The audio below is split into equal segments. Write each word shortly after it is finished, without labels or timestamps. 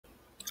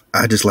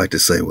I just like to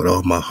say with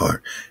all my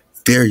heart,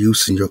 dare you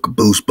send your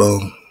caboose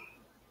bone?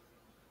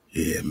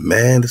 Yeah,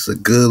 man, this is a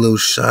good little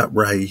shot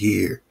right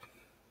here.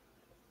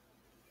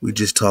 We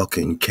just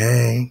talking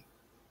KANG,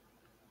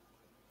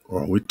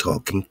 or we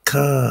talking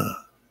KANG?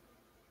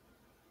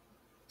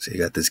 So you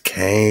got this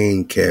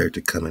KANG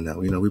character coming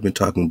out. You know, we've been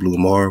talking Blue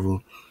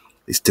Marvel.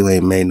 They still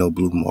ain't made no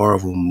Blue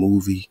Marvel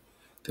movie.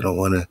 They don't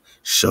want to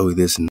show you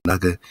this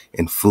Naga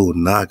in full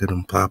Naga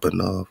them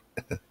popping off.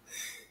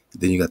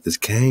 Then you got this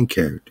KANG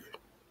character.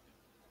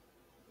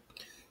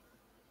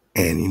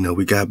 And, you know,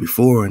 we got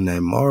before in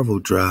that Marvel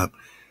drop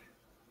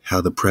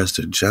how the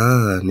Prester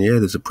John, yeah,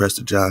 there's a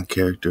Prester John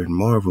character in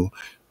Marvel.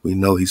 We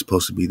know he's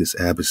supposed to be this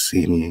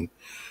Abyssinian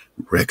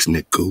Rex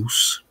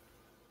Goose.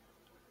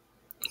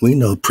 We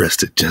know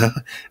Prester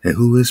John. And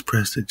who is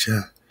Prester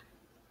John?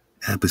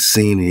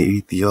 Abyssinia,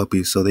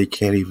 Ethiopia, so they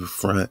can't even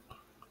front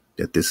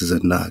that this is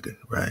a Naga,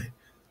 right?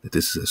 That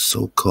this is a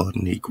so-called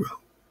Negro.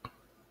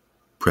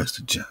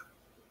 Prester John.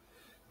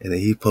 And then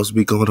he's supposed to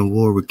be going to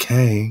war with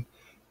KANG,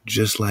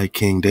 just like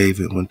King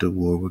David went to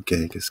war with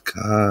Genghis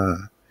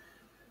Khan.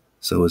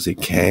 So is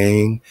it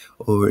KANG,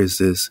 or is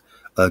this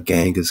a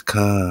Genghis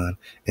Khan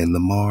in the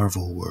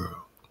Marvel world?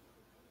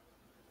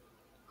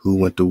 Who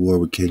went to war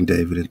with King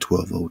David in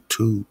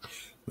 1202?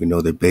 We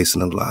know they're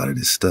basing a lot of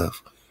this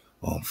stuff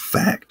on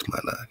fact, my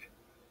nigga.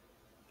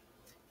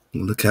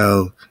 Look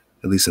how,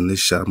 at least in this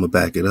shot, I'm going to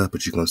back it up,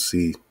 but you're going to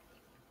see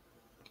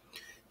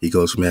he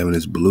goes from having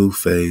this blue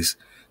face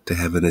to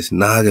having this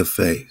Naga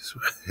face.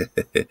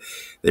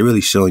 They're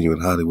really showing you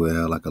in Hollywood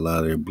how like a lot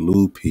of their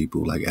blue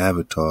people, like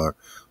Avatar,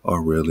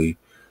 are really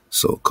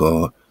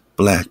so-called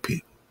black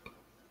people.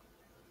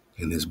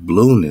 And this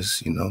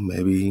blueness,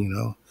 maybe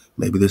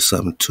there's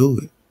something to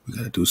it. We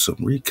got to do some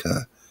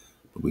recon.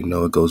 But we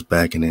know it goes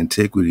back in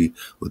antiquity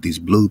with these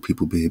blue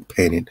people being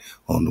painted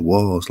on the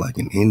walls like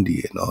in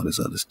India and all this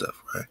other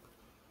stuff, right?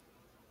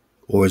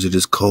 Or is it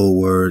just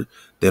cold word?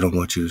 They don't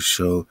want you to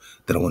show,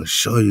 they don't want to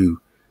show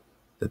you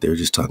that they're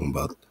just talking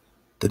about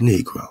the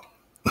Negro.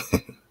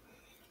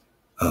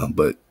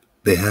 But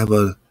they have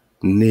a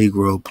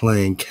Negro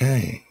playing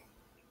KANG.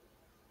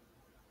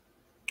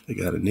 They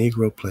got a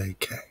Negro playing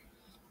KANG.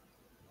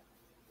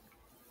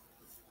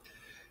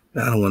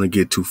 Now, I don't want to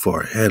get too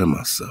far ahead of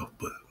myself,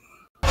 but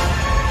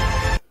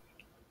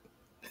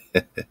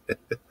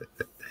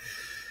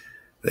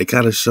they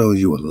kind of show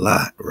you a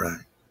lot,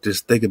 right?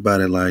 Just think about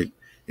it like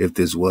if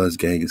this was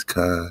Genghis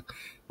Khan,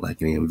 like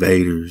the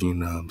invaders, you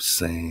know what I'm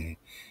saying?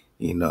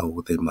 You know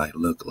what they might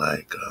look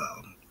like.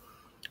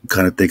 I'm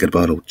kind of thinking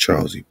about old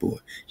Charlesy boy.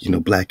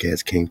 Black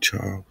ass King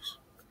Charles.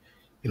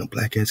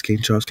 Black ass King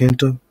Charles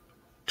Kento?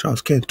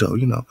 Charles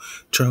Kento,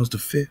 Charles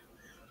V.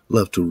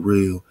 Love to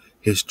real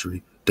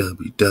history,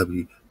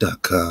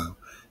 www.com.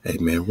 Hey,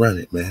 man, run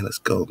it, man. Let's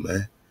go,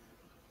 man.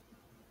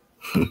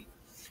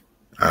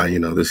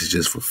 This is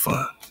just for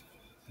fun.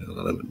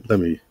 Let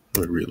me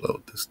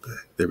reload this thing.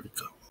 There we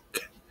go.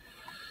 Okay.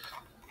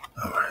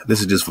 All right.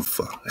 This is just for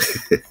fun.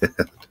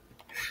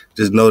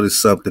 Just notice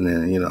something,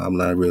 and I'm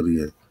not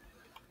really a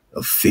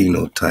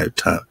phenotype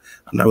type.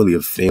 I'm not really a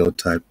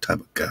phenotype type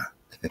of guy.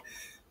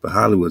 But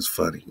Hollywood's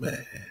funny,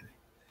 man.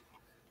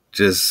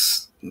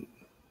 Just,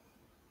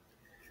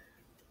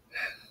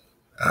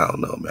 I don't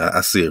know, man.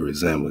 I see a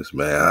resemblance,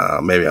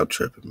 man. Maybe I'm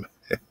tripping,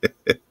 man.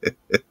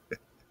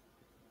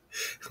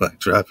 Like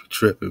drop you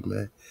tripping,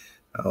 man.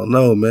 I don't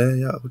know, man.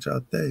 Y'all, what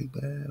y'all think,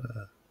 man?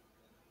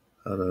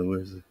 Hold on, where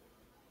is it?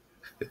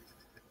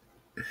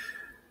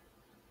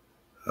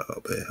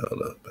 Oh, man,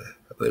 hold up, man.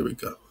 There we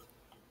go.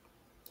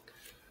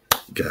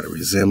 Got a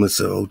resemblance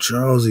to old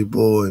Charlesy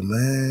boy,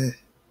 man.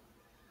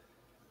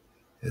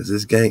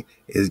 Is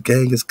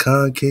Genghis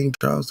Khan King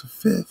Charles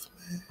V, man?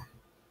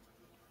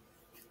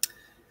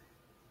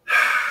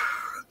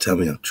 Tell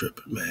me I'm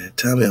tripping, man.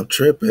 Tell me I'm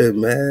tripping,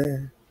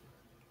 man.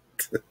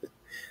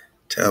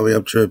 Tell me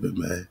I'm tripping,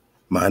 man.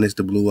 Minus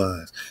the blue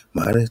eyes.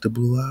 Minus the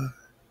blue eye.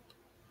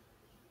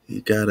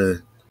 He got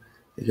a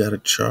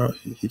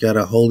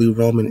Holy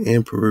Roman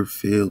Emperor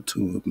feel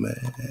to it,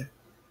 man.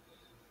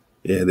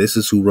 Yeah, this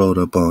is who rode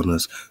up on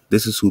us.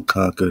 This is who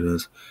conquered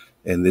us.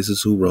 And this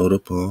is who rode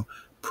up on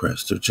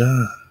Prester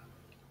John.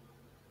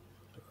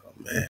 Oh,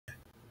 man.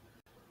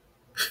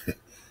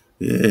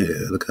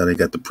 Yeah, look how they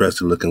got the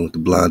Prester looking with the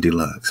blondie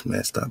locks,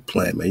 man. Stop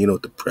playing, man. You know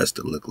what the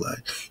Prester look like.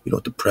 You know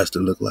what the Prester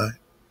look like?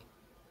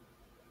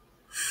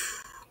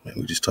 Man,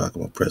 we just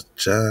talking about Prester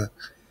John.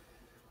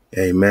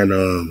 Hey,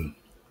 man,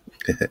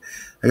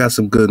 I got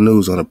some good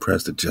news on the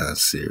Prester John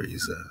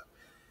series.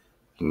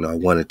 I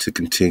wanted to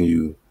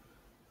continue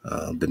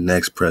the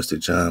next Prester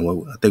John.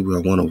 Well, I think we're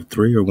on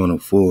 103 or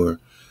 104.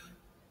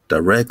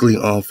 Directly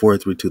on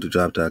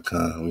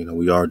 432thedrop.com.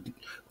 We are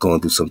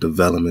going through some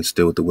development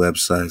still with the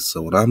website.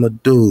 So what I'm going to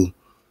do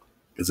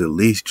is at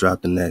least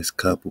drop the next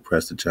couple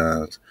Prester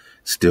Johns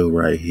still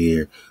right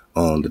here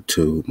on the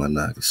tube, my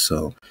niggas.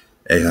 So,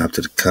 hey, hop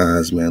to the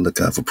cons, man.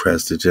 Look out for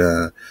Prester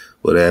John.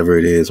 Whatever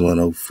it is,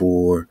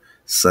 104,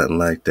 something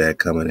like that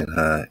coming in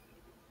hot.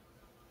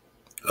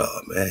 Oh,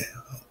 man.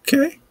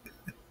 Okay.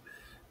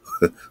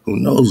 Who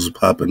knows what's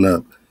popping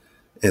up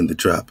in the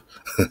drop,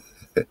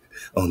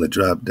 on the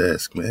drop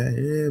desk, man.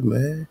 Yeah,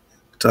 man.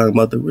 Talking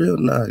about the real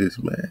nuggets,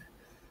 man.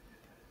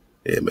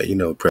 Yeah, man. You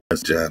know what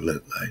President John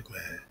looked like,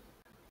 man.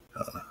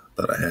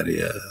 Thought I had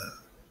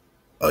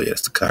oh yeah,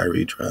 it's the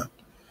Kyrie drop.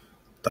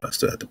 Thought I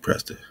still had to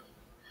press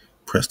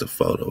the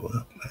photo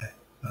up, man.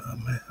 Oh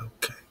man,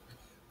 okay.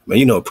 Man,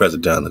 you know what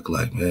President John looked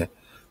like, man.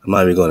 I'm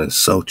not even gonna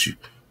insult you,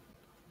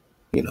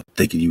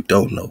 thinking you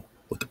don't know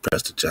what the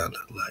President John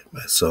looked like,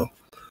 man. So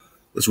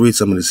let's read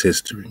some of this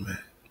history, man.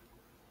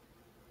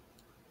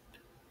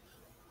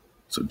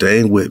 So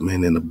Dane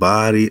Whitman, in the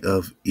body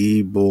of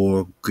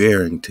Ybor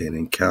Garrington,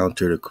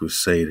 encountered a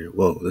crusader.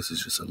 Whoa, this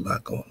is just a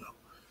lot going on.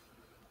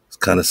 It's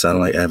kind of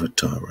sounding like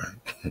Avatar,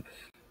 right?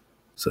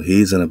 So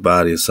he's in the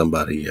body of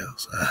somebody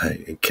else. All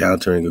right,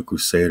 encountering a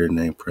crusader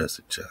named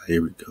President John.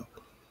 Here we go.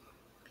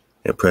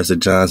 And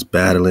President John's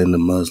battling the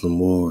Muslim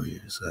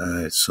warriors.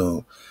 All right,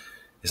 so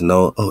it's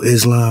no,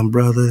 Islam,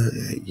 brother.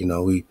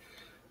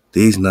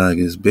 These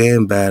niggas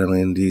been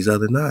battling these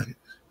other niggas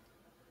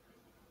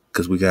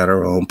because we got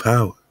our own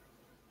power.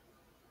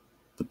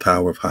 The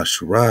power of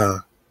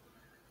Hashira.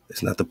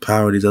 It's not the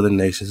power these other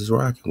nations is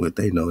rocking with.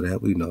 They know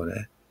that. We know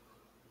that.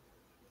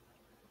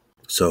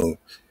 So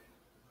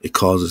it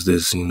causes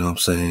this,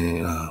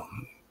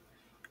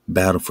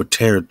 battle for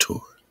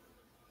territory.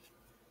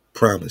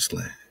 Promised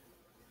land.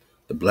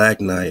 The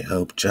Black Knight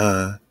helped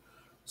John.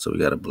 So we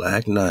got a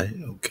Black Knight,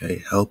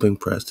 okay, helping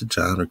President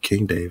John or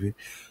King David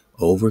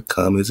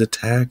overcome his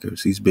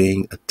attackers. He's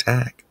being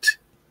attacked.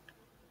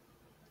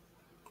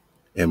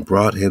 And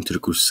brought him to the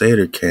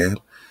Crusader camp.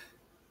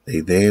 They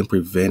then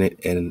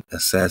prevented an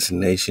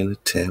assassination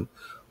attempt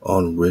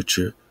on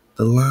Richard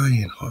the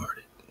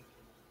Lionhearted.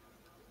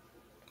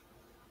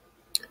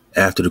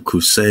 After the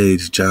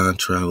Crusades, John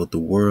traveled the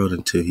world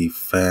until he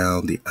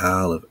found the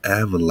Isle of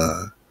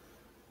Avalon.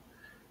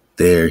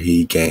 There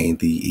he gained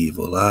the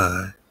evil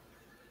eye,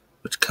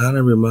 which kind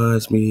of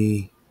reminds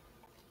me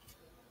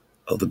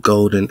of the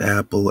golden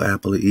apple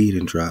of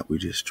Eden drop we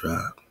just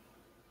dropped.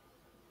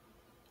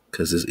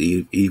 Because this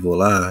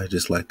evil eye,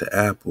 just like the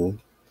apple,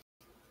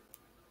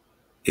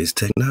 is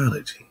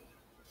technology.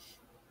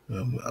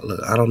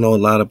 Look, I don't know a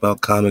lot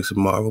about comics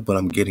and Marvel, but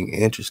I'm getting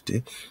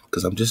interested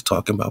because I'm just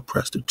talking about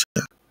Presto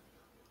John.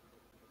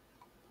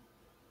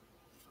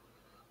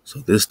 So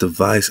this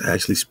device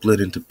actually split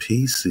into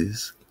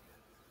pieces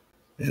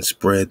and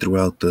spread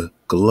throughout the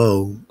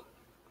globe.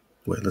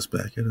 Wait, let's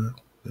back it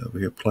up. They're over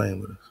here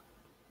playing with us.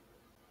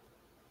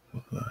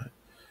 All right.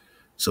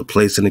 So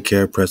placed in the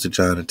care of Presto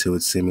John until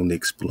it seemingly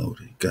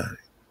exploded. Got it.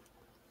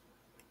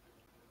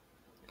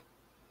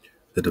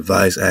 The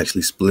device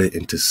actually split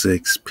into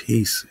 6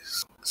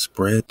 pieces,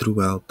 spread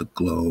throughout the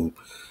globe,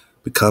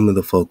 becoming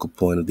the focal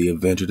point of the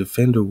Avenger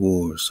Defender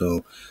War.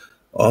 So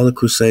all the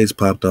Crusades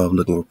popped off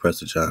looking for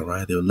Presto John,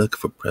 right? They were looking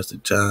for Presto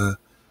John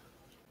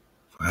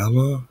for how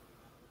long?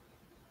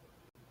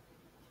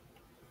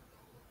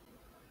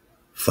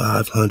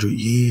 500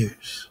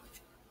 years.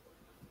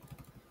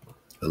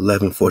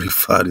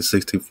 1145 to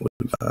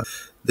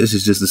 1645. This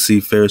is just the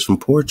seafarers from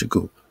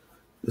Portugal.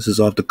 This is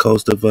off the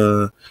coast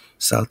of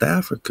South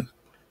Africa.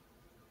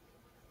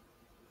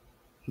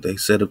 They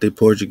set up their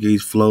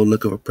Portuguese float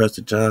looking for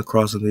Presto John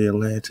crossing the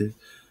Atlantic.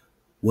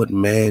 What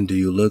man do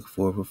you look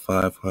for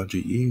 500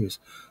 years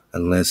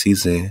unless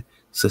he's in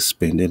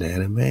suspended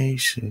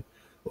animation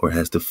or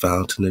has the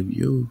fountain of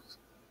youth?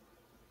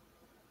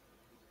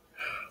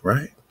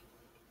 Right?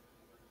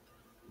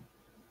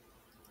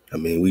 I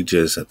mean, we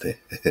just at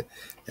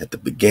the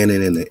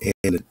beginning and the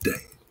end of the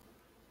day.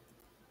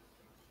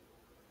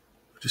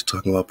 We're just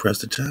talking about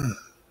Presto John.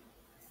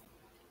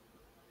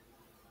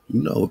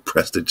 You know what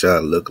Presto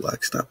John looked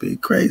like. Stop being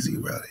crazy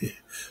around here.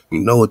 You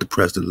know what the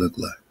Presto looked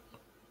like.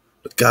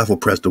 Look out for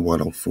Presto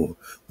 104.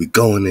 We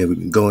going in. We've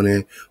been going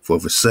in for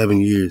over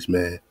 7 years,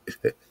 man.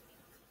 And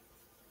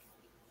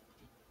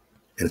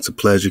it's a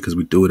pleasure because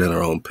we do it at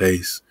our own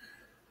pace.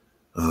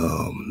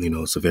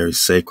 It's a very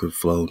sacred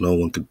flow. No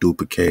one can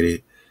duplicate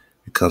it.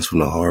 It comes from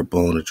the hard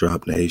bone of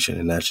Drop Nation,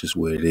 and that's just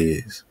what it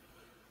is.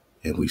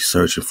 And we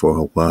searching for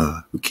a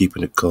why. We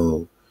keeping it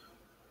cold.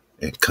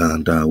 And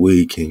Kang,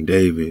 King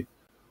David,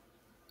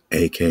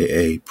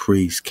 a.k.a.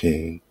 Priest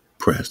King,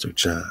 Presto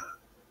John.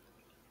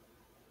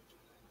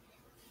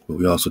 But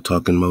we also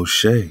talking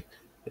Moshe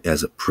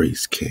as a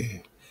priest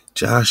king,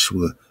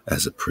 Joshua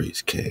as a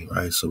priest king,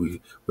 right? So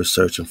we're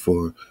searching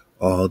for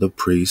all the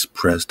priests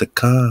Presto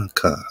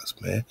Khans,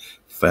 man.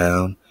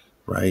 Found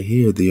right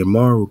here, the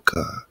Amaru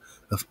Khan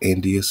of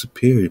India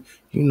Superior.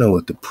 You know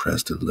what the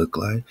Presto look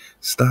like.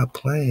 Stop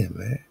playing,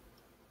 man.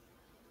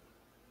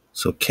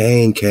 So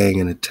Kang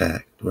and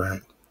attacked,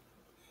 right?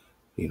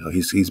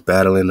 He's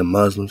battling the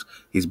Muslims.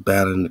 He's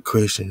battling the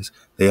Christians.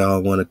 They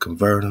all want to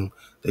convert him.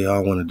 They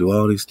all want to do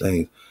all these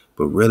things.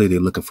 But really, they're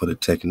looking for the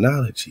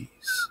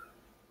technologies.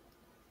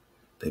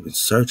 They've been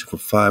searching for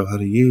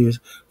 500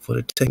 years for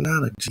the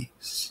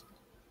technologies.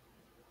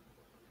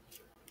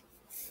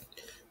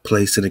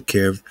 Placed in the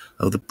care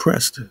of the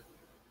Presto.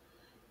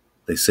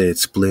 They say it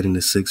split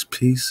into 6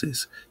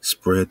 pieces,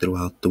 spread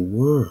throughout the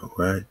world,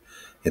 right?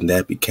 And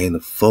that became the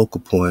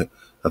focal point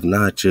of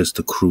not just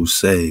the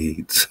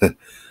Crusades,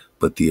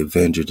 but the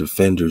Avenger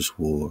Defenders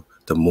War,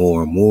 the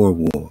More and More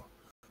War.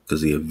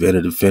 Because the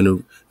Avenger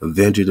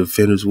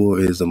Defenders War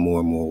is the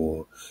More and More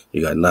War.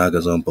 You got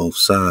Nagas on both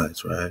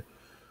sides, right?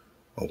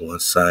 On one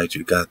side,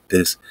 you got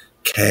this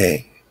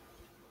KANG.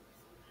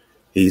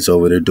 He's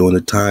over there doing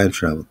the time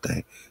travel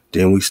thing.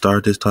 Then we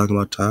start this talking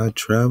about time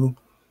travel.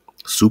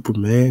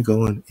 Superman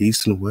going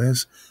east and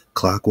west,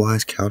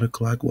 clockwise,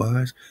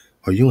 counterclockwise.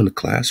 Are you in the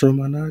classroom,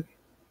 my nigga?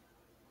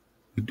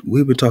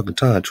 We've been talking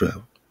time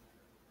travel.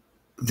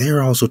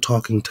 They're also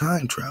talking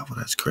time travel.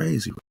 That's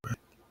crazy, right?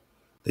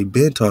 They've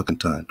been talking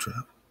time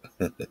travel.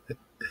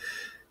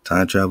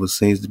 Time travel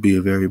seems to be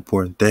a very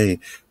important thing.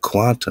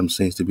 Quantum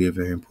seems to be a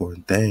very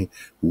important thing.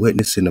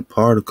 Witnessing a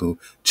particle,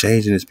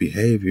 changing its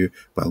behavior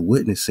by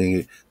witnessing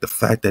it, the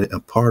fact that a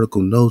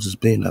particle knows it's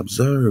being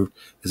observed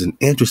is an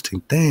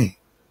interesting thing.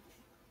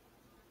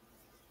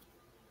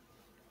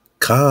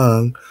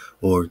 Kang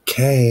or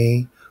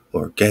Kang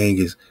or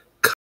Genghis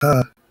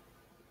Khan,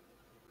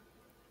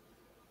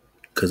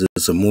 because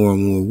it's a more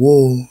and more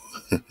war.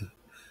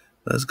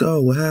 Let's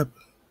go. What happened?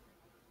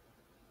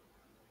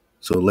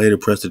 So later,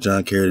 Prester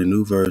John carried a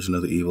new version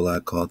of the evil eye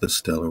called the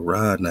Stellar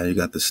Rod. Now you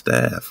got the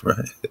staff,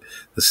 right?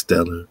 The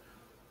Stellar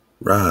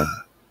Rod.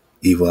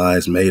 Evil eye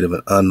is made of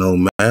an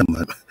unknown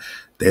metal.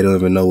 They don't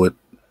even know what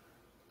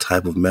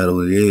type of metal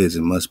it is.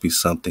 It must be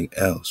something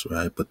else,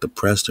 right? But the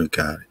Prester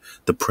got it.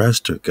 The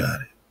Prester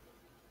got it.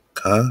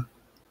 Huh?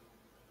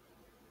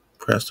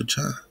 Prester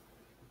John.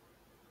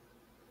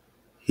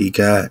 He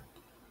got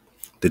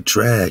the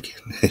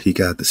dragon. He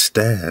got the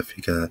staff.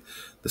 He got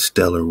the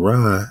Stellar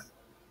Rod.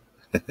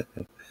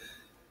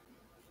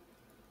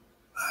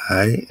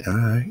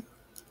 Alright.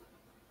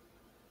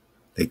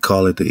 They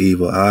call it the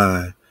evil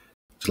eye.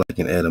 It's like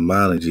in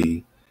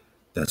etymology,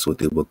 that's what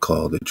they would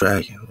call the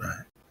dragon,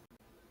 right?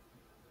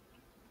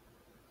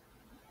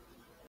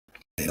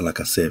 And like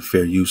I said,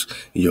 fair use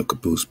in your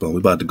caboose, but we're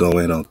about to go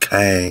in on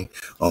Kang.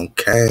 On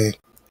Kang.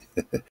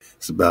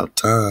 It's about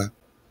time.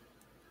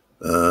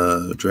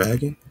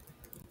 Dragon.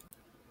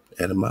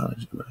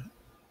 Etymology, right?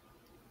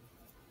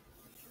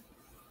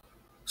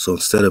 So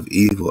instead of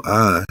evil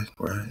eye,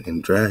 right,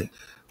 and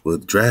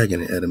with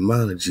dragon in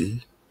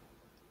etymology,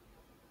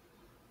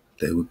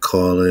 they would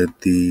call it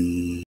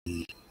the,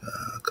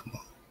 come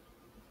on.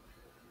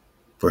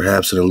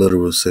 Perhaps in a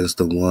literal sense,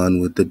 the one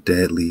with the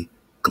deadly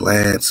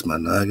glance, my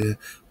nigga.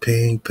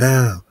 Ping,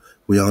 pow.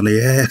 We on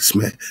their ass,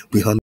 man.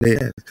 We on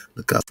their ass.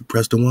 Look out for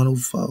Preston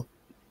 104.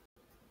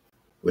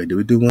 Wait, did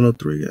we do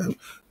 103?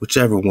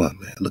 Whichever one,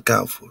 man. Look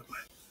out for it,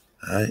 man.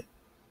 All right?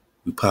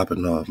 We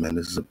popping off, man.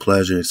 This is a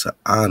pleasure. It's an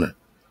honor.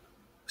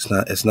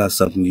 It's not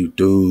something you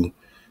do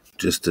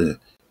just to,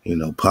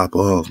 pop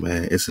off,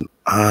 man. It's an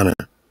honor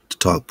to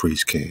talk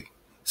Priest King.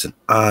 It's an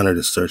honor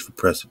to search for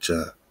Prester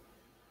John.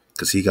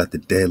 Because he got the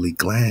deadly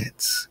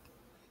glance.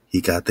 He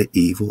got the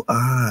evil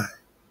eye.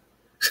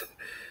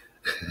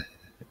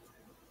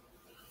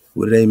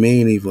 What do they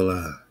mean, evil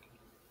eye?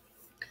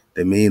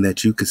 They mean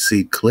that you can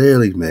see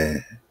clearly,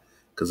 man.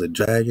 Because a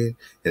dragon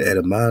in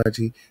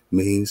etymology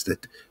means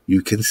that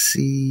you can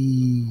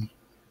see.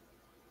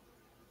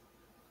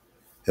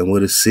 And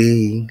what does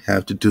seeing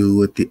have to do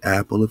with the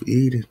apple of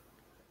Eden?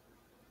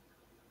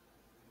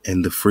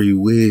 And the free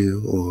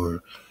will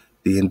or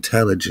the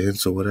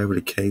intelligence or whatever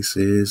the case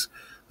is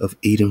of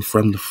eating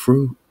from the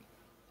fruit?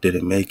 Did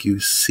it make you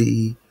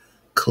see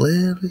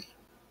clearly?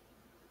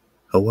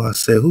 Hawa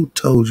said, who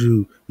told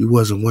you you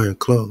wasn't wearing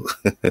clothes?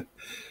 Did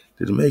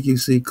it make you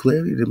see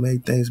clearly? Did it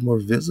make things more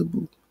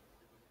visible?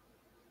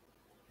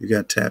 You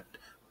got tapped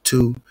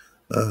too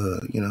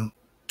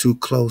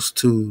close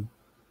to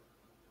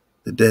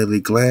the deadly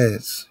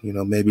glance,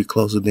 maybe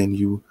closer than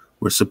you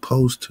were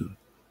supposed to.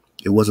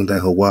 It wasn't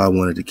that Hawa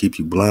wanted to keep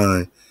you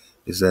blind.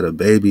 It's that a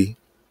baby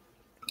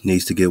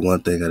needs to get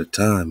one thing at a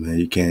time, man.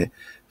 You can't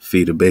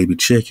feed a baby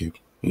chicken,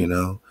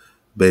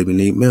 Baby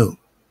need milk.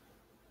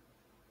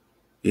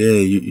 Yeah,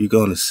 you're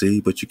going to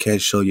see, but you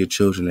can't show your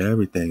children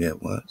everything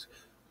at once,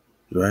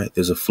 right?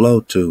 There's a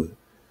flow to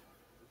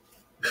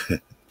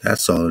it.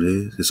 That's all it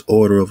is. It's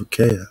order over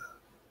chaos.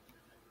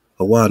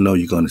 Hawa, I know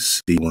you're going to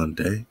see one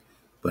day,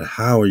 but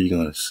how are you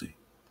going to see?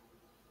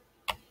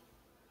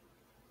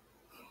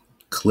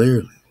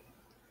 Clearly.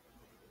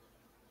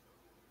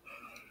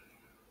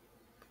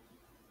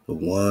 The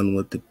one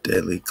with the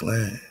deadly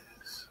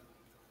glance.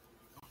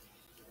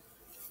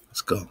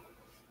 Let's go.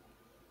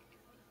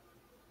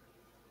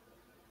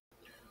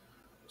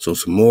 So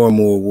some more and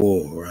more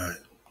war, right?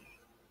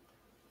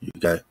 You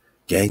got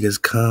Genghis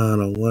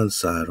Khan on one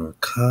side or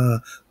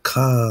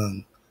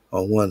Kang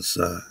on one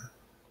side.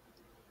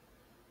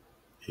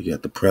 You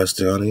got the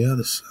Preston on the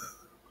other side.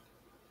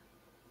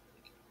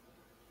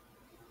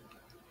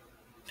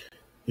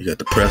 You got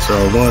the Preston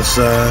on one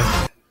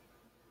side.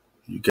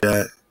 You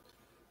got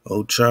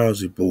old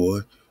Charlesy boy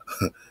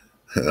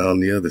on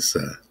the other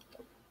side.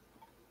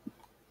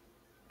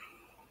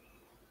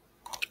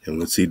 And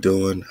what's he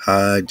doing?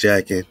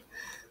 Hijacking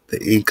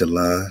the Inca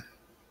line.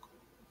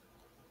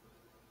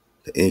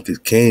 The Inca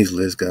Kings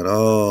list got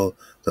all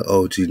the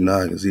OG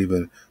Nagas,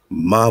 even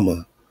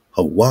Mama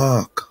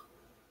Hawak,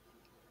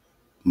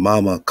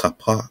 Mama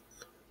Kapak,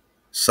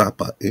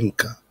 Sapa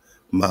Inca,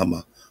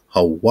 Mama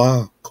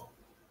Hawak,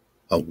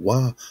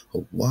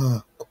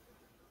 Hawak.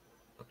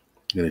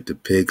 And it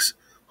depicts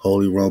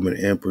Holy Roman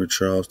Emperor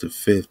Charles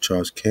V,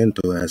 Charles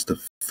Kento, as the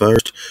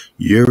first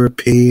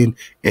European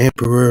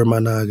emperor, my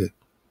nigga.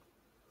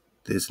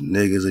 This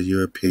nigga's a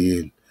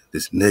European.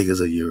 This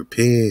nigga's a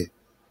European.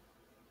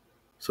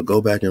 So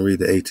go back and read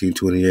the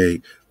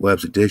 1828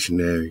 Webster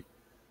Dictionary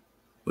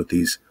with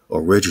these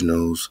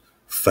originals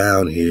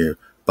found here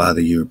by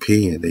the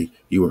European.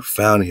 You were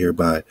found here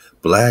by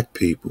black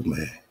people,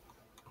 man.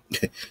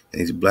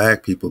 These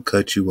black people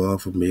cut you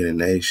off from being a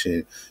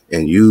nation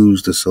and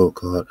use the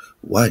so-called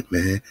white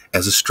man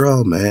as a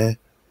straw man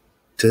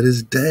to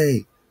this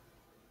day.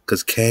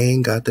 Because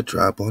KANG got the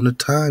drop on the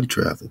time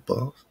travel,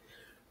 boss.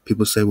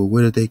 People say, well,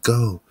 where did they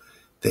go?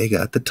 They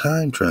got the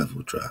time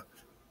travel drop.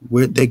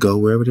 They go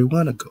wherever they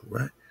want to go,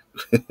 right?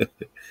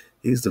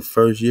 He's the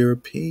first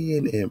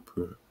European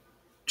emperor,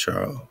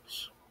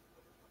 Charles.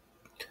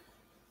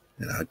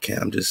 And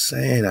I'm just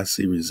saying, I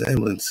see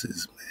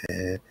resemblances,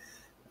 man.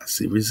 I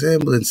see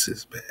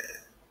resemblances, man.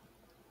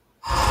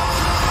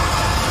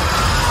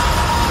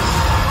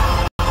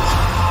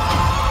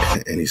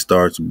 And he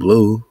starts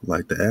blue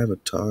like the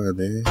Avatar, and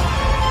then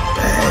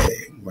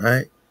bang,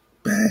 right?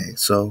 Bang.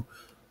 So,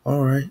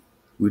 all right,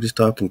 we're just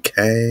talking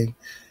KANG,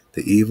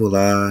 the evil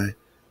eye,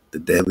 the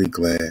deadly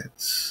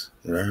glance.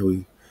 All right,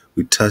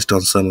 we touched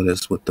on some of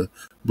this with the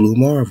Blue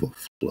Marvel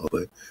flow,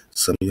 but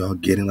some of y'all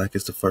getting like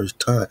it's the first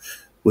time.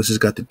 What's this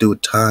got to do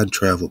with time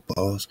travel,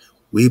 boss?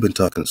 We've been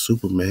talking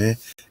Superman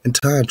and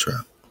time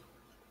travel.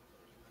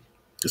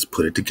 Just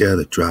put it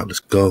together, drop. Let's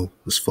go.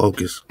 Let's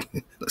focus.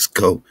 Let's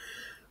go.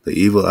 The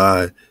evil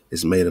eye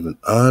is made of an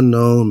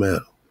unknown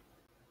metal,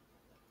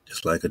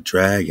 just like a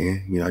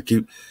dragon. You know,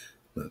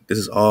 look, this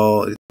is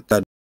all, it's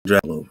got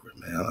dragon all over it,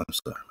 man. I'm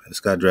sorry, man.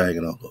 It's got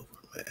dragon all over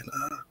it,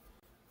 man.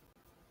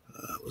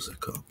 What's it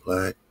called?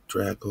 Black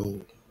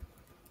Draco.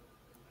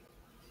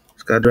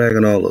 It's got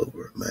dragon all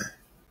over it, man.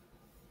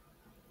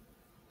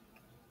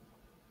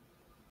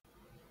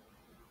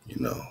 You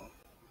know,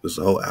 this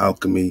whole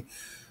alchemy,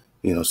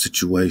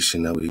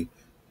 situation that we've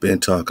been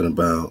talking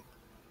about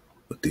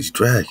with these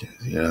dragons.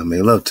 You know what I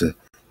mean? Love to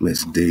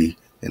Miss D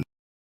and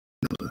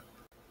the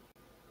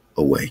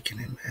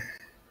awakening,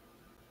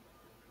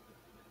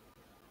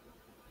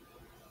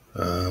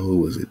 man. Who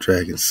was it?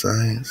 Dragon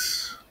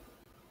Science.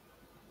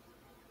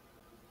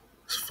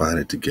 Let's find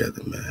it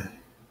together, man.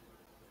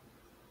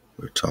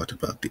 We talked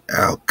about the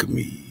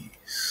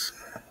alchemies,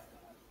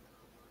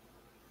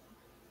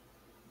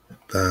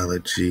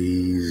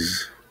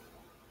 mythologies,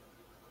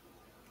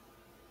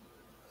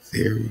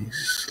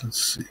 theories.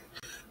 Let's see.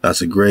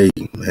 That's a great,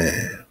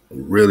 man,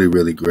 really,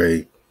 really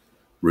great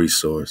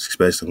resource,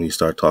 especially when you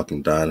start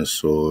talking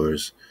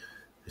dinosaurs.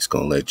 It's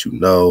going to let you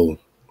know,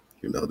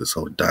 this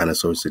whole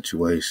dinosaur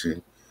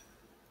situation.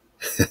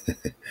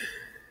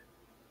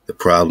 The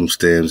problem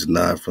stems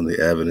not from the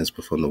evidence,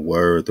 but from the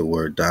word. The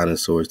word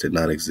dinosaurs did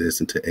not exist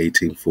until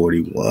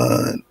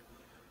 1841,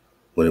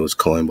 when it was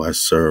coined by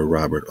Sir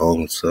Robert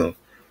Owen. So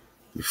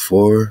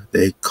before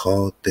they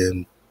called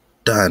them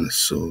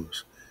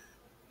dinosaurs,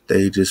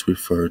 they just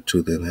referred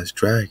to them as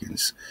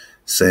dragons.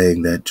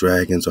 Saying that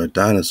dragons are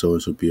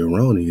dinosaurs would be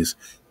erroneous,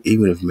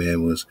 even if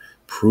man was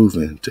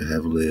proven to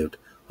have lived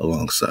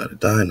alongside of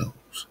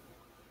dinos.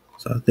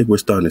 So I think we're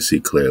starting to see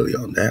clearly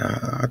on that.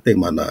 I think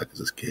my knockers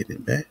is getting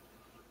it, man.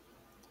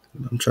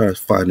 I'm trying to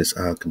find this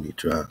alchemy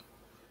drop.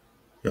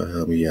 Y'all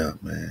help me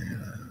out,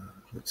 man.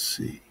 Let's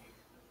see.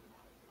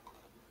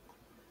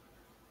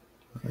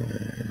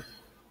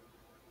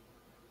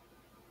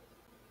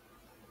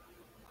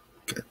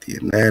 Got the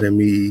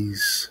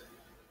anatomies.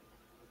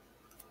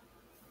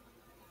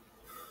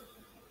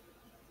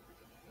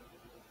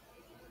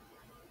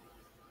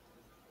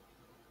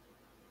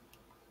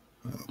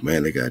 Oh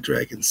man, they got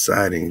dragon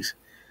sightings.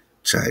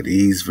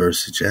 Chinese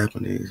versus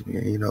Japanese,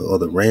 man. Oh,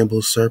 the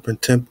Rainbow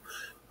Serpent Temple.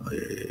 Oh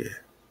yeah.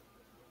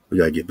 We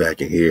gotta get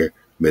back in here,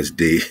 Miss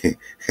D,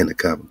 and the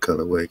Copper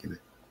Color Awakening.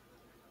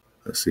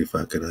 Let's see if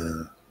I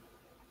can.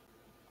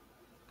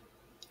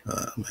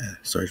 Man,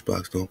 search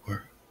box don't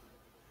work.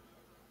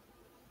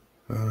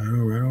 All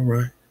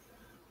right.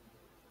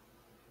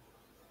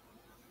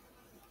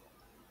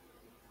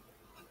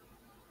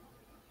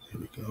 Here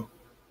we go.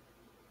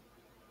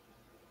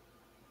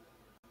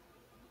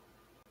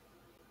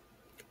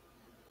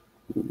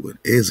 What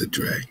is a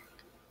dragon?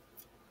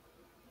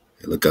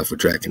 Hey, look out for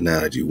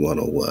Dragonology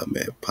 101,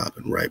 man,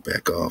 popping right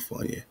back off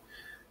on you.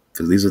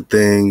 Because these are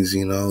things,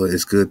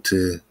 it's good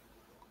to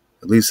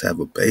at least have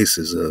a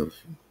basis of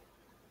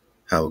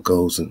how it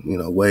goes and,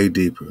 way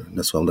deeper. And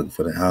that's why I'm looking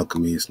for the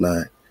alchemy. It's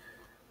not,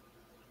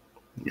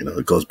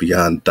 it goes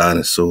beyond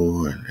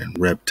dinosaur and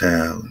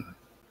reptile.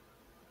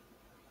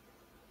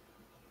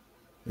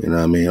 And,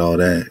 all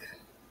that.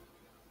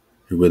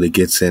 It really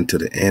gets into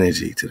the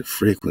energy, to the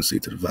frequency,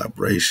 to the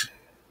vibration.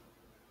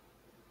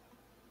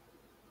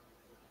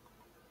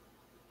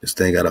 This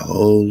thing got a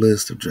whole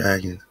list of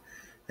dragons,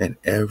 and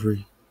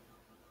every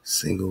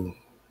single,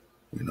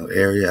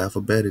 area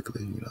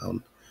alphabetically,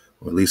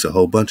 or at least a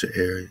whole bunch of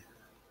areas.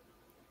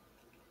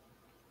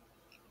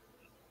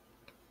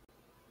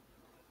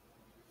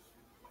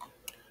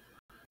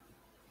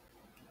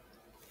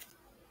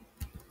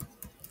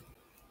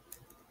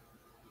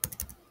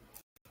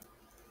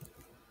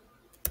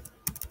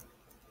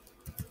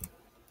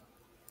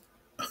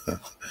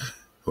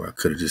 Or I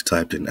could have just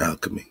typed in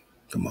alchemy.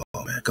 Come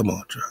on, man. Come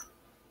on, John.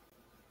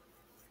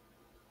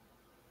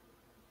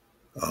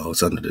 Oh,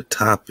 it's under the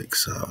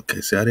topics. Oh,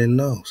 okay, see, I didn't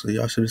know. So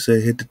y'all should have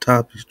said hit the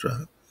topics,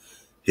 John.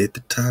 Hit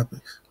the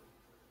topics.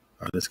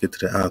 All right, let's get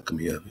to the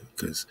alchemy of it,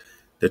 because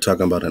they're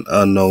talking about an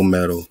unknown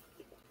metal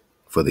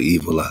for the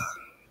evil eye.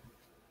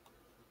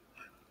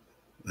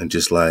 And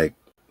just like,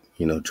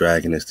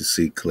 dragon is to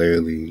see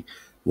clearly,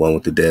 one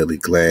with the deadly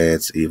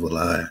glance, evil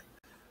eye.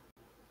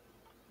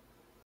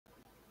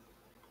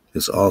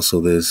 There's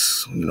also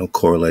this,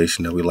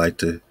 correlation that we like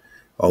to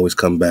always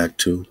come back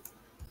to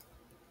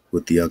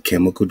with the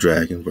alchemical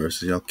dragon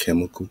versus the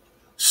alchemical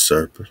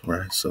serpent,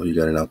 right? So you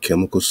got an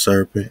alchemical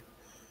serpent.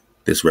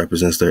 This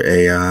represents their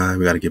AI.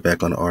 We got to get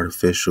back on the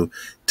artificial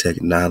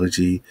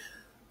technology.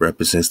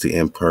 Represents the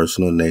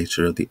impersonal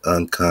nature of the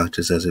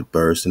unconscious as it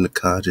bursts into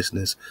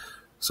consciousness.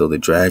 So the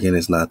dragon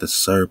is not the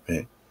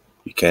serpent.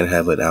 You can't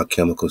have an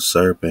alchemical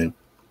serpent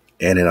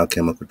and an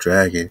alchemical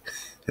dragon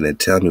and then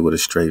tell me with a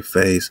straight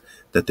face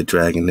that the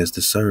dragon is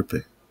the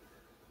serpent.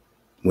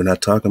 We're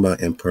not talking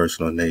about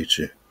impersonal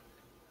nature.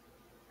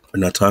 We're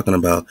not talking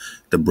about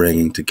the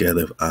bringing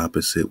together of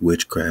opposite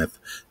witchcraft,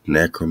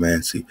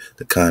 necromancy,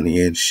 the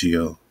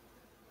conscientio.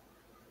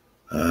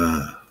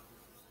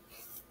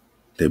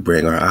 They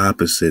bring our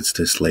opposites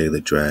to slay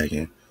the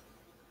dragon.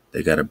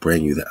 They got to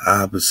bring you the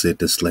opposite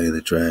to slay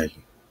the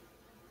dragon.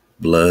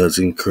 Bloods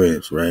and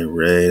Crips, right?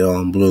 Red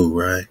on blue,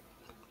 right?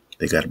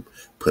 They got to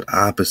put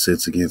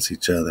opposites against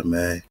each other,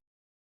 man.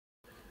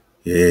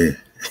 Yeah.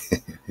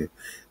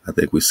 I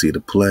think we see the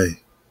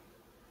play.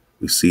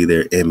 We see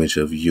their image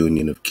of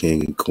union of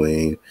king and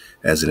queen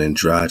as an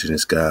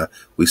androgynous god.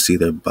 We see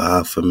their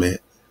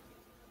Baphomet.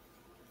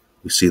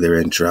 We see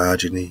their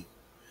androgyny.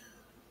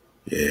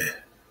 Yeah.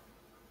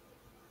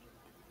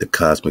 The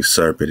cosmic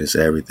serpent is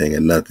everything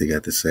and nothing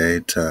at the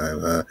same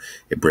time.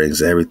 It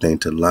brings everything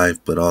to life,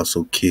 but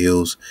also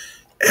kills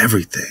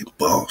everything,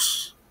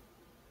 boss.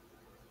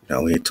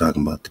 Now, we ain't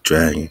talking about the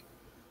dragon.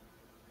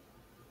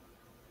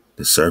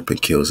 The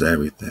serpent kills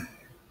everything.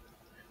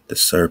 The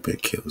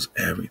serpent kills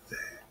everything.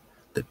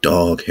 The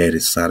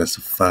dog-headed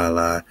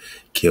cynocephali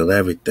kill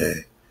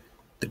everything.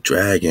 The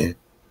dragon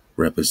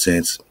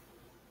represents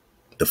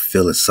the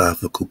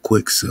philosophical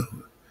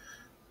quicksilver,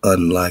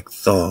 unlike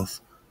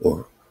Thoth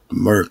or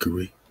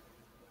Mercury.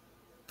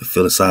 The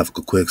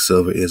philosophical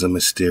quicksilver is a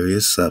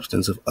mysterious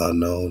substance of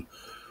unknown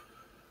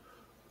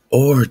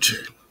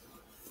origin.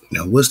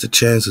 Now, what's the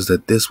chances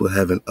that this will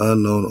have an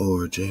unknown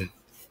origin?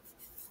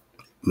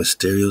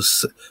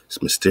 Mysterious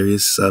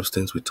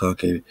substance. We're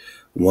talking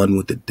one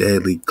with a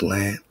deadly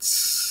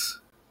glance.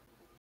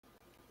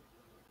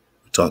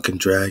 We're talking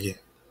dragon.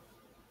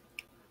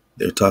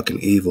 They're talking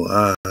evil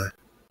eye.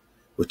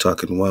 We're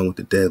talking one with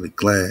a deadly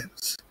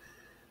glance.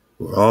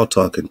 We're all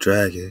talking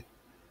dragon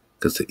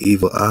because the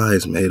evil eye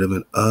is made of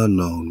an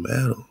unknown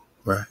metal,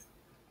 right?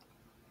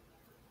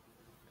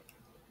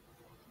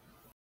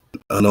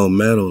 An unknown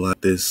metal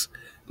like this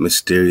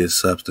mysterious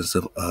substance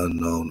of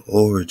unknown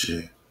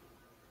origin.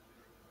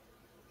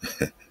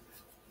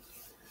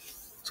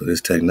 So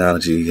this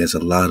technology has a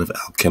lot of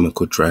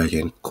alchemical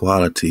dragon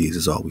qualities,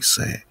 is all we're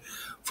saying.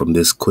 From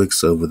this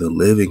quicksilver, the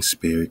living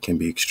spirit can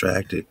be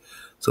extracted.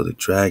 So the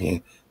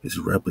dragon is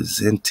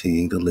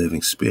representing the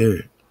living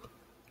spirit.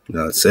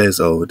 Now it says,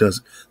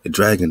 the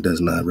dragon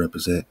does not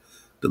represent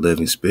the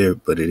living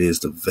spirit, but it is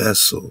the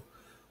vessel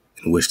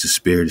in which the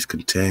spirit is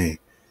contained.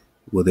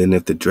 Well, then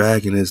if the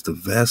dragon is the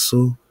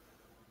vessel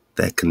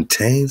that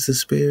contains the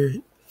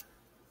spirit,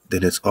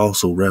 then it's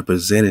also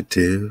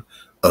representative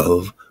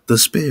of the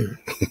spirit.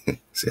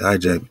 See,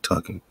 hijack be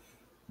talking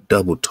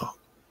double talk.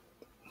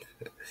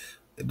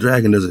 The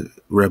dragon doesn't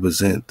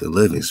represent the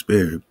living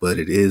spirit, but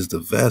it is the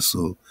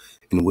vessel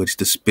in which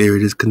the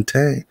spirit is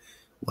contained.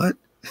 What?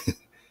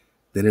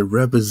 Then it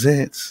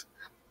represents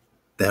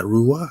that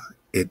ruach.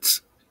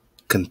 It's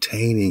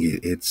containing it.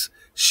 It's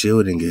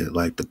shielding it,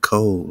 like the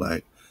code,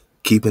 like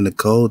keeping the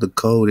code. The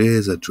code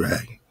is a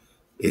dragon.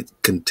 It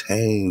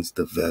contains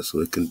the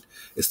vessel.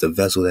 It's the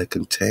vessel that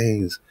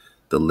contains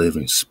the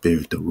living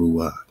spirit, the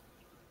ruach.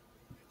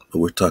 But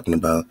we're talking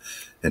about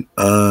an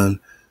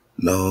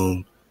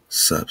unknown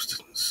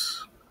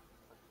substance,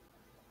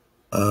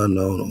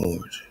 unknown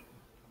origin.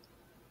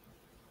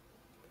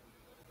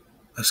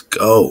 Let's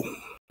go.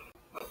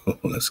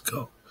 Let's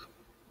go.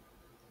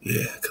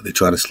 Yeah, because they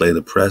try to slay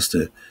the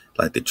Prester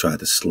like they tried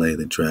to slay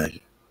the dragon.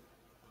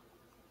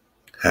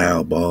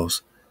 How,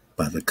 boss?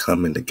 By the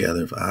coming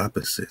together of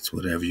opposites,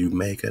 whatever you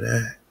make of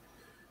that.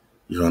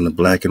 You're on the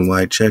black and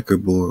white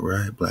checkerboard,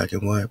 right? Black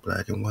and white,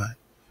 black and white.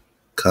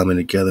 Coming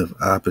together of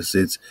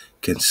opposites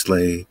can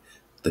slay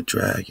the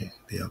dragon,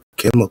 the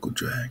alchemical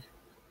dragon.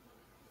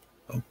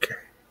 Okay.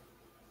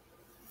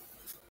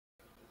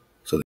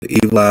 So the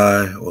evil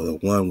eye or the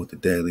one with the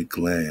deadly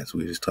glance,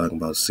 we're just talking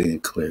about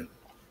seeing clearly.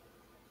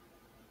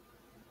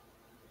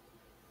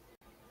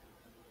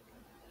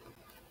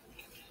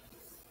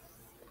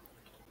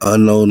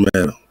 Unknown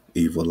metal,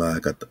 evil eye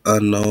got the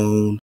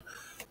unknown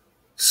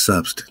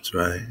substance,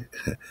 right?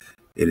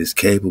 It is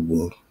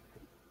capable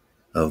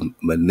of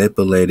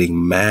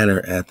manipulating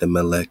matter at the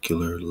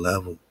molecular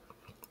level.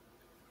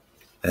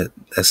 That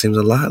seems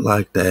a lot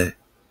like that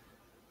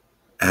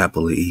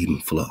apple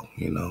eating flow,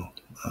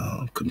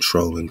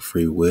 controlling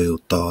free will,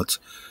 thoughts,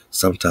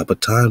 some type of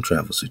time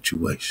travel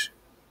situation.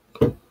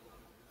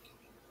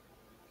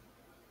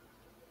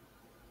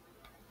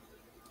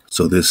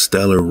 So this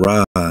stellar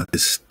rod,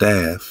 this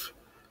staff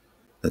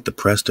that the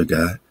Prester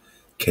got,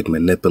 can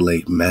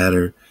manipulate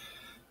matter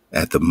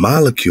at the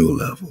molecule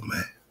level,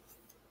 man.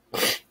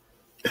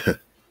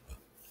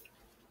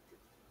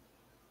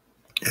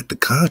 At the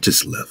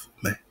conscious level,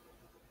 man.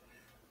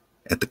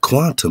 At the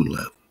quantum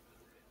level.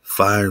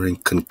 Firing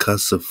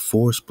concussive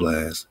force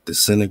blasts,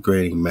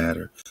 disintegrating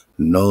matter,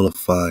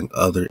 nullifying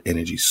other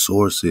energy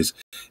sources,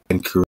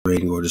 and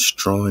creating or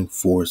destroying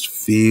force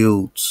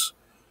fields.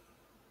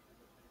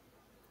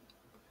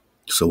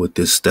 So with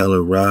this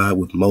stellar rod,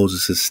 with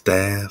Moses'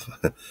 staff,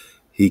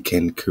 he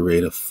can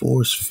create a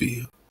force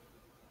field.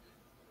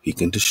 He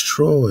can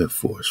destroy a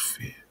force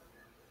field.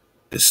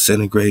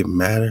 Disintegrate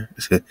matter.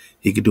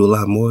 He could do a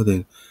lot more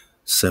than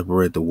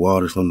separate the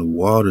waters from the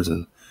waters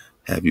and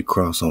have you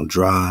cross on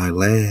dry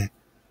land.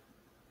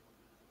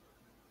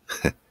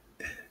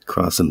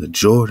 Crossing the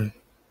Jordan.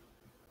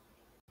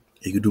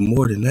 He could do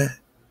more than that.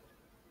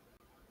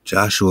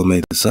 Joshua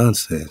made the sun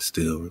stand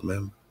still,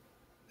 remember?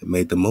 It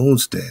made the moon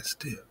stand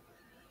still.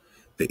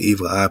 The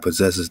evil eye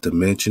possesses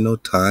dimensional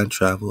time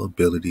travel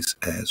abilities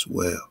as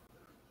well.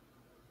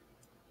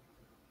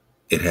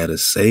 It had a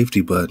safety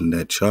button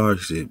that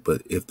charged it,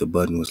 but if the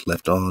button was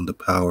left on, the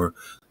power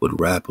would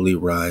rapidly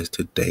rise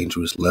to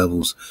dangerous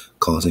levels,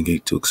 causing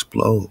it to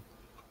explode.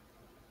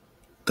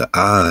 The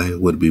eye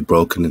would be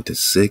broken into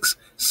 6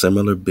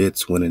 similar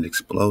bits when it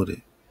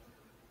exploded.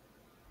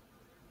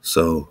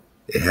 So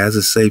it has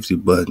a safety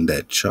button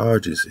that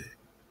charges it.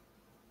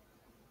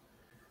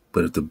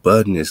 But if the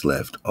button is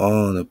left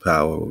on, the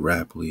power will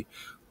rapidly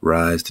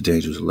rise to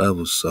dangerous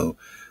levels. So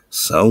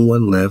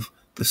someone left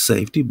the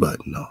safety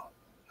button on.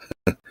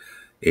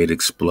 It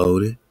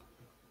exploded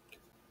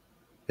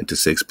into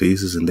 6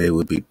 pieces, and they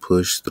would be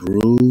pushed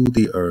through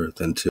the earth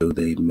until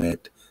they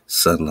met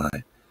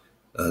sunlight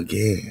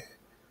again.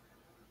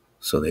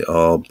 So they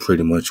all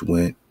pretty much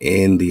went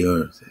in the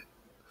earth,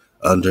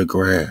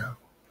 underground.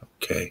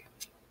 Okay.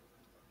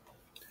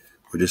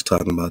 We're just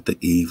talking about the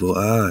evil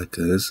eye,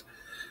 because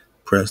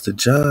Prester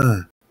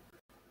John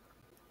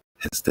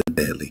has the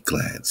deadly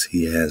glance.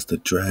 He has the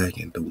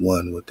dragon, the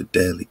one with the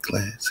deadly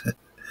glance.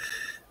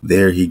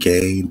 There he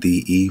gained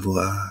the evil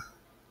eye,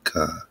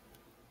 KANG.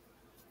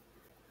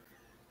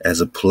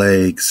 As a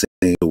plague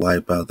seemed to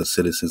wipe out the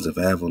citizens of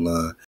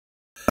Avalon,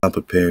 I'm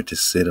prepared to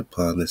sit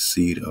upon the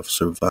seat of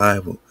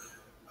survival.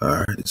 All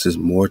right, this is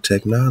more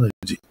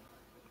technology,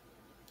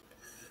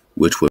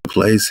 which would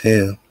place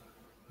him,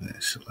 man,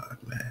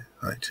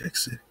 all right, check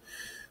it,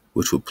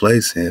 which would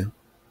place him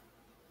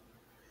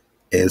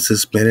in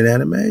suspended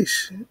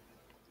animation.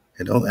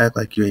 And don't act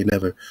like you ain't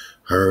never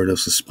heard of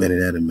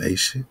suspended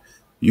animation.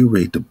 You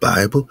read the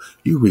Bible.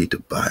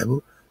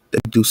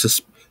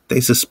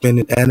 They suspend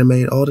and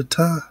animate all the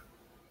time.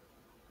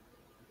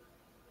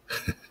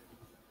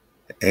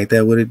 Ain't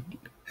that what it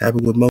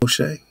happened with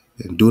Moshe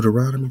in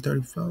Deuteronomy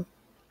 34?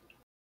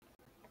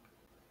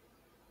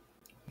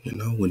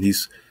 When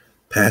he's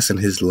passing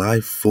his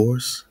life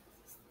force,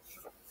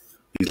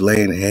 he's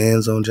laying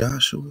hands on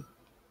Joshua.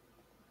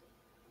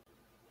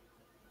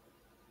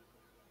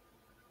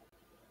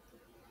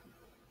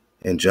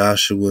 And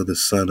Joshua, the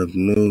son of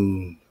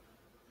Nun,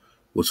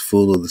 was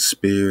full of the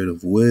spirit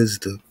of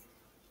wisdom,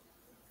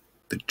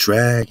 the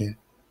dragon,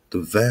 the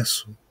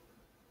vessel.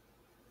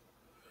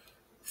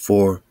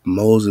 For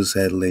Moses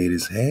had laid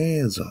his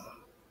hands on.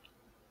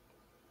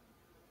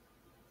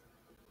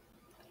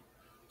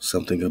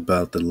 Something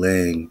about the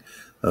laying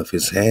of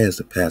his hands,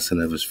 the passing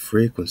of his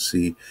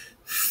frequency,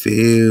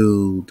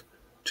 filled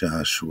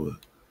Joshua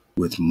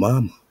with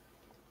mama.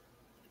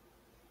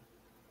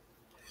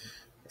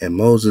 And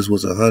Moses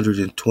was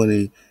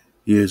 120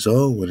 years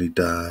old when he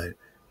died.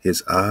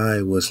 His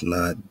eye was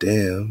not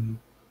dim.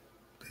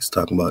 He's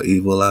talking about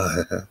evil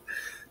eye,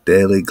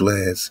 deadly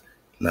glance.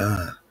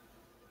 Nah,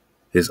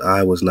 his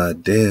eye was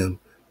not dim,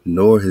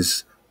 nor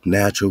his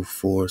natural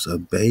force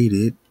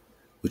abated,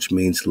 which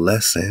means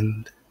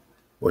lessened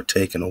or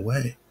taken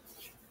away.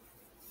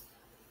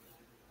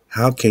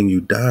 How can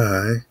you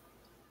die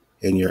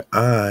and your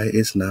eye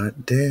is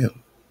not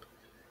dim?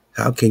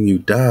 How can you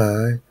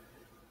die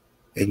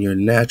and your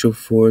natural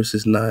force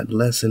is not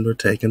lessened or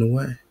taken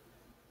away?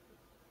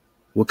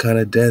 What kind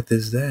of death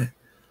is that?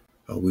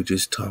 Are we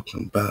just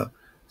talking about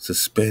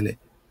suspended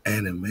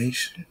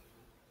animation?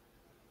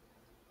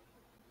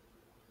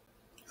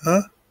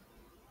 Huh?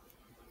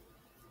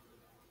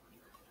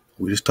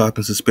 We just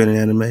talking suspended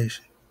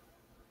animation?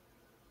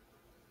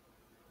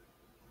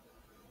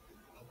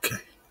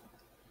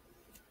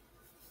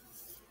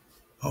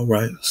 All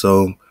right,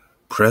 so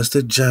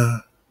Prester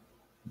John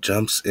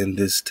jumps in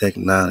this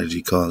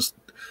technology called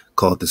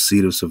the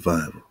Seed of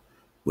Survival,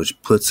 which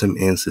puts him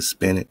in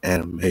suspended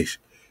animation.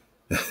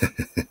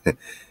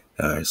 All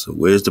right, so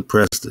where's the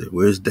Prester?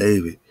 Where's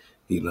David?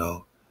 You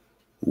know,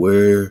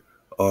 where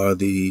are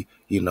the,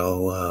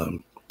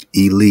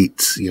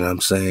 elites? You know what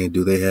I'm saying?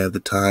 Do they have the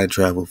time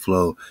travel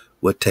flow?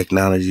 What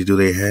technology do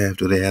they have?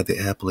 Do they have the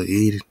apple of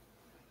Eden?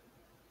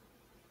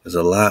 There's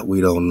a lot we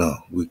don't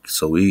know.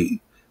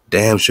 We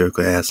damn sure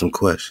could ask some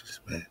questions,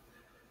 man.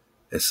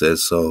 It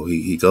says so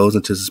he goes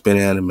into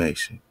suspended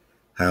animation.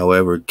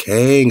 However,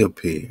 Kang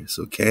appears.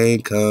 So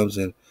Kang comes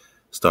and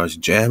starts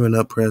jamming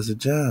up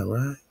President John,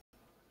 right?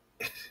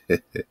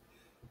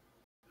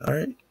 All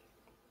right.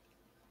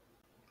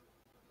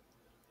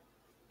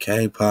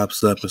 Kang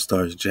pops up and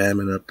starts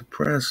jamming up the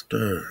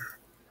Prester.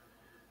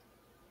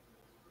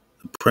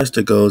 The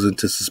Prester goes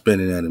into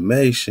suspended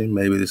animation.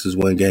 Maybe this is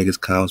when Genghis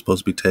Khan was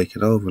supposed to be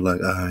taking over.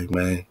 Like, all right,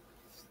 man,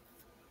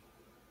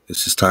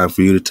 it's just time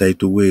for you to take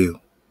the wheel.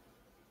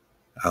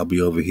 I'll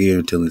be over here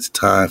until it's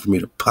time for me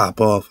to pop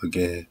off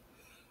again.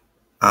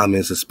 I'm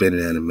in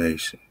suspended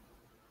animation.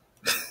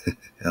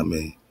 I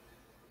mean,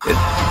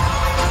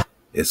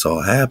 it's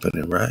all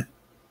happening, right?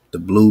 The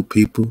blue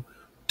people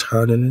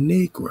turning to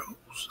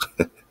Negroes.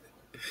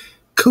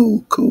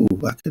 Cool.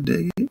 I could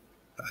dig it.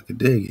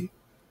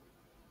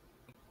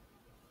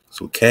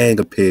 So Kang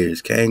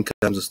appears. Kang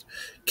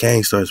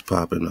starts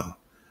popping off,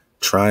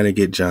 trying to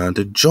get John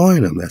to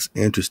join him. That's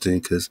interesting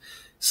because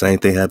same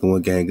thing happened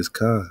with Genghis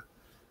Khan.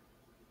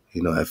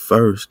 At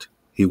first,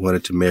 he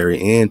wanted to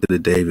marry into the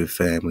David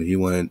family. He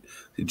wanted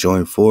to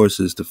join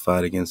forces to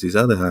fight against these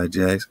other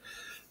hijacks.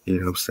 You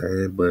know what I'm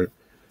saying? But,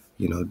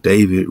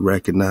 David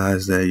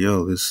recognized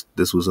that,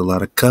 this was a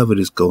lot of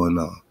covetous going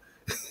on.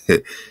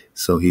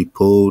 So he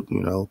pulled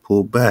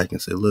back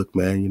and said, look,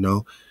 man,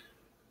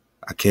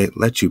 I can't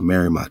let you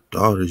marry my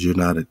daughters. You're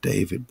not a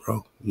David,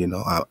 bro.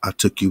 I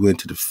took you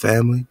into the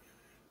family.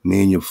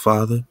 Me and your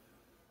father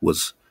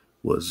was,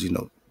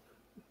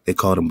 they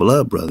called them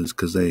blood brothers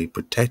because they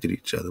protected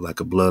each other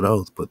like a blood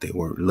oath, but they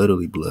weren't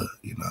literally blood.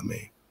 You know what I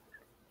mean?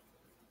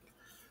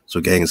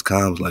 So Genghis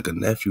Khan was like a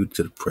nephew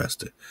to the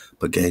Prester,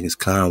 but Genghis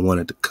Khan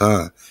wanted the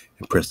Khan,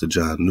 and Prester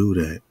John knew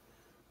that.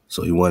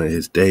 So he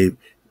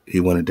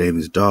wanted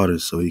David's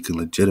daughters so he could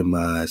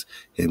legitimize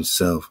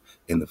himself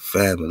in the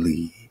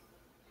family.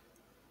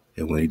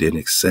 And when he didn't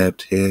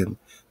accept him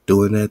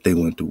doing that, they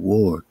went to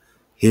war.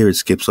 Here it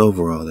skips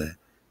over all that.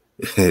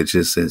 It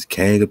just says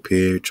Kang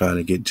appeared trying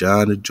to get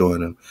John to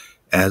join him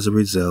as a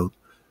result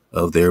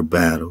of their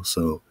battle.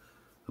 So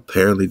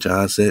apparently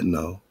John said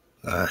no.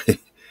 All right.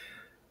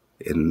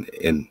 In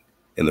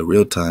the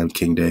real time,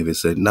 King David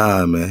said,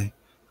 nah, man,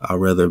 I'd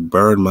rather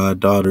burn my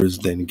daughters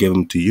than give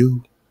them to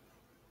you.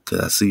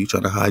 Because I see you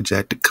trying to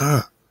hijack the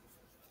car.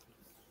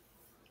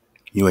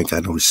 You ain't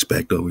got no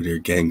respect over there,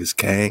 Genghis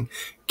Khan.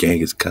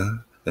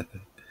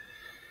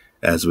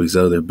 As a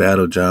result of their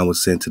battle, John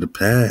was sent to the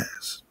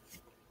past.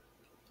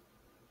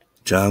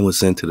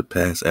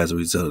 As a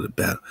result of the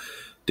battle.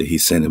 Did he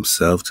send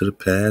himself to the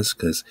past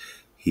because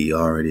he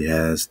already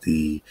has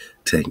the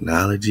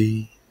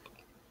technology?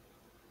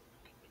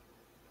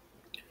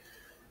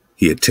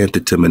 He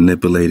attempted to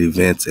manipulate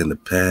events in the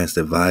past,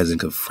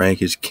 advising a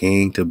Frankish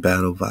king to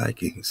battle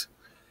Vikings.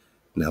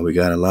 Now we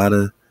got a lot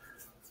of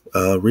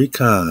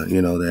recon,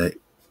 that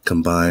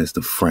combines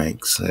the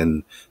Franks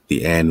and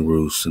the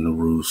Anrus and the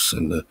Rus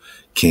and the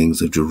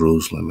kings of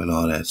Jerusalem and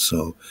all that.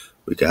 So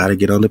we got to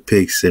get on the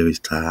Pix series,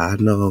 Ty. I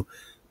know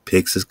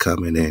Pix is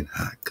coming in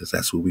hot because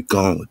that's where we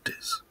going with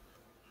this.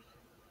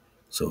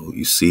 So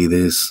you see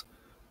this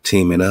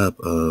teaming up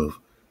of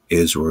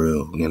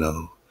Israel,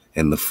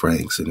 and the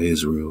Franks and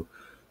Israel,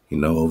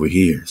 over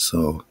here.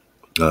 So,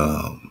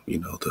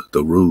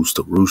 the Rus,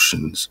 the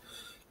Russians,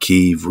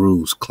 Kiev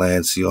Rus,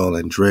 Clancy All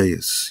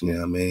Andreas, you know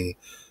what I mean?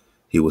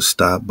 He was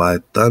stopped by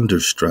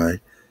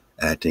Thunderstrike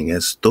acting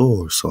as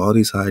Thor. So all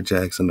these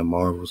hijacks in the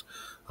Marvels,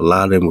 a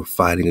lot of them were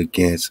fighting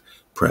against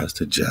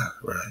Prester John,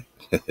 right?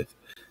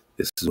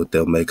 This is what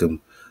they'll make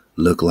him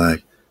look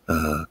like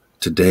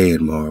today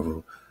in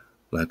Marvel,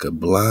 like a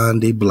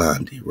blondie,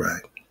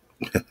 right?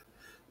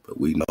 But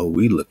we know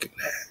we looking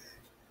at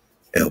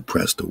El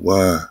Prester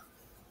One.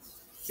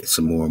 It's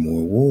a more and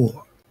more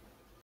war.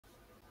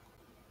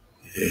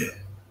 Yeah.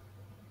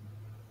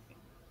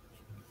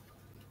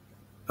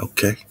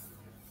 Okay.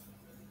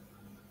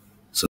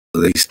 So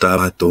they stopped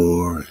by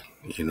Thor,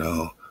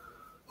 who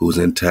was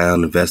in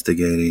town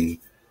investigating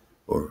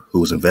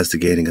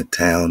a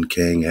town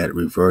King had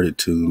reverted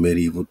to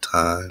medieval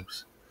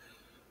times.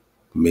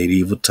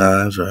 Medieval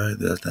times, right?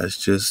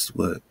 That's just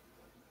what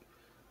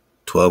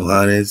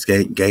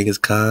 1200s. Genghis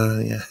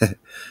Khan, yeah.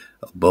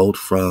 A bolt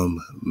from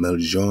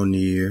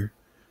Mjolnir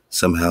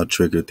somehow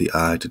triggered the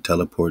eye to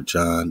teleport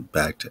John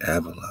back to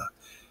Avalon.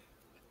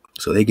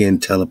 So they getting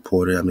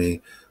teleported. I mean,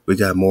 we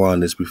got more on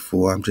this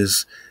before. I'm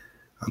just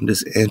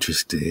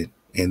interested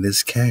in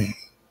this Kang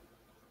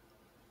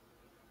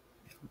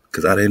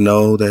because I didn't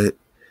know that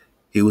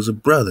he was a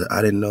brother.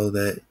 I didn't know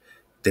that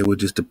they would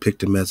just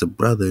depict him as a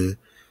brother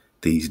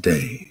these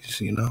days,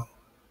 you know?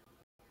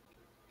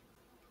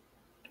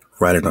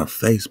 Right in our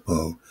face,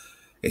 Bo.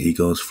 And he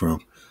goes from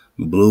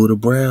blue to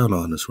brown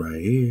on us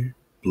right here.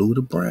 Blue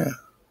to brown.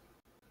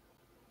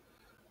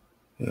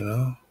 You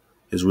know?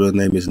 His real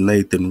name is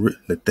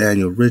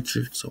Nathaniel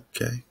Richards,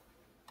 okay?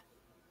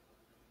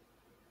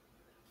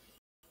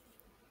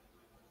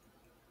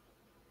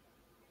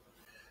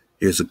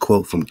 Here's a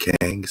quote from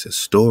Kang. It says,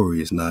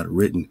 "Story is not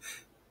written,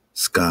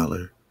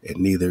 scholar, and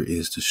neither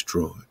is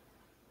destroyed.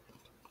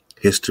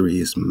 History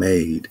is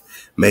made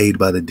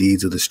by the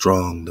deeds of the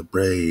strong, the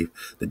brave.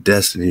 The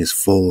destiny is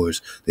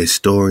forged. The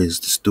historians,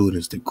 the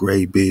students, the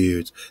gray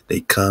beards, they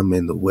come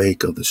in the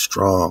wake of the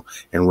strong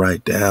and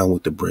write down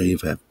what the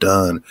brave have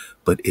done.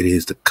 But it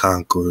is the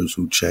conquerors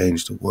who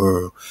change the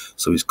world."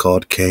 So he's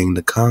called Kang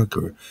the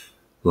Conqueror.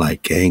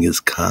 Like Genghis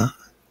Khan?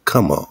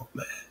 Come on,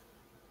 man.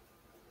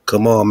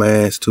 Come on,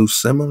 man. It's too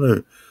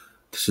similar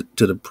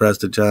to the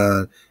Prester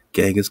John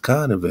Genghis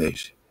Khan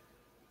invasion.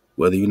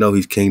 Whether you know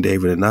he's King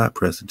David or not,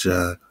 Prester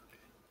John,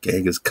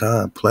 Genghis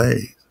Khan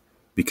plays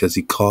because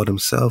he called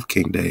himself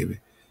King David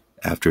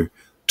after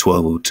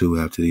 1202,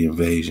 after the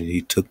invasion.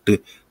 He took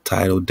the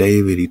title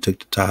David. He took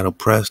the title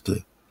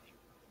Prester.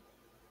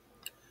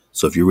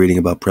 So if you're reading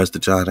about Prester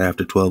John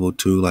after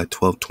 1202, like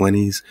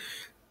 1220s,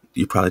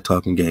 you're probably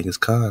talking Genghis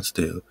Khan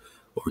still.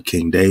 Or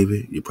King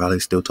David, you're probably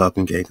still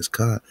talking Genghis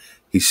Khan.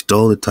 He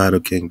stole the title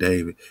King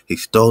David. He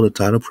stole the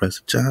title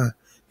Prester John.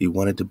 He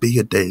wanted to be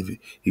a David.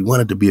 He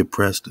wanted to be a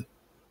Prester.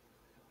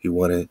 He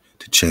wanted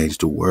to change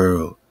the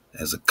world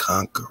as a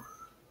conqueror.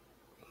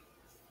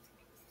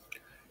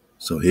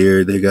 So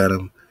here they got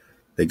him,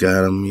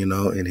 you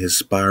know, in his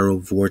spiral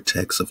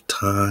vortex of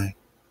time.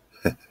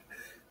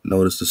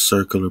 Notice the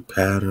circular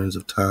patterns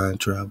of time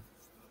travel,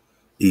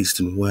 east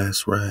and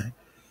west, right?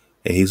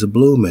 And he's a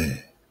blue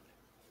man.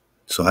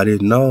 So I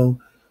didn't know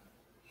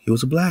he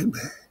was a black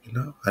man, you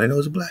know? I didn't know he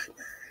was a black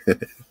man.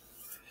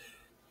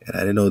 And I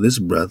didn't know this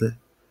brother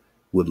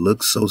would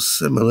look so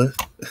similar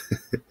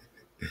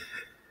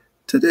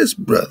to this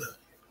brother.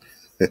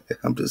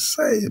 I'm just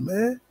saying,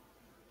 man.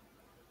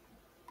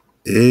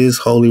 Is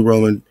Holy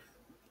Roman...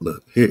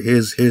 Look,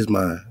 here's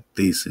my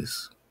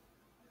thesis.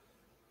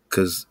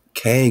 Because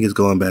Kang is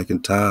going back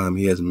in time.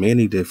 He has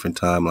many different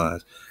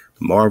timelines.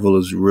 Marvel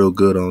is real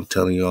good on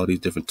telling you all these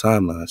different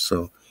timelines.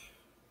 So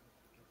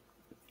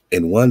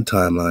in one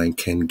timeline,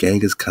 can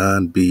Genghis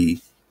Khan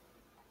be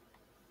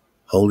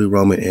Holy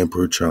Roman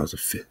Emperor Charles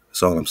V?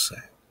 That's all I'm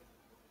saying.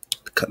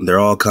 They're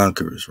all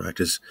conquerors, right?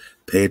 Just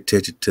pay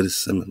attention to the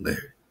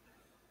similarity.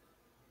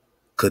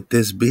 Could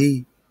this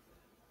be,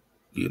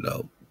 you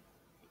know,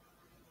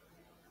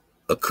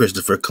 a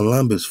Christopher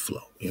Columbus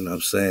flow? You know what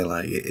I'm saying?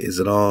 Like, is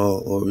it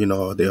all, or, you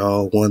know, are they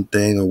all one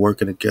thing or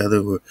working together?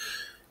 Or,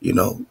 you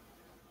know,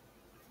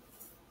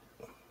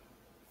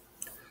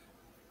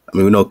 I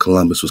mean, we know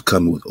Columbus was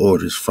coming with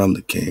orders from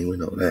the king. We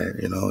know that,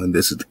 you know, and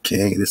this is the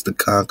king, this is the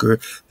conqueror,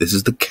 this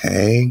is the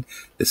Kang,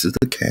 this is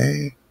the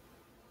Kang.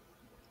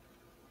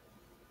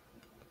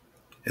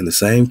 And the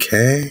same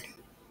Kang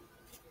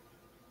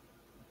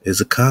is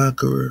a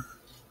conqueror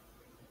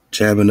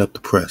jamming up the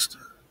Prester.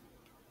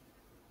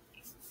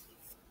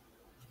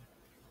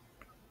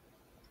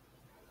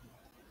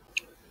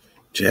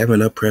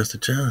 Jamming up Prester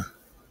John.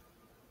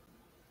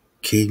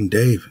 King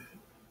David,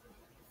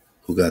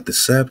 who got the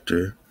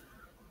scepter,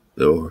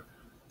 or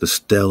the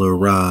stellar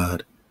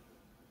rod,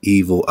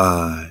 evil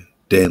eye,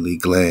 deadly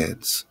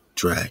glance,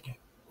 dragon,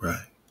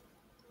 right?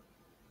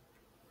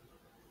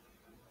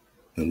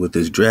 And with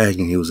this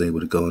dragon, he was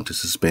able to go into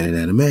suspended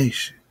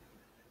animation.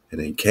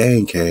 And then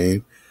Kang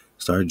came,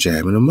 started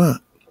jamming him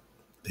up.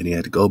 Then he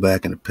had to go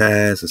back in the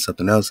past and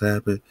something else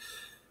happened.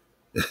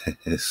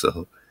 And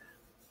so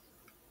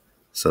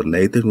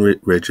Nathan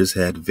Richards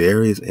had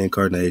various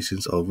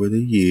incarnations over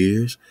the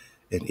years,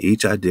 and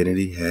each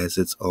identity has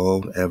its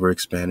own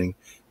ever-expanding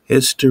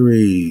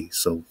history.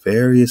 So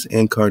various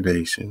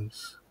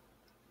incarnations.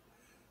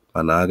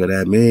 Managa,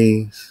 that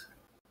means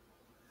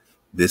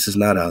this is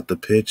not out the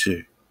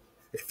picture.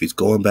 If he's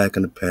going back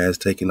in the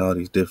past, taking all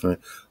these different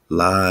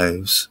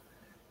lives,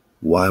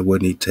 why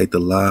wouldn't he take the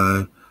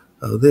life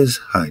of this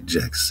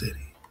hijacked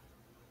city?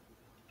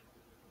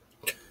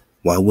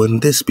 Why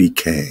wouldn't this be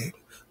Kang?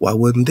 Why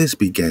wouldn't this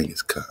be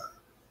Genghis Khan?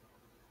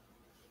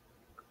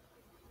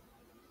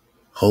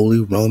 Holy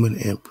Roman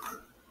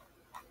Emperor.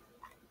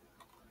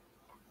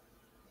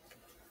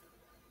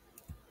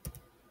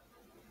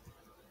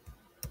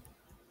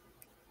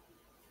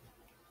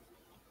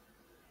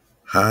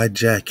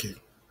 Hijacking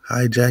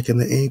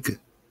the Inca,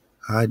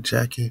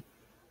 hijacking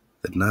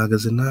the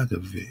Nagas in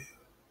Nagaville.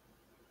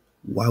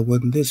 Why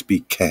wouldn't this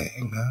be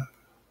Kang, huh?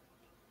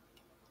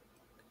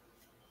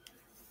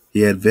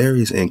 He had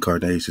various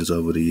incarnations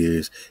over the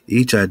years.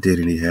 Each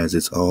identity has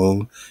its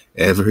own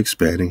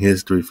ever-expanding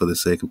history. For the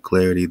sake of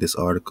clarity, this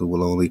article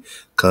will only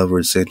cover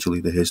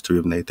essentially the history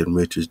of Nathan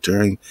Richards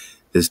during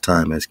his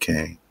time as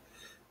Kang.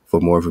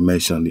 For more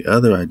information on the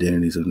other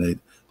identities of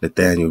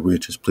Nathaniel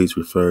Richards, please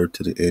refer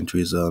to the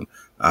entries on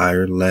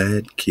Iron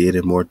Lad, Kid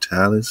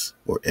Immortalis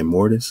or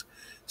Immortus,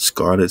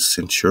 Scarlet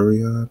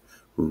Centurion,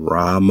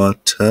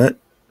 Ramatut.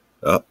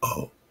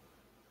 Uh-oh.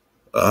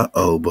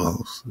 Uh-oh,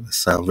 boss. That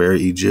sound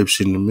very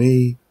Egyptian to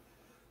me.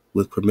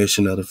 With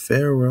permission of the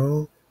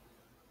pharaoh.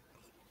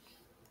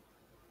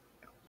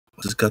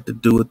 What's this got to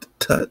do with the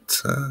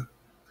tuts, huh?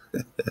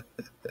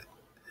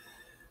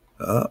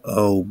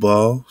 Uh-oh,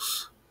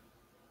 boss.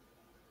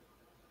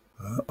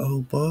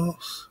 Uh-oh,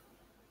 boss.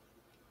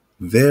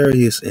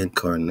 Various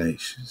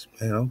incarnations,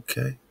 man,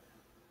 okay.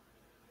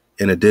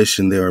 In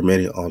addition, there are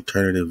many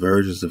alternative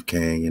versions of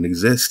Kang in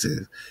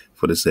existence.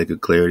 For the sake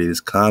of clarity, it is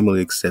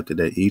commonly accepted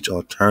that each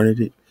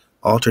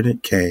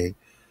alternate Kang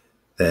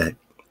that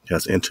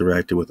has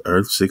interacted with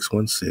Earth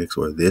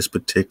 616 or this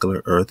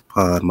particular Earth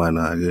pod, my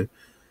naga,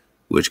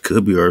 which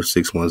could be Earth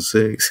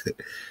 616,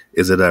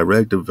 is a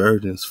direct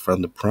divergence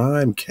from the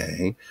prime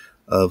Kang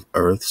of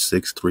Earth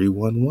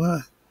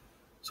 631Y.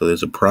 So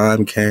there's a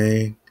prime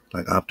Kang,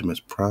 like Optimus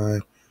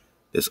Prime.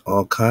 There's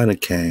all kind of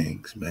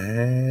Kangs,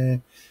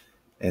 man.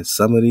 And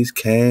some of these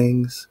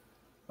Kangs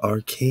are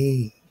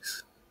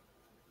kings.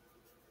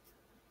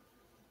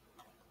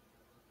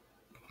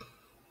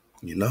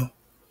 You know?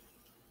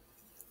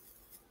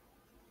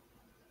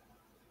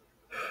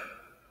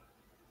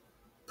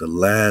 The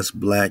last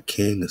black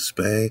king of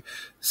Spain.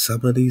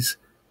 Some of these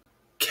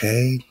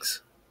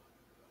Kangs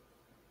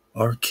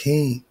are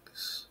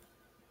kings.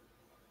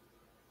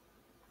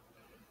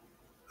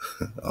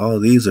 All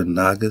these are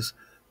Nagas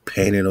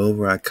painted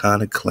over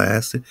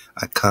iconoclasm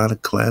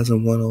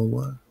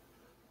 101.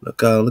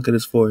 Look at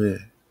his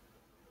forehead.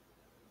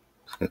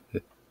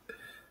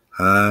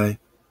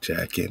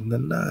 Hijacking the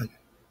Naga.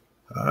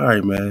 All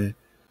right, man.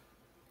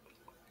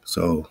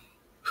 So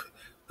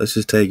let's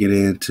just take it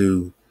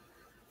into,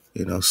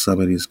 some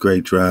of these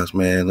great drops,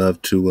 man.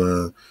 Love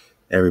to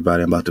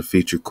everybody I'm about to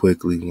feature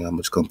quickly. I'm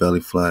just gonna belly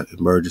flat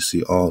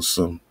emergency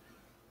awesome.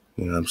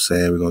 You know what I'm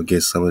saying? We're gonna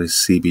get some of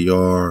this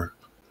CBR,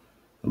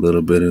 a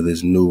little bit of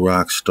this new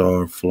rock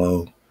star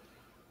flow,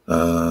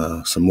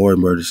 some more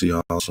emergency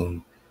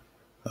awesome,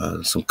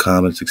 some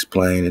comments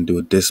explain and do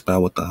a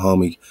dismount with the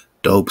homie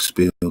Dope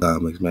Spill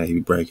Comics, man. He be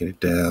breaking it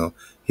down.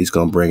 He's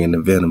gonna bring in the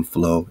Venom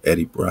flow,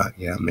 Eddie Brock,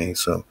 you know what I mean?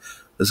 So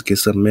let's get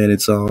some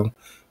minutes on,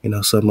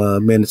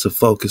 some minutes of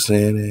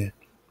focusing. And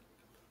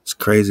it's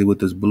crazy with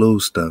this blue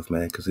stuff,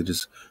 man, because it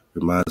just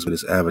reminds me of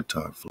this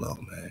Avatar flow,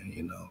 man,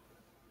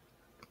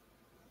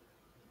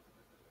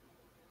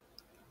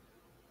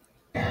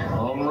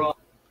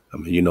 I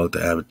mean, you know what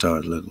the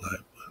avatars look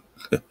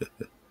like.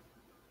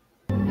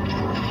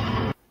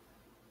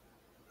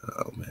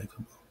 Oh, man,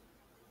 come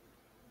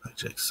on.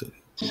 Hijack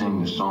City.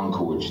 Sing the song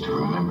chords to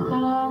remember.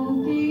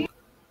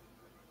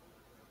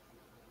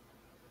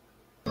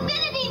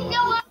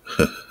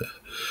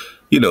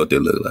 You know what they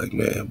look like,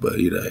 man, but,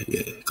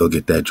 yeah, go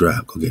get that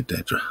drop.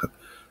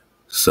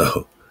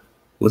 So,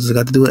 what's it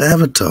got to do with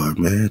Avatar,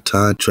 man?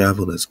 Time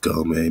travel, let's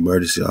go, man.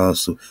 Emergency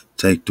also,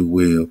 take the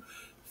wheel,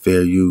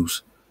 fair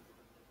use.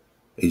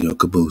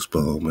 Caboose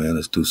ball, man.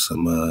 Let's do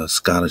some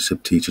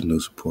scholarship teacher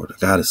news support. I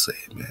gotta say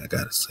it, man.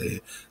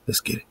 Let's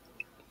get it.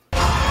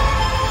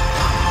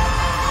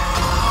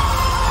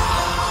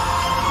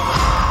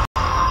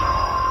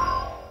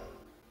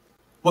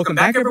 Welcome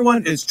back,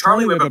 everyone. It's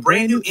Charlie. We have a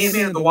brand new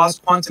Ant-Man and the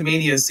Wasp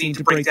Quantumania scene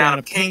to break down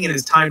of Kang and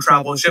his time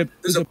travel ship.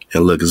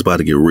 And look, it's about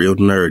to get real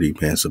nerdy,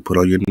 man. So put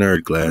on your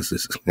nerd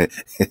glasses and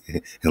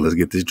let's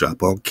get this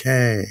drop on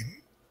Kang.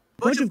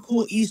 Bunch of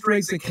cool Easter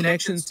eggs and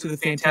connections to the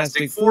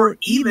Fantastic Four,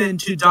 even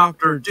to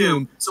Doctor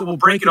Doom. So we'll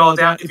break it all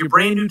down. If you're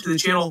brand new to the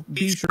channel,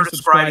 be sure to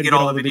subscribe to get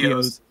all the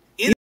videos.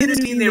 In the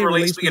scene they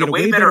released, we get a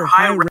way better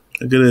high. Look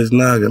at this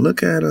Naga.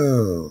 Look at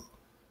him.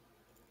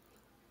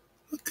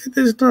 Look at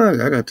this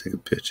Naga. I gotta take a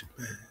picture,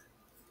 man.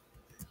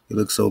 He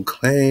looks so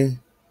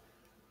clean.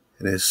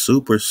 And that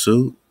super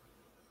suit.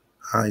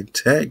 High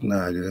tech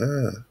Naga,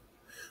 huh?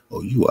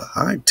 Oh, you a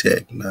high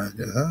tech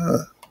Naga, huh?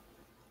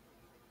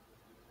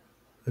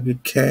 Look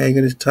at Kang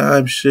and his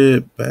time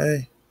ship,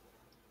 man.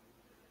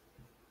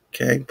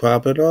 Kang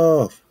pop it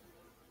off.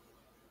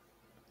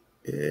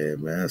 Yeah,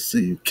 man, I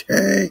see you,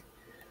 Kang.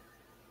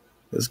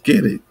 Let's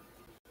get it.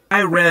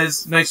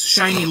 High-res, nice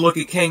shiny look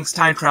at Kang's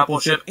time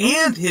travel ship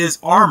and his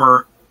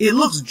armor. It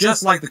looks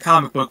just like the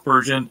comic book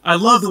version. I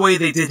love the way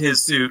they did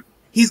his suit.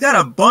 He's got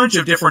a bunch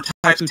of different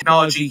types of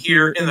technology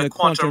here in the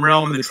quantum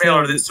realm in the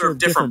trailer that serve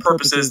different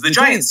purposes. The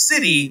giant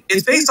city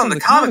is based on the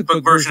comic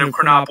book version of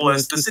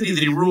Chronopolis, the city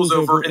that he rules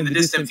over in the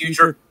distant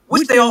future,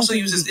 which they also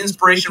use as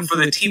inspiration for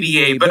the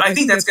TVA, but I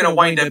think that's going to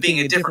wind up being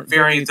a different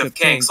variant of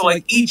Kang. So,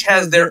 each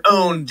has their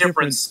own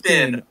different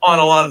spin on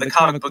a lot of the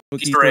comic book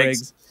Easter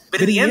eggs. But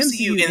in the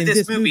MCU, in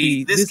this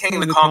movie, this Kang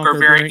the Conqueror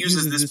variant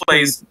uses this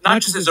place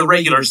not just as a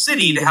regular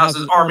city to house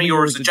his army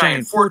or as a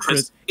giant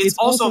fortress, it's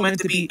also meant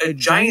to be a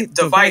giant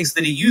device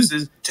that he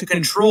uses to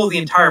control the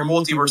entire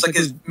multiverse, like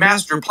his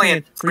master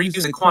plan for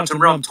using the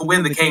quantum realm to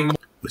win the Kang.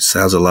 Which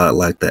sounds a lot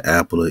like the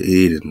Apple of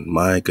Eden,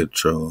 mind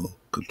control,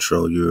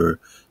 control your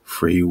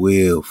free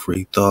will,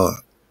 free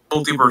thought.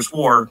 Multiverse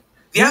war.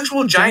 The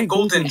actual giant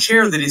golden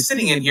chair that he's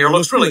sitting in here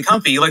looks really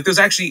comfy. There's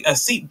actually a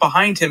seat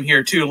behind him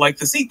here, too.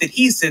 The seat that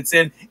he sits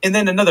in, and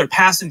then another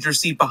passenger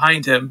seat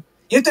behind him.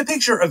 You have to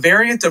picture a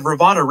variant of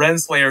Ravana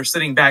Renslayer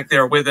sitting back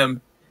there with him.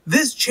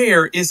 This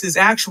chair is his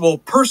actual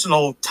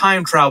personal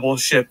time travel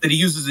ship that he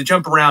uses to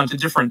jump around to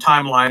different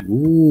timelines.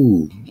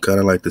 Ooh, kind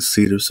of like the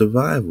Seat of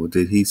Survival.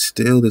 Did he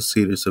steal the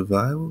Seat of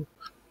Survival?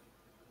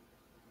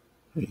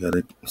 You got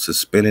a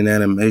suspended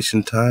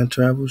animation time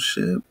travel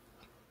ship.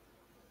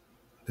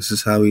 This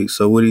is how he.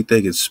 So what do you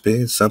think? It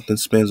spins? Something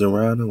spins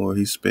around him, or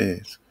he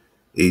spins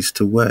east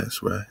to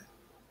west, right?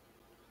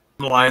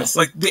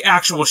 Like the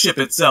actual ship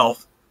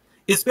itself.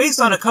 It's based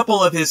on a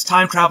couple of his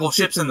time travel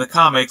ships in the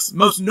comics,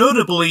 most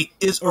notably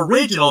his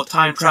original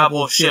time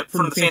travel ship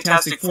from the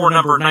Fantastic Four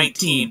number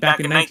 19 back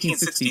in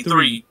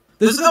 1963.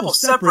 There's a couple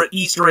separate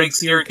Easter eggs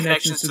here in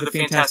connections to the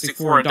Fantastic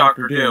Four and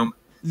Doctor Doom.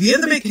 The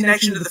other big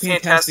connection to the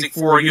Fantastic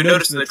Four, you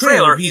notice in the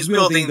trailer, he's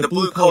wielding the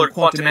blue-colored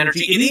quantum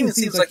energy. It even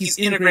seems like he's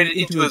integrated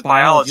into his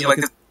biology, like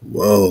this.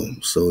 Whoa,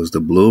 so is the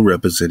blue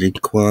representing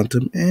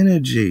quantum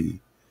energy.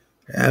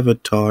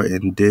 Avatar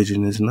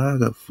indigenous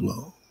Naga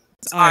flow.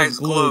 His eyes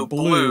glow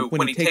blue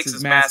when he takes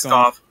his mask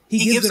off.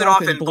 He gives it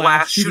off in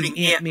black, shooting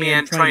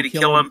Ant-Man, trying to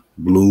kill him.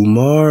 Blue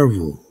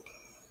Marvel.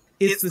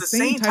 It's the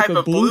same type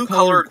of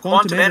blue-colored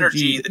quantum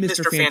energy that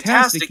Mr.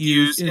 Fantastic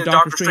used in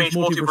Doctor Strange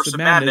Multiverse of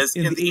Madness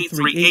in the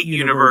 838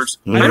 universe.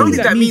 I don't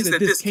think that means that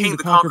this Kang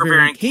the Conqueror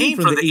variant came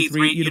from the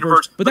 838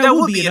 universe, but that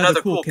would be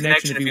another cool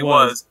connection if he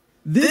was.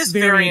 This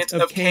variant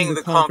of Kang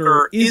the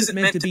Conqueror isn't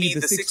meant to be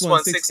the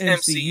 616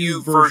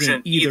 MCU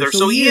version either,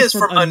 so he is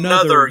from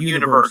another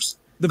universe.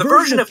 The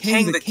version of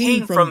Kang that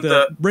came from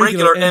the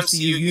regular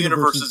MCU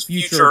universe's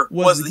future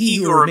was the He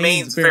Who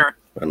Remains variant.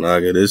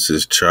 Naga, this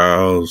is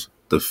Charles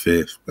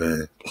V,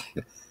 man.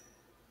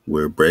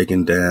 We're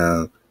breaking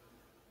down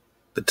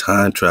the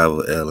time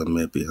travel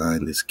element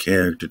behind this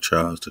character,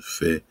 Charles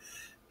V.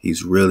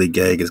 He's really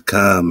Genghis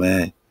Khan,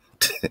 man.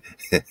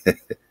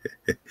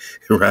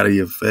 Right in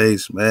your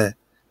face, man.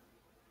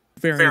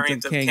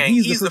 Variant of Kang.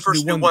 He's the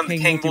first who won the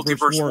Kang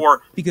Multiverse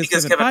War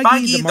because Kevin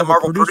Feige, the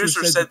Marvel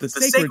producer, said that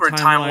the sacred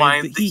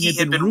timeline that he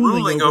had been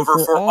ruling over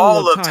for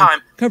all of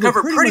time covered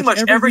pretty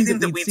much everything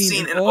that we'd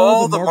seen in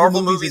all the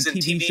Marvel movies and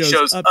TV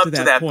shows up to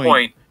that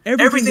point.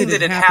 Everything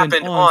that had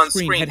happened on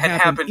screen had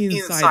happened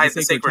inside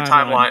the sacred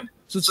timeline.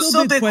 So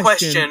big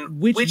question,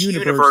 which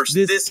universe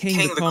this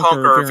Kang the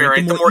Conqueror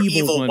variant, the more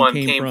evil one,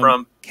 came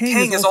from?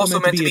 Kang is also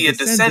meant to be a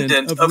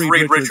descendant of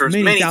Reed Richards,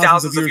 many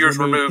thousands of years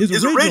removed.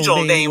 His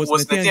original name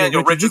was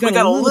Nathaniel Richards. We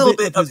got a little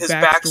bit of his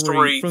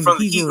backstory from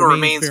the He Who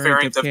Remains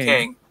variant of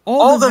Kang.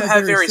 All of them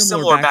have very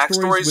similar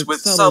backstories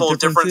with subtle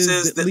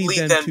differences that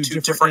lead them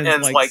to different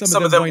ends, like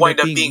some of them wind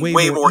up being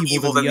way more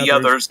evil than the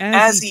others,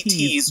 as he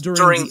teased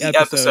during the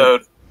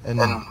episode.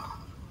 And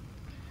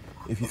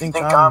if you think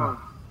I'm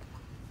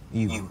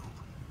evil,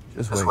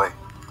 just wait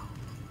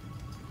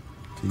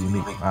till you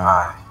meet my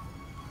eye.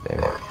 There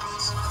it is.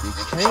 You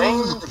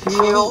came to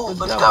kill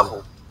the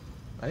devil,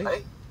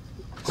 right?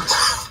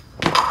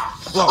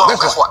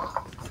 Look, guess what?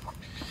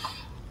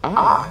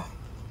 I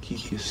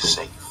keep you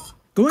safe.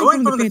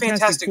 Going from the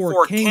Fantastic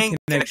Four Kang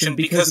connection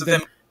because of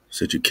them.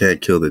 Said you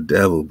can't kill the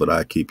devil, but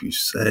I keep you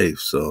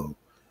safe, so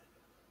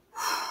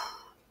I'm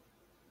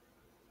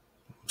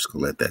just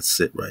gonna let that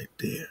sit right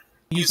there.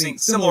 Using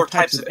similar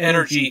types of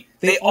energy,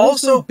 they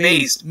also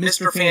based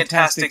Mr.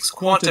 Fantastic's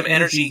quantum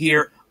energy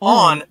here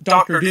on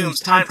Doctor Doom's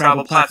time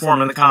travel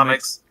platform in the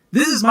comics.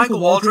 This is Michael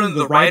Waldron,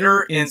 the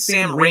writer, and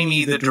Sam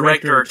Raimi, the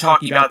director,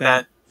 talking about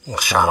that.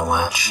 Lashana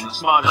Lynch.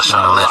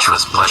 Lashana Lynch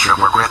was a pleasure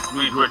to work with.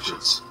 Reed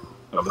Richards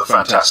of the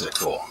Fantastic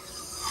Four.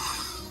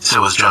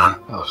 So was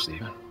John. Hello,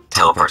 Stephen.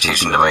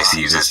 Teleportation device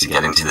he uses to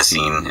get into the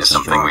scene is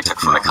something we took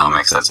from the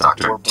comics. That's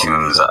Doctor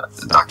Doom's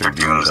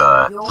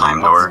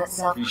time door,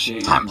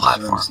 time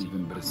platform.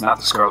 Stephen, but it's not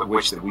the Scarlet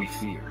Witch that we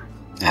fear.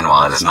 And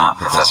while it is not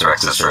Professor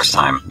X's first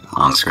time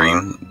on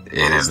screen,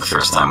 it is the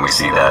first time we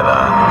see that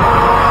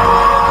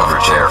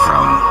hover chair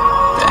from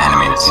the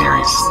animated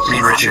series.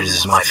 Reed Richards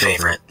is my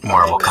favorite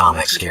Marvel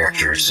Comics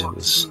character, so it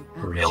was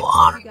a real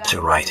honor to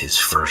write his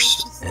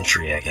first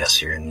entry, I guess,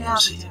 here in the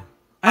MCU.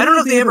 I don't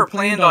know if they ever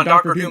planned on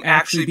Doctor Doom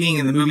actually being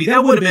in the movie.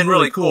 That would have been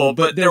really cool,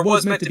 but there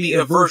was meant to be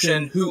a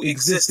version who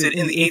existed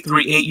in the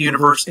 838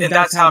 universe, and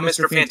that's how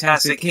Mr.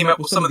 Fantastic came up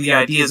with some of the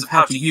ideas of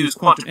how to use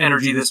quantum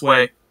energy this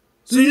way.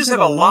 So you just have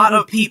a lot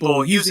of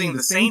people using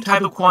the same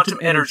type of quantum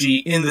energy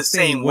in the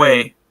same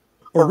way.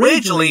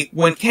 Originally,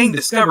 when Kang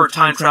discovered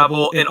time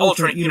travel in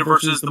alternate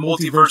universes, the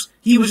multiverse,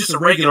 he was just a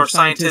regular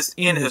scientist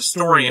and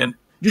historian.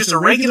 Just a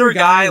regular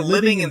guy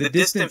living in the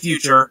distant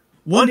future.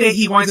 One day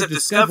he winds up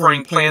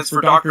discovering plans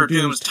for Doctor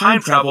Doom's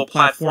time travel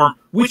platform,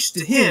 which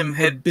to him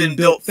had been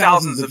built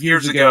thousands of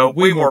years ago,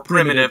 way more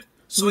primitive.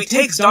 So he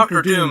takes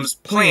Doctor Doom's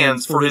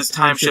plans for his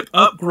time ship,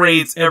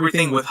 upgrades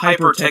everything with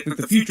hypertech, like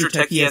the future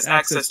tech he has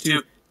access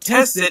to,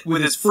 tests it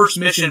with his first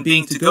mission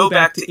being to go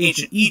back to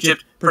ancient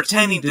Egypt,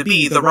 pretending to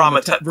be the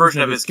Rama-Tut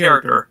version of his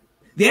character.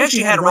 They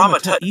actually had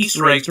Rama-Tut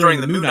Easter eggs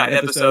during the Moon Knight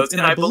episodes,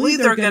 and I believe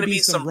there are going to be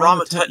some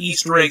Rama-Tut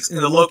Easter eggs in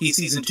the Loki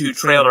Season 2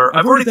 trailer.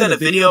 I've already done a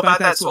video about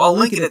that, so I'll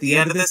link it at the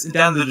end of this and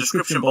down in the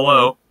description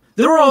below.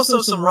 There were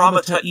also some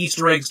Rama-Tut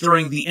Easter eggs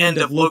during the end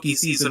of Loki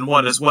Season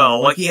 1 as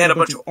well. Like, he had a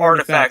bunch of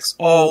artifacts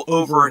all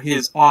over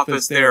his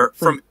office there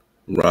from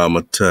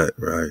Rama-Tut,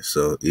 right?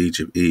 So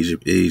Egypt.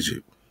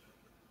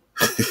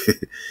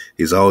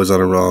 He's always on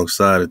the wrong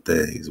side of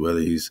things, whether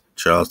he's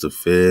Charles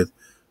V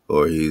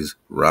or he's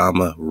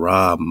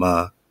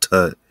Rama-Tut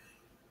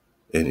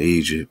in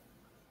Egypt.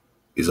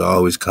 He's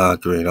always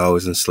conquering,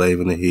 always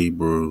enslaving the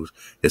Hebrews.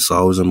 It's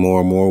always a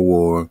more and more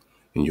war,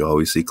 and you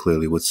always see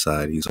clearly what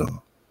side he's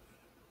on.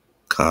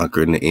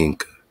 Conquering the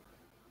Inca.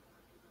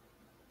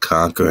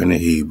 Conquering the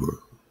Hebrew.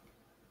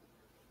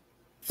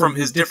 From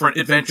his different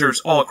adventures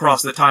all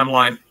across the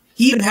timeline.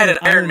 He even had an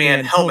Iron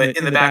Man helmet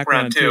in the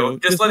background too,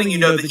 just letting you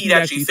know that he'd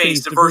actually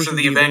faced a version of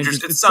the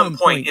Avengers at some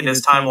point in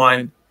his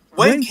timeline.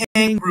 When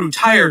Kang grew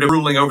tired of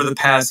ruling over the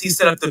past, he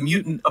set up the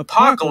mutant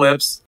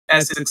Apocalypse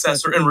as his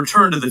successor and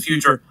returned to the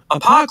future.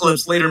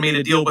 Apocalypse later made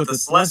a deal with the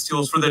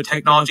Celestials for their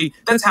technology.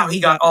 That's how he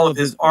got all of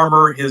his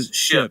armor, his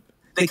ship.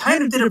 They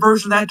kind of did a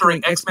version of that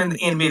during X-Men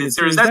the animated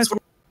series. That's where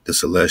the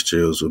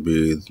Celestials would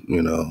be,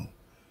 you know,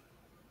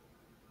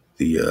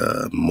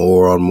 the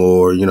more on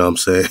more, you know what I'm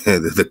saying,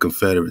 the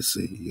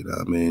Confederacy, you know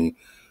what I mean,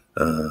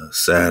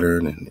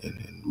 Saturn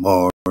and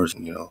Mars,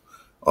 and, you know,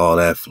 all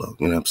that flow,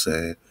 you know what I'm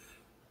saying.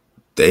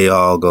 They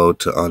all go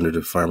to under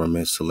the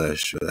firmament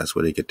celestial. That's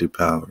where they get their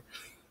power.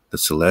 The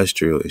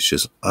celestial is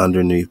just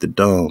underneath the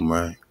dome,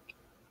 right?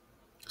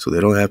 So they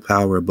don't have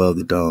power above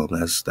the dome.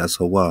 That's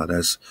Hawa.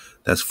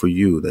 That's for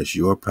you. That's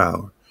your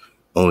power.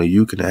 Only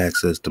you can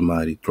access the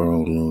mighty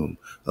throne room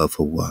of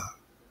Hawa.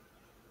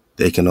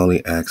 They can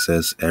only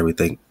access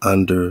everything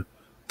under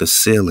the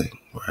ceiling,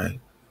 right?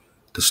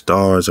 The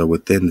stars are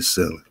within the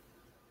ceiling.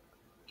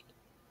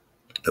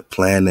 The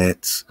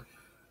planets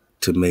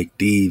to make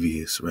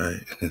devious,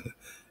 right?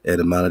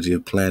 Etymology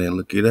of planet,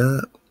 look it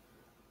up.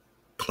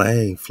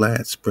 Plane,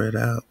 flat, spread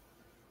out.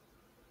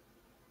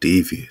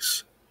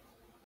 Devious.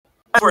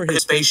 That's where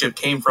his spaceship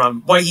came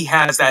from, why he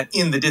has that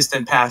in the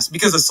distant past,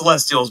 because the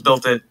Celestials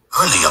built it.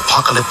 Early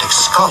apocalyptic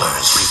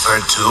scholars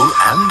referred to,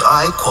 and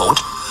I quote,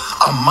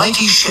 a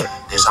mighty ship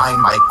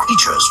designed by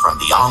creatures from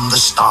beyond the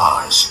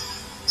stars.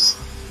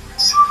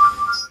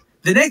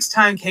 The next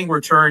time Kang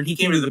returned, he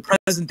came to the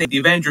present day of the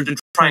Avengers to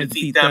try and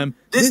defeat them,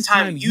 this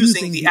time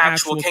using the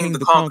actual Kang the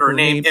Conqueror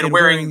name and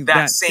wearing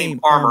that same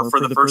armor for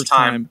the first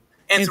time.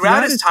 And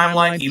throughout his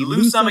timeline, he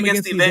lose some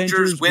against the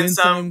Avengers, win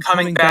some,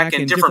 coming back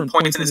in different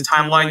points in his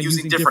timeline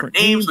using different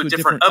names with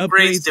different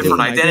upgrades,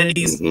 different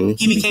identities.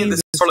 He became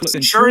the Scarlet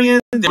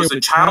Centurion. There was a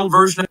child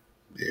version.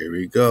 There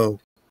we go.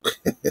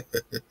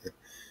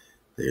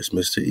 There's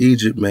Mr.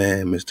 Egypt,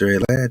 man. Mr.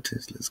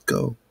 Atlantis. Let's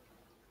go.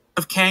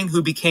 Of Kang,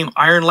 who became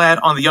Iron Lad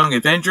on the Young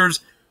Avengers.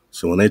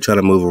 So when they try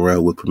to move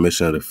around with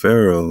permission of the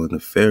Pharaoh, and the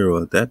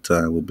Pharaoh at that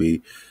time would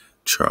be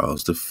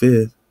Charles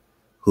V,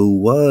 who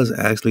was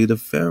actually the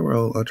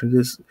Pharaoh under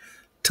this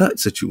Tut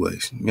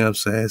situation. You know what I'm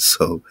saying?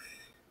 So,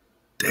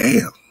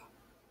 damn.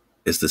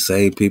 It's the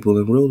same people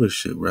in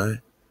rulership, right?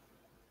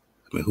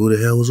 I mean, who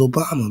the hell was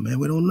Obama, man?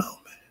 We don't know,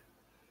 man.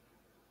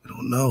 We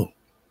don't know.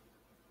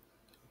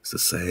 It's the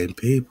same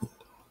people.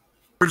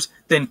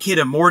 Then Kid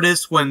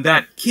Immortus, when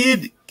that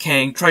kid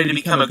Kang tried to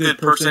become a good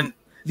person.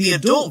 The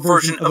adult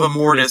version of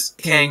Immortus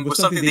Kang was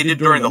something they did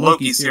during the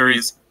Loki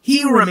series.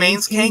 He Who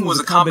Remains Kang was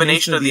a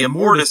combination of the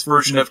Immortus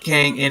version of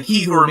Kang and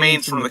He Who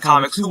Remains from the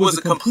comics, who was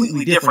a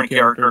completely different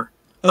character.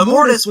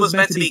 Immortus was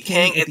meant to be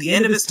Kang at the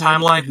end of his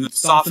timeline, who'd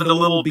softened a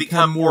little,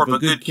 become more of a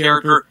good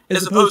character,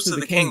 as opposed to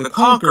the Kang the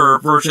Conqueror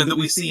version that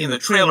we see in the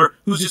trailer,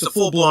 who's just a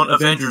full-blown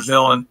Avengers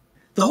villain.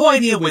 The whole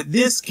idea with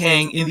this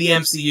Kang in the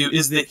MCU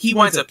is that he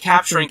winds up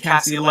capturing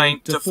Cassie Lang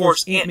to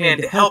force Ant-Man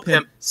to help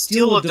him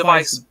steal a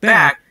device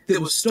back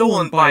that was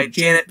stolen by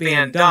Janet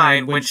Van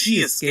Dyne when she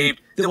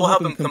escaped that will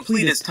help him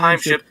complete his time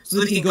ship so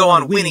that he can go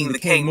on winning the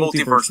Kang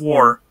Multiverse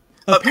War.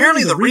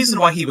 Apparently the reason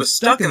why he was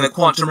stuck in the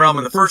quantum realm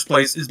in the first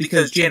place is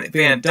because Janet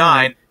Van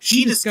Dyne,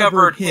 she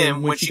discovered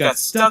him when she got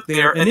stuck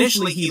there.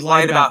 Initially he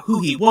lied about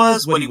who he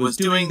was, what he was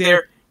doing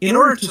there. In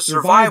order to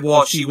survive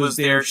while she was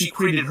there, she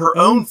created her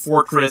own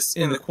fortress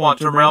in the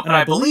quantum realm, and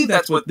I believe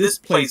that's what this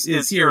place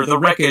is here, the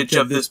wreckage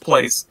of this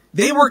place.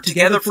 They worked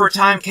together for a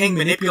time, Kang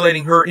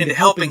manipulating her into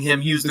helping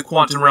him use the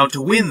quantum realm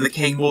to win the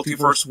Kang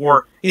Multiverse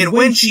War, and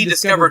when she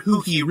discovered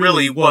who he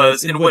really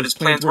was and what his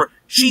plans were,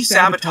 she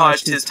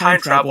sabotaged his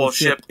time travel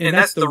ship, and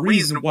that's the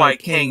reason why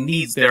Kang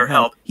needs their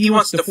help. He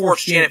wants to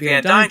force Janet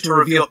Van Dyne to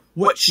reveal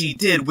what she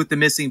did with the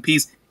missing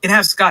piece, and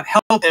have Scott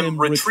help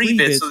him retrieve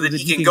it so that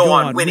he can go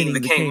on winning the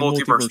Kang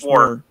Multiverse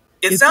War.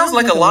 It sounds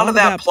like a lot of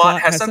that plot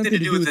has something to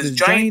do with this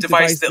giant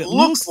device that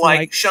looks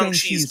like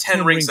Shang-Chi's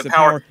 10 Rings of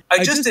Power.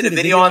 I just did a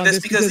video on this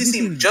because these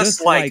seem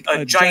just like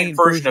a giant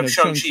version of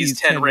Shang-Chi's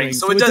 10 Rings,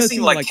 so it does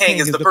seem like Kang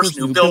is the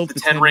person who built the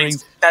 10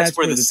 Rings. That's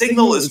where the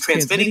signal is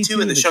transmitting to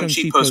in the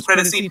Shang-Chi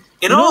post-credit scene.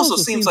 It also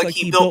seems like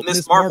he built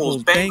Miss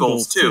Marvel's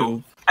bangles,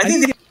 too. I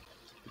think they...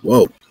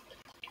 Whoa.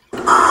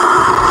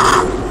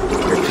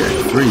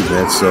 Okay, free,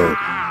 man, so...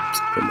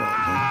 Come on,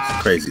 man.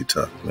 It's crazy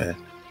talk, man.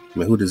 I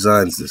mean, who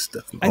designs this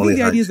stuff? I think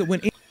the idea is that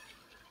when...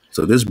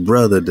 So this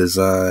brother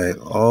designed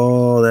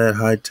all that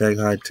high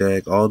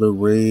tech, all the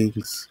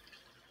rings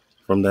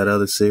from that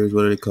other series.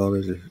 What do they call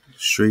it?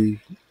 Shri.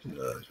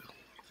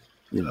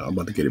 I'm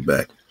about to get it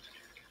back.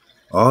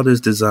 All this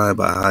designed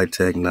by high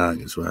tech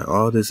Nagas, right?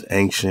 All this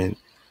ancient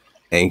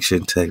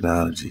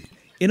technology.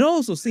 It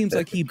also seems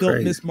like he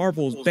built Miss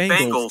Marvel's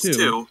bangles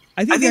too.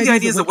 I think the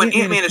idea is that when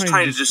Ant-Man is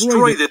trying to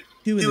destroy the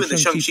in the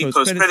Shang-Chi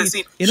post-credit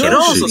scene, it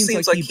also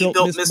seems like he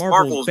built Miss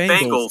Marvel's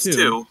bangles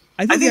too.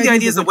 I think the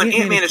idea is that when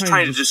Ant-Man is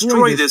trying to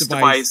destroy this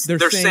device,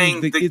 they're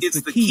saying that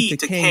it's the key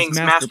to Kang's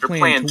master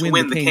plan to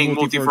win the Kang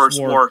multiverse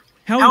war.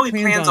 How he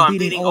plans on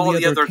beating all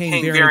the other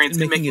Kang variants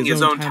and making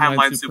his own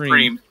timeline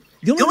supreme.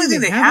 The only thing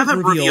they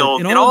haven't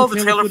revealed in all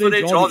the trailer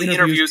footage, all the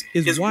interviews,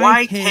 is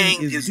why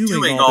Kang is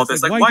doing all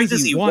this. Like, why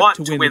does he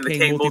want to win the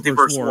Kang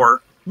multiverse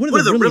war? One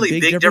of the really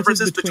big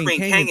differences between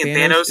Kang and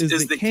Thanos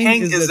is that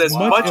Kang is as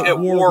much at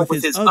war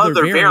with his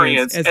other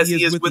variants as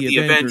he is with the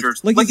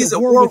Avengers. Like, he's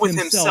at war with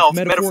himself,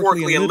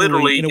 metaphorically and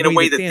literally, in a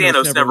way that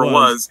Thanos never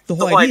was. The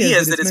whole idea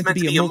is that it's meant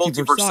to be a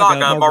multiverse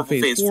saga, Marvel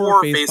Phase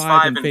 4, Phase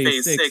 5, and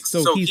Phase 6,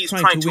 so he's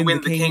trying to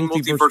win the Kang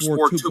multiverse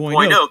war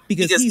 2.0,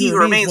 because he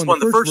remains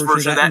one of the first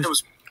versions of that, and it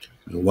was...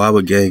 Why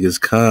would Genghis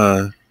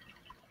Khan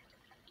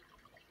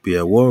be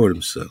at war with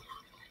himself?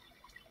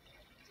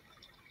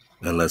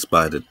 Unless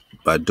by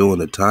doing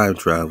the time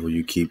travel,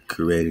 you keep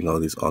creating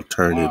all these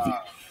alternative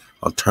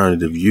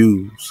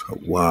views.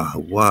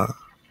 Why?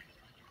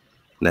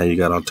 Now you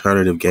got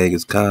alternative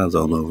Genghis Khans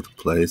all over the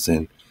place,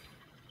 and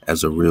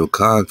as a real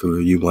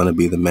conqueror, you want to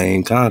be the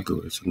main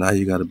conqueror. So now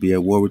you got to be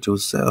at war with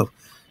yourself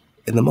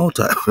in the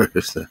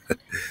multiverse.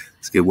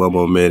 Let's get one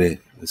more minute.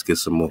 Let's get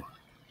some more.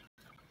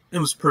 It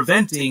was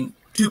preventing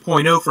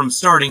 2.0 from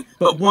starting,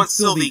 but once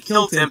Sylvie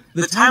killed him,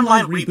 the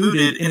timeline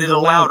rebooted and it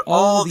allowed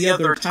all the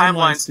other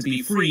timelines to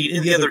be freed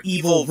and the other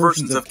evil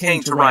versions of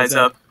Kang to rise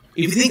up.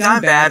 If you think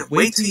I'm bad,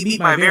 wait till you meet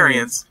my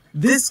variants.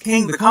 This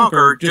Kang the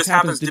Conqueror just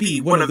happens to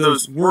be one of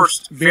those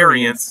worst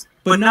variants,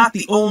 but not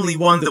the only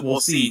one that we'll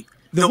see.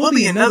 There will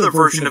be another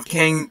version of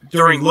Kang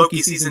during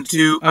Loki Season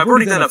 2. I've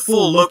already done a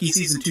full Loki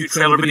Season 2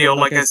 trailer video,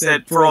 like I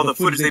said, for all the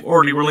footage they've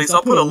already released.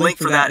 I'll put a link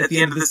for that at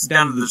the end of this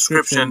down in the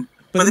description.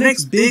 But the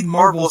next big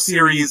Marvel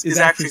series is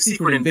actually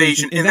Secret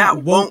Invasion, and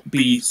that won't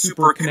be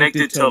super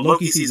connected to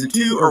Loki Season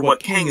 2 or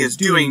what Kang is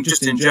doing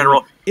just in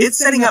general. It's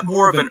setting up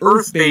more of an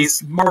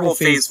Earth-based Marvel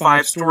Phase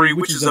 5 story,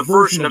 which is a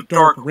version of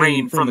Dark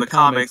Reign from the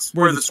comics,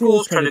 where the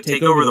Skrulls try to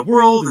take over the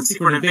world in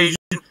Secret Invasion.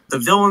 The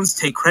villains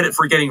take credit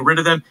for getting rid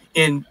of them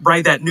and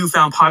ride that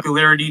newfound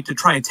popularity to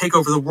try and take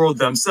over the world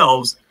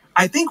themselves.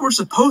 I think we're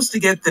supposed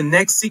to get the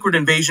next Secret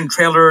Invasion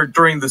trailer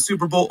during the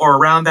Super Bowl or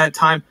around that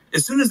time.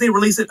 As soon as they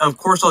release it, of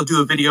course I'll do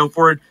a video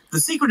for it. The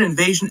Secret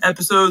Invasion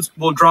episodes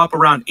will drop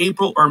around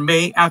April or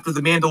May after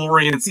the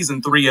Mandalorian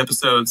Season 3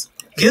 episodes.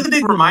 The other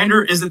big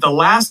reminder is that The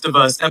Last of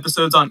Us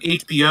episodes on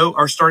HBO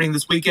are starting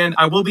this weekend.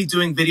 I will be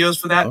doing videos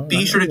for that.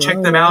 Be sure to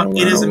check them out.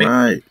 It is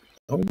amazing.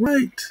 All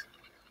right.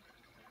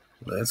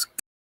 Let's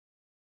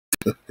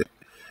go.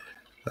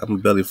 I'm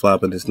belly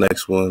flopping this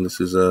next one. This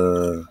is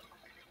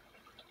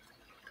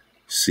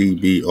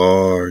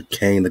CBR,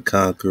 Kang the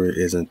Conqueror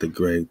isn't the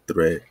great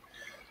threat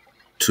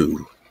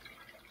to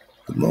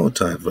the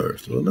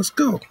multiverse. Well, let's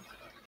go.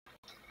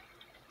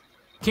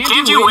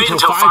 Can't you wait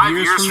until 5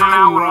 years from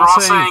now when we're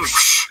all saying,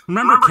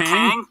 remember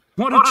Kang?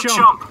 What a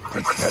chump.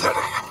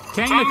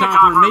 Kang the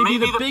Conqueror may be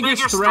the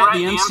biggest threat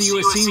the MCU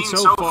has seen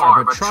so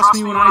far, but trust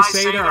me when I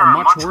say there are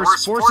much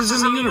worse forces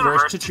in the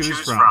universe to choose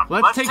from.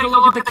 Let's take a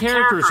look at the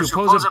characters who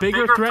pose a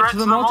bigger threat to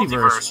the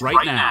multiverse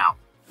right now.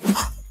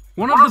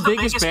 One of the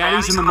biggest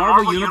baddies in the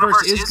Marvel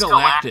Universe is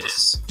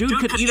Galactus. Dude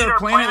could eat our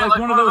planet like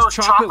one of those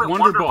chocolate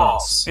Wonder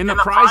Balls. And the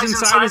prize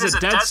inside is a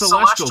dead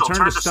Celestial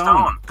turned to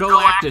stone.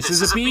 Galactus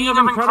is a being of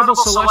incredible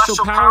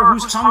celestial power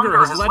whose hunger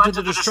has led to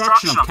the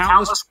destruction of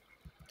countless...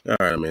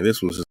 Alright, man,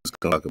 this was just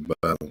going to talk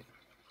about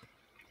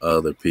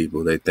other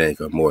people they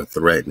think are more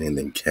threatening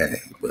than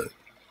Kang. But,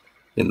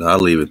 I'll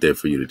leave it there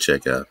for you to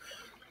check out.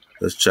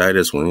 Let's try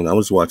this one. I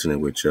was watching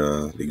it with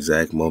y'all the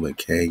exact moment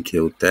Kang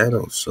killed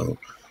Thanos, so...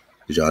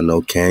 Did y'all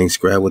know Kang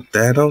scrapped with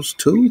Thanos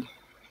too?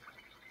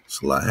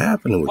 It's a lot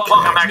happening with Kang.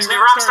 Welcome back to the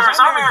Rockstars.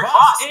 I'm Eric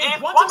Voss,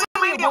 and once a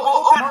media will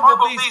open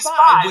Marvel Phase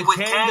 5 with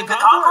Kang the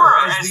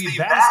Conqueror as the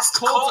vast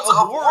cult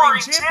of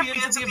warring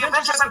champions of the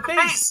Avengers at the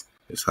base.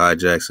 It's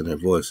hijacks in their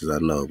voices, I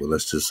know, but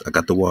I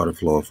got the water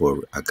flowing for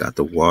it. I got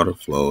the water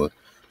flowing.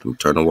 Let me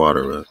turn the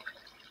water up.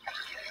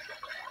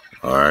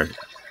 Alright,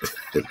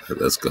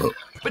 let's go.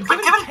 But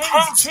given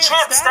Kang's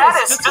champ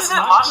status, doesn't it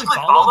logically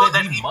follow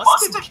that he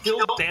must have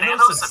killed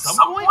Thanos at some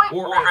point?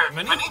 Or at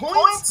many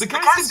points? The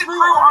cast and crew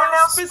are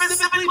now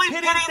specifically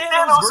pitting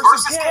Thanos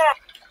versus Kang.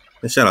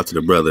 And shout out to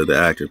the brother, the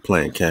actor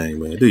playing Kang,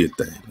 man. Do your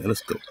thing, man.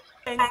 Let's go.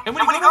 And when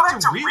you go back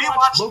to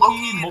rewatch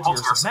Loki,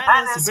 Multiverse of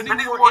Madness,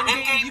 Infinity War,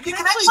 Endgame, you can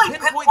actually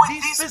pinpoint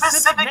the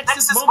specific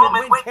Nexus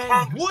moment when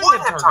Kang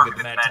would have targeted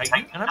the Mad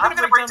Titan. And I'm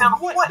going to break down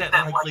what that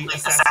likely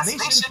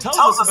assassination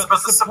tells us about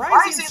the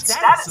surprising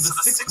status of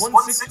the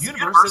 616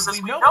 universe as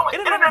we know it.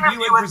 In an interview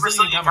at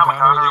Brazilian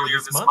Comic-Con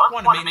earlier this month,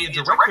 Quantumania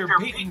director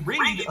Peyton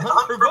Reed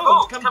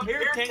unprovoked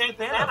compared Kang to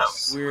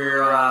Thanos.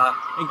 We're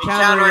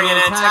encountering an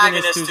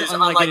antagonist who's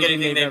unlike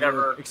anything they've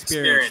ever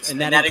experienced,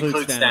 and that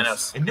includes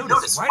Thanos. And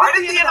notice, right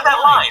at the end of that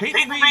line,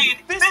 Peyton Reed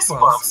fist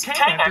bumps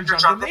Kang actor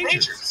Jonathan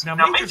Majors. Now,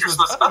 Majors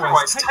was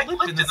otherwise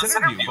tight-lipped in this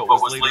interview, but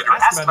was later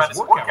asked about his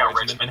workout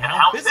regimen and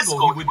how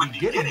physical he would be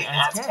getting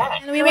as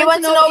Kang. And we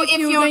want to know if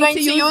you're going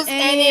to use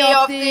any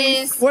of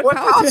these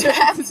workouts you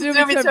have to do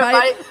with your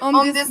body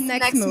on this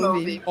next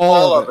movie.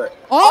 All of it.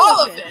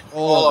 All of it.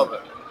 All of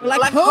it.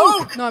 Like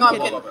Hulk! No, I'm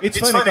kidding. It's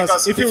funny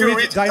because if you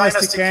read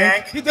Dynasty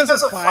Kang, he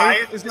doesn't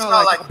fight. It's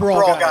not like a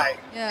brawl guy.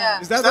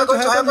 Yeah. Is that what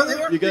happened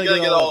here? You gotta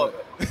get all of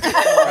it.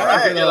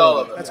 Alright, get all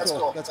of it. That's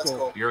cool. That's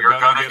cool. You're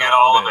gonna get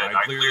all of it.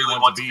 I clearly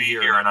want to be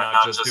here, and I'm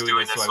not just doing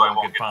this so I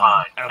won't get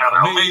fined.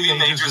 Maybe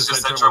Majors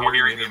just had trouble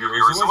hearing the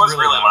interviewers. It was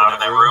really loud in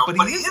that room,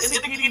 but he is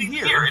indicating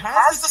here, and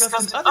has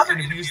discussed in other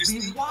interviews,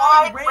 the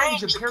wide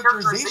range of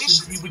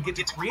characterizations he would get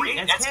to create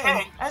as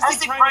Kang as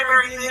the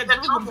primary thing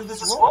that drew him to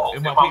this role.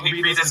 And while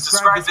Peyton Reed has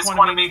described this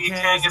Quantumania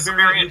Kang as a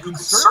very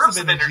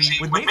conservative energy,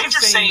 with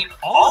Majors saying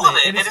all of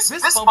it, and his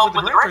fist bump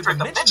with the director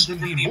mentioned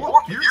him being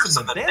more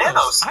fearsome than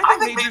Thanos, I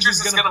think Majors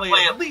is going to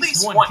play at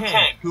least one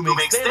Kang who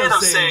makes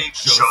Thanos say,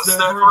 just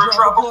that for a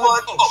drop of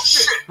blood? Oh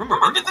shit!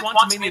 Remember, in the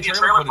Quantumania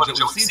trailer footage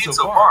that we've seen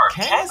so far,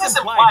 Kang has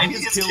implied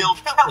he has killed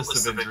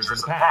countless Avengers in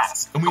the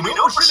past. And we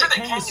know for sure that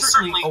Kang is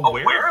certainly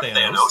aware of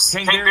Thanos.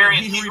 Kang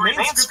variant He Who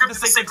Remains scripted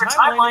the sacred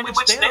timeline in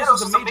which Thanos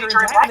was a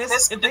major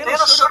antagonist, and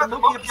Thanos showed up in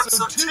Loki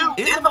episode 2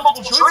 in the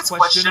multiple choice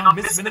question on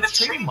Miss Minute's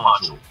training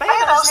module.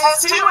 Thanos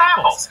has 2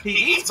 apples.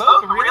 He eats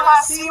both and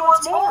realizes he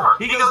wants more.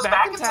 He goes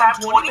back in time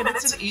 20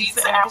 minutes and eats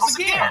the apples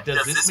again.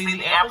 Does this mean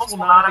the apples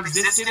will not have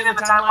existed in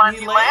the timeline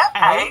he left?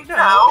 A,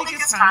 no,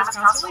 because time is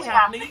constantly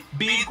happening.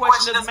 B, the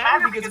question doesn't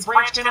matter because a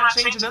branch cannot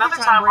change another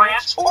time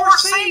branch. Or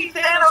C,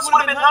 Thanos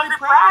would have been hungry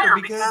prior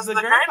because the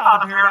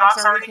grandfather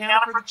paradox already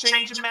accounted for the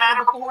change in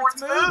matter before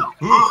its move.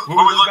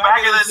 When we look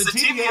back at this, the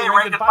TVA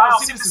ranked file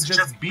seems to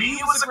suggest B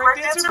was the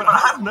correct answer, but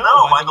I don't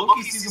know. By the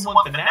Loki Season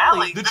 1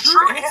 finale, the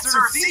true answer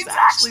seems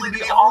actually to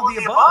be all of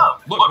the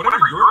above. Look, what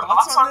are your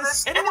thoughts on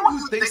this? Anyone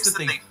who thinks that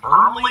they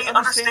firmly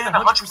understand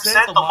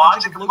 100% the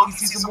logic of Loki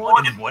Season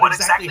 1 and what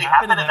exactly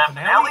happened in that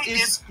finale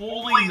is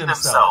fooling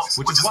themselves,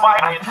 which is why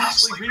I am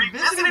actually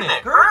revisiting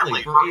it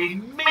currently for a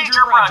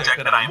major project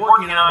that I'm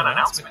working on, an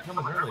announcement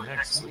coming early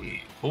next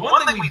week. But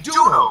one thing we do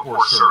know for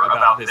sure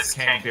about this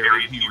Kang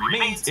variant He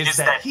Remains is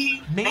that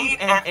he made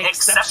an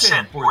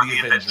exception for the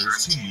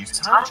Avengers to use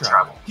time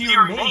travel. He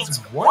Remains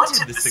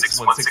wanted the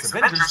 616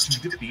 Avengers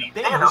to defeat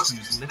Thanos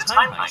using the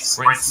time heist.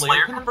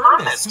 Renslayer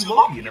confirmed this to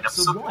Loki in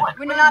episode 1.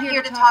 We're not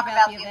here to talk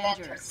about the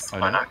Avengers.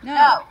 Why not?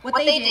 No, what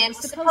they did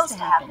was supposed to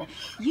happen.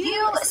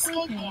 You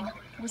escaping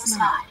was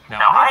not.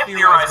 Now, I have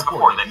theorized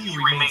before that He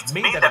Remains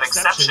made that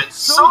exception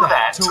so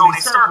that Tony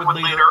Stark would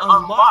later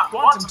unlock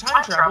quantum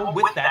time travel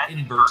with that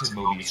inverted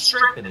Mobius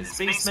strip in his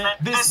basement,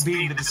 this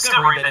being the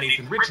discovery that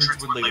Nathan Richards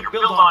would later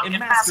build on and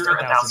master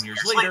 1,000 years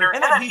later,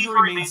 and that He Who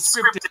Remains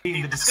scripted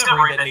being the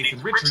discovery that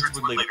Nathan Richards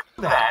would later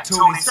that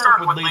Tony Stark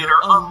would later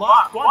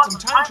unlock quantum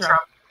time travel.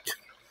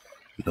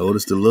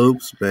 Notice the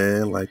loops,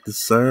 man, like the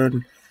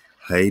CERN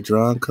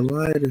Hadron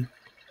Collider.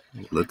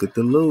 Look at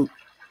the loop.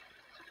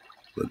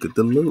 Look at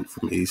the loop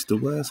from east to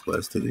west,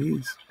 west to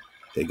east.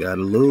 They got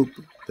a loop.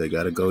 They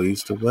got to go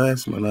east to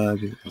west, my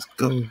nigga. Let's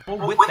go.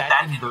 Well, with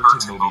that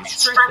inverted Mobius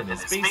strip in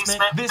his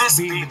basement, this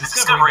being the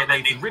discovery that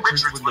Nathan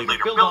Richards would later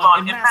build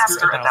on and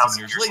master 1,000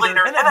 years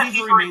later, and that He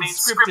Who Remains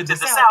scripted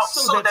this out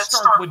so that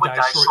Stark would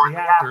die shortly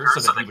after,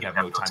 so that he would have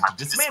no time to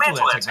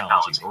dismantle that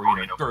technology, or,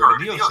 throw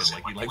it in the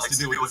ocean like he likes to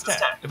do with his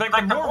tech. In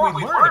fact, the more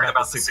we learn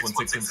about the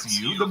 616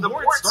 MCU, the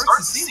more it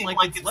starts to seem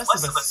like it's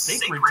less of a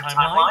sacred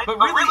timeline, but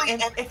really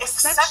an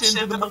exception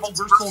to the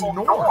multiversal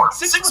norm.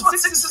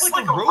 616 is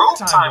like a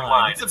rogue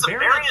timeline. It's a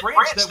variant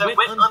branch that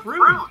went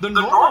unthrough. The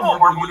normal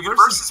Marvel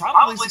universe is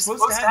probably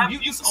supposed to have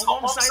mutants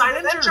alongside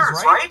Avengers,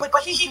 right?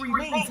 But he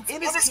remains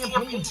in his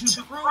campaign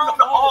to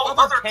prune all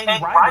other Kang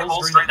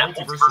rivals during that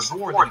multiversal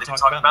war that we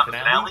talked about in the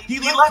finale. He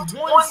left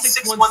one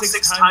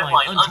 616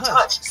 timeline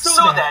untouched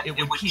so that it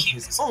would keep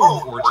his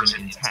own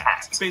origin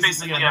intact.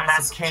 Basically, a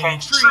massive Kang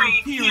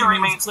tree, he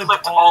remains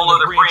clipped all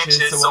other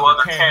branches so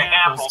other Kang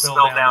apples fell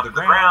down to the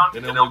ground,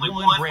 and only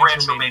one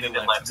branch remained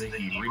left to the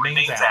He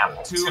Remains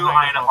apple. Too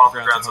high enough off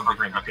the ground so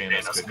hungry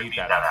Thanos could eat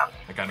that apple.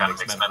 I kind of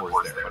mixed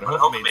metaphors there, but I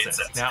hope it made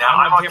sense. Now,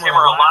 I'm on camera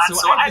a lot,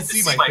 so I have to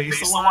see my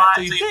face a lot,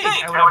 so you think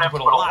I would have to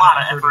put a lot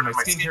of effort in my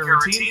skincare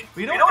routine,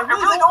 but I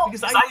really don't,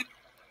 because I...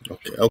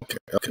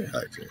 Okay,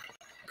 Hydra.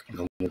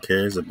 No one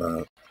cares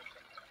about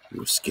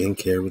your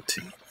skincare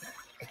routine.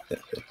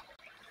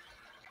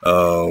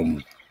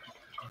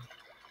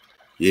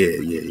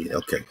 Yeah,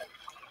 okay.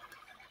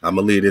 I'm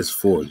gonna leave this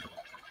for you.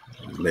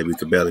 Maybe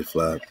it's a belly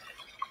flop.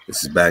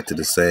 This is back to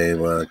the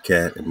same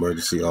cat,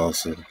 Emergency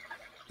Awesome.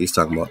 He's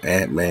talking about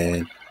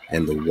Ant-Man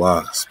and the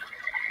Wasp.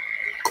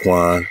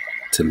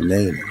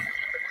 Quantumania.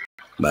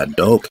 My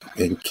Doke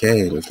and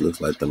Kane, which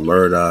looks like the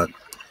Murdoch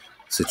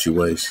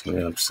situation. You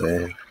know what I'm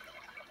saying?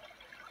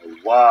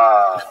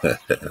 Wow.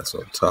 That's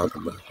what I'm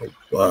talking about.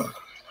 Wow.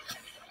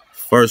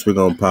 First, we're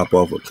going to pop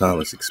off with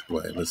Comics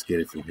Explain. Let's get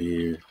it from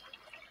here.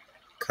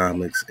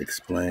 Comics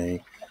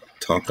Explain.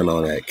 Talking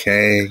on that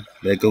Kang.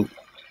 Let go.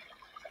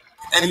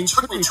 And he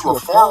took me to a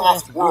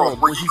far-off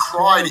world where he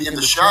cried in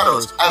the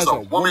shadows as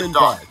a woman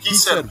died. He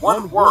said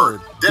one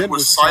word that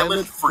was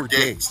silent for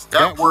days.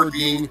 That word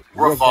being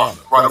Ravana.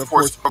 Right, of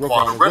course,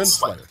 Ravana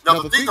Renslayer. Now,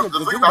 the thing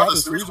about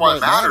this, the reason why it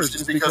matters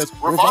is because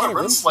Ravana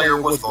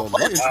Renslayer was the love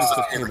interest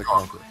of Kang the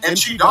Conqueror. And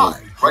she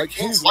died, right?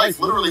 Kang's life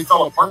literally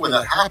fell apart when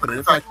that happened. And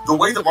in fact, the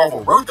way that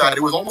Marvel wrote that,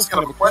 it was almost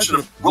kind of a question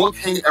of, will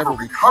Kang ever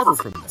recover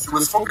from this? It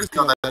was focusing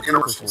on that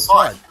interpersonal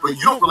side, but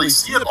you don't really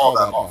see it all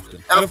that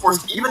often. And of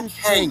course, even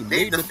Kang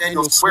made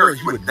Nathaniel swear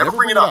he would never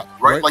bring it up,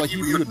 right? Like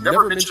he would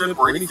never mention it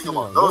or anything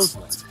along those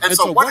lines. And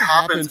so what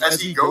happens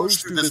as he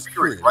goes through this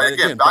period, right?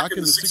 Again, back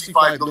in the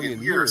 65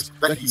 million years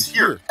that he's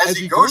here, as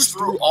he goes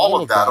through all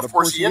of that, of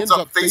course, he ends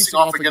up facing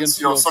off against,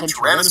 some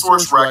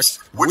Tyrannosaurus Rex,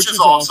 which is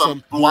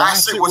awesome,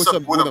 blasts it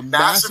with a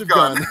massive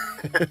gun,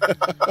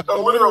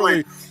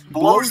 literally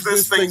blows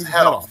this thing's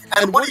head off.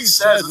 And what he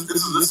says,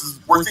 this is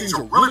where things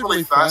are really,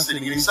 really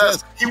fascinating, and he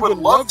says he would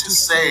love to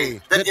say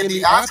that in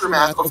the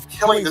aftermath of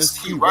killing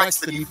this T-Rex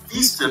that he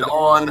feasted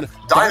on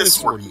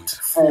dinosaur meat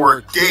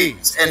for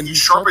days, and he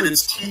sharpened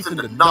his teeth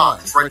into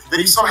knives, right? That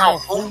he somehow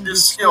honed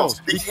his skills,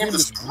 became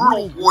this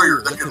brutal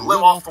warrior that could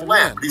live off the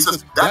land. But he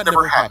says that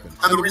never happened.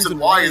 And the reason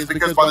why is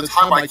because by the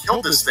time I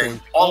killed this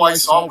thing, all I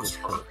saw was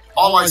her.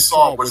 All I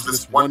saw was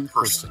this one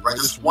person, right?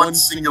 This one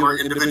singular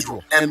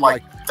individual. And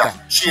like that,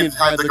 she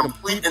had the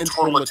complete and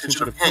total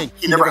attention of Kang.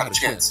 He never had a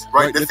chance,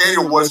 right?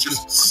 Nathaniel was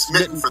just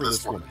smitten for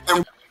this woman.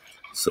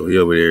 So he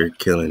over there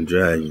killing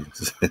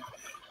dragons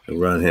and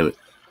run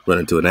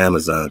into an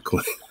Amazon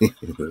queen.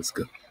 Let's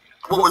go.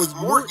 What was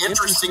more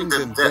interesting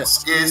than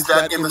this is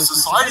that in the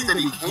society that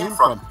he came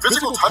from,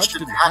 physical touch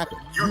didn't happen.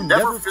 You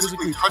never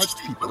physically touched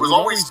people. It was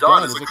always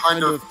done as a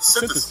kind of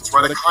synthesis,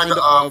 right? A kind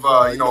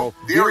of,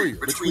 barrier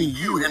between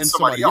you and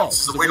somebody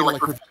else. It's a way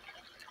to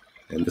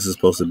And this is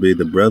supposed to be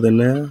the brother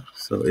now?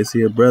 So is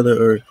he a brother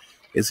or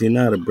is he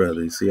not a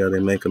brother? You see how they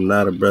make him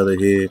not a brother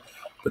here,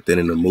 but then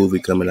in the movie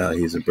coming out,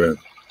 he's a brother.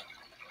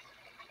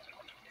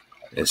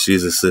 And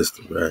she's a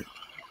sister, right?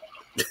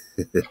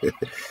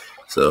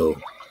 So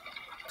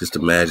just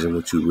imagine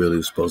what you really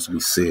are supposed to be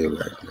seeing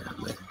right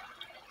now, man.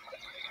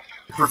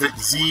 Perfect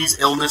disease,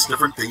 illness,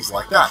 different things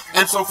like that.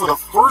 And so for the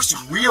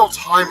first real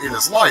time in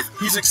his life,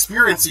 he's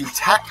experiencing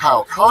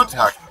tactile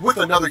contact with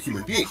another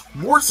human being.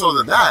 More so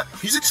than that,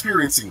 he's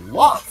experiencing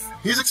love.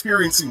 He's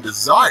experiencing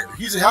desire.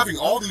 He's having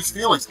all these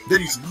feelings that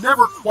he's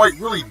never quite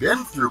really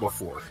been through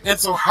before. And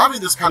so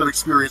having this kind of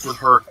experience with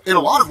her, in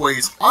a lot of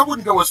ways, I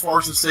wouldn't go as far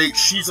as to say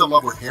she's in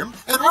love with him,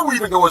 and I would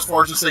even go as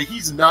far as to say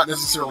he's not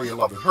necessarily in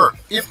love with her.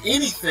 If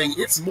anything,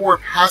 it's more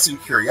passing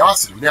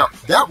curiosity. Now,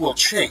 that will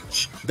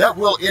change. That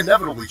will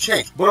inevitably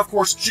change. But of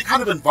course, she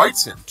kind of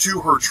invites him to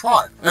her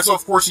tribe. And so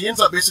of course, he ends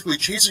up basically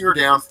chasing her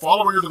down,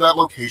 following her to that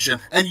location,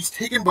 and he's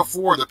taken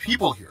before the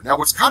people here. Now,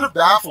 what's kind of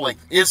baffling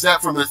is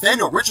that from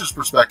Nathaniel Rich's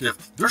perspective,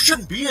 there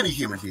shouldn't be any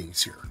human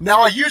beings here. Now,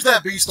 I use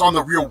that based on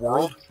the real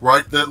world,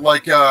 right? That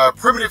like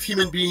primitive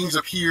human beings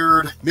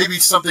appeared maybe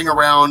something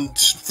around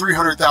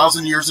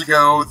 300,000 years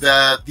ago,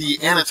 that the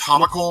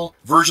anatomical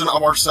version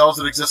of ourselves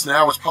that exists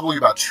now is probably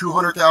about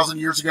 200,000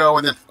 years ago,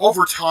 and then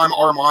over time,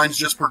 our minds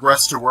just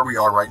progressed to where we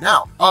are right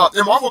now.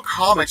 In Marvel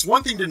Comics,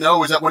 one thing to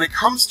know is that when it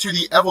comes to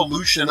the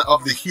evolution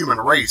of the human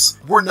race,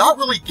 we're not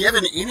really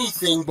given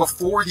anything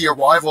before the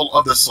arrival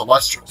of the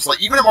Celestials.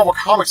 Like, even in Marvel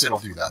Comics, they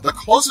don't do that. The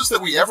closest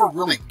that we ever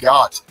really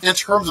got in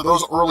terms of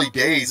those early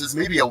days is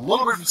maybe a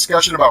little bit of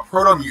discussion about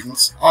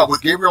proto-mutants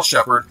with Gabriel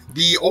Shepard,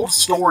 the old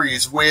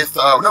stories with,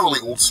 not really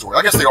old stories,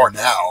 I guess they are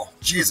now.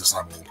 Jesus,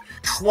 I'm old.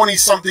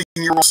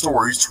 20-something-year-old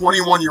stories,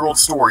 21-year-old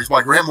stories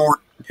by Grant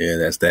Morrison. Yeah,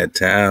 that's that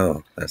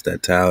Tau. That's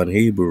that Tau in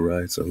Hebrew,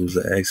 right? So who's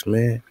the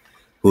X-Men?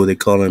 Who are they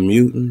calling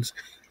mutants?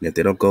 And if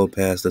they don't go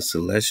past the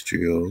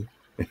Celestial,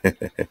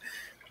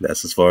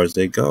 that's as far as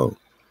they go.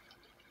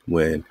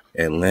 When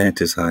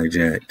Atlantis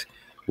hijacked,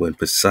 when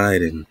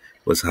Poseidon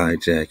was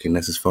hijacking,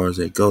 that's as far as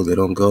they go. They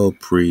don't go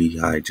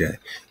pre-hijack.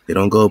 They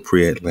don't go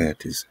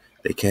pre-Atlantis.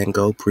 They can't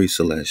go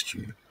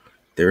pre-Celestial.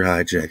 They're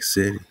hijacked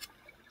city.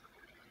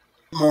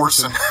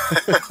 Morrison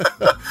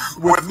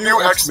with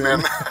new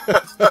X-Men.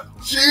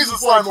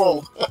 Jesus, I'm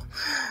old.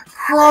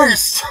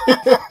 Christ!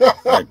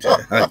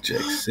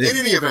 Hijack In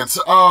any event,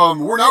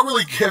 we're not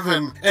really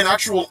given an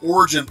actual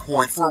origin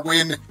point for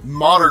when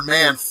modern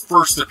man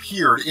first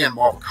appeared in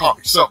Marvel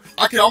Comics. So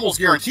I can almost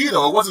guarantee,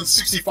 though, it wasn't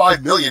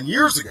 65 million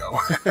years ago.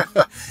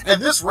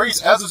 And this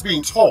race, as is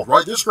being told,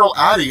 right, this girl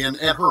Addie and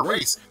her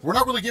race, we're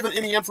not really given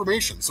any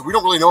information. So we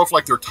don't really know if,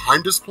 like, they're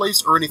time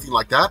displaced or anything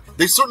like that.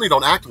 They certainly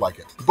don't act like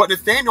it. But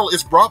Nathaniel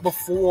is brought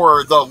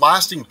before the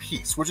Lasting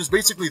Peace, which is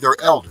basically their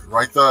elder,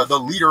 right, the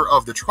leader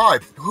of the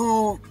tribe,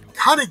 who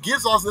kind of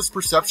gives off this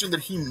perception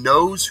that he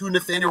knows who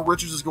Nathaniel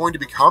Richards is going to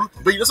become,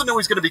 but he doesn't know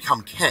he's going to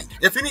become Kang.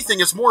 If anything,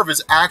 it's more of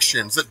his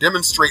actions that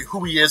demonstrate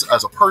who he is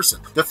as a person.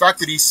 The fact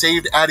that he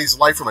saved Addie's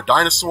life from a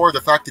dinosaur,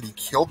 the fact that he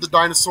killed the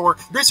dinosaur,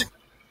 basically.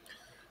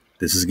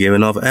 This is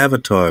giving off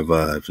Avatar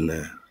vibes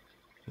now,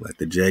 like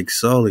the Jake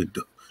Sully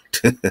do.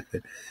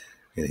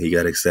 And he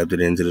got accepted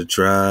into the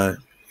tribe.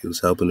 He was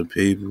helping the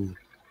people.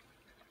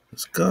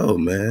 Let's go,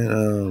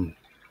 man.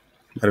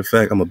 Matter of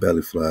fact, I'm a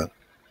belly flop.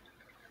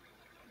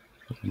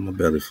 I'm a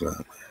belly flop,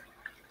 man.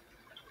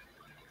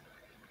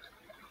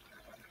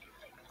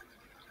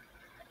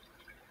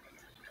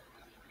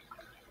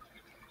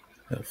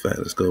 Matter of fact,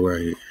 let's go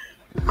right here.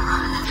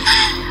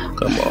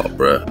 Come on,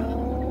 bruh.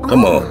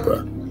 Come on,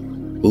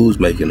 bruh. Who's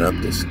making up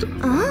this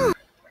stuff?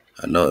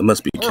 I know it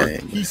must be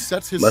Kang. He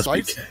sets his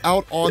sights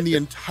out on the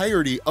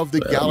entirety of the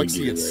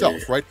galaxy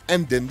itself, right?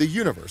 And then the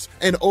universe.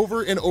 And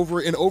over and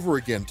over and over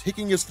again,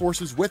 taking his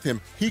forces with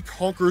him, he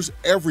conquers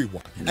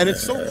everyone. And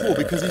it's so cool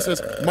because he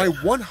says, my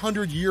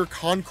 100-year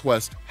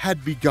conquest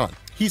had begun.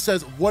 He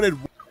says, what did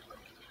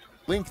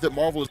link that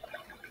Marvel is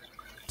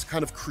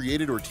kind of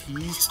created or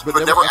teased, but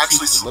never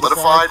actually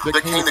solidified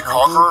that Kang the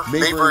Conqueror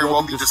may very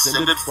well be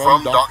descended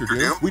from Dr.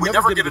 Doom. We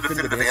never get a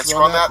definitive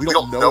answer on that. We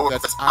don't know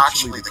if that's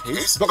actually the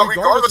case. But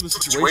regardless of the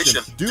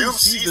situation, Doom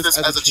sees this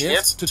as a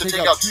chance to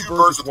take out two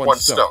birds with one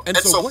stone. And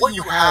so what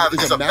you have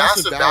is a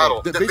massive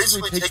battle that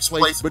basically takes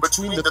place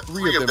between the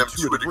three of them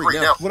to a degree.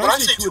 Now, when I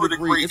say to a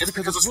degree, it's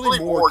because it's really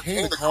more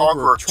Kang the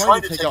Conqueror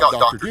trying to take out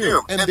Dr.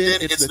 Doom, and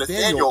then it's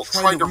Nathaniel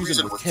trying to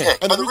reason with Kang.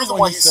 And the reason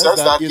why he says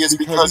that is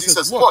because he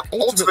says, look,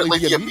 ultimately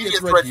the immediate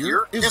threat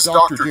here is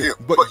Dr. Doom,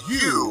 but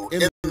you,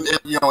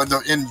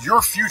 in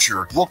your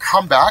future, will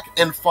come back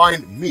and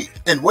find me.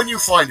 And when you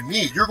find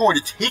me, you're going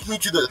to take me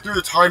through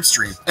the time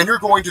stream, and you're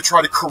going to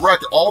try to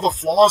correct all the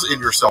flaws in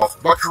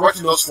yourself by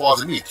correcting those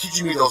flaws in me,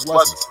 teaching me those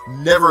lessons.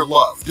 Never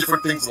love,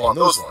 different things along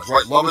those lines,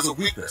 right? Love is a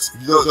weakness.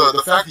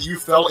 The fact that you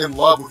fell in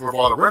love with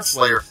Ravonna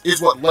Renslayer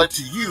is what led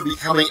to you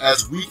becoming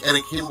as weak and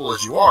incapable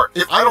as you are.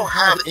 If I don't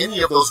have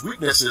any of those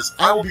weaknesses,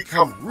 I will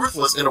become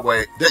ruthless in a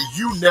way that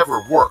you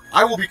never were.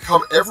 I will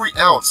become every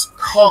ounce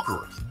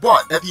Conqueror.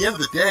 But at the end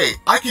of the day,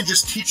 I can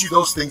just teach you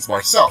those things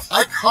myself.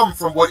 I come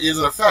from what is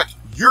in effect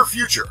your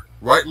future,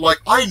 right? Like,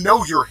 I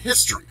know your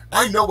history.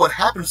 I know what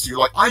happens to you.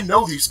 Like, I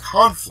know these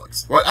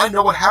conflicts, right? I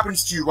know what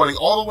happens to you running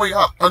all the way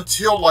up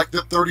until, like, the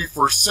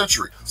 31st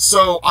century.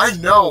 So I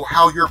know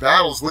how your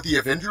battles with the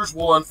Avengers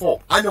will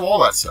unfold. I know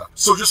all that stuff.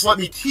 So just let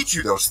me teach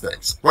you those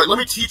things, right? Let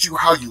me teach you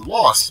how you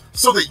lost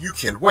so that you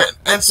can win.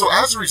 And so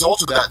as a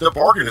result of that, the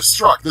bargain is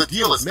struck. The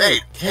deal is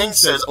made. Kang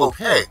says,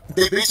 okay.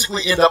 They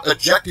basically end up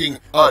ejecting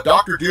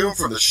Dr. Doom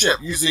from the ship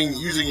using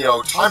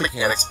time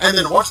mechanics. And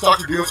then once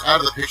Dr. Doom's out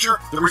of the picture,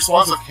 the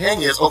response of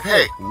Kang is,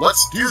 okay,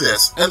 let's do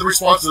this. And the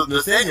response of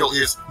Nathaniel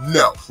is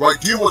no, right?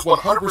 Doom was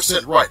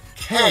 100% right.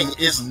 Kang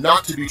is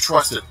not to be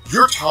trusted.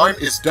 Your time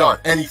is done,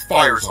 and he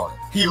fires on him.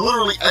 He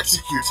literally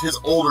executes his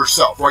older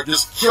self, right?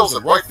 Just kills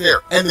him right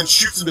there, and then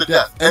shoots him to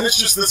death. And it's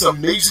just this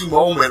amazing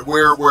moment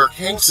where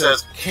Kang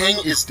says, Kang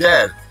is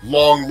dead,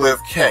 long live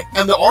Kang.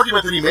 And the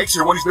argument that he makes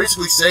here, what he's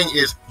basically saying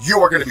is, you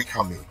are going to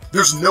become me.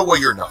 There's no way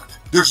you're not.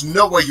 There's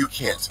no way you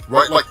can't,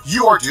 right? Like,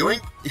 you are doing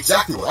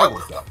exactly what I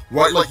would have done,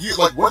 right? Like,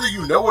 whether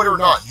you know it or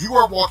not, you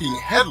are walking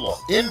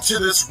headlong into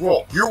this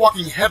role. You're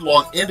walking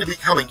headlong into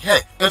becoming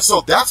Kang. And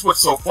so that's what's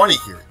so funny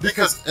here,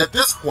 because at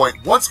this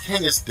point, once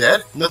Kang is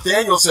dead,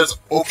 Nathaniel says,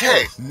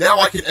 okay, now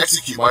I can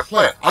execute my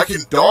plan. I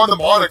can don the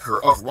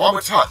moniker of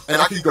Rama-Tut, and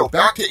I can go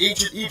back to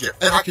ancient Egypt,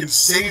 and I can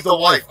save the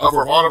life of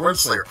Ravonna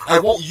Renslayer. I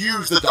won't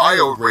use the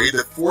diode ray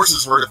that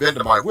forces her to bend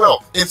to my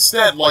will.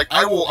 Instead, like,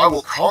 I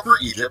will conquer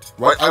Egypt,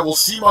 right? I will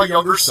see my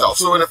younger self.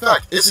 So in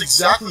effect, it's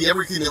exactly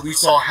everything that we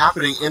saw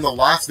happening in the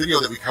last video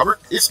that we covered.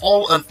 It's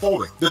all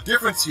unfolding. The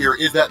difference here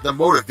is that the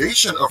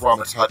motivation of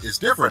Rama-Tut is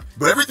different,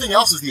 but everything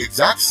else is the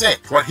exact same,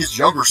 right? His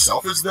younger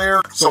self is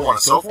there, so on and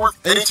so forth,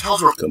 and he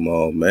tells her, come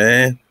on,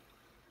 man.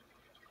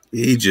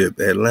 Egypt,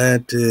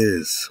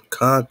 Atlantis,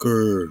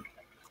 Conqueror,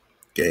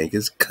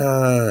 Genghis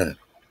Khan.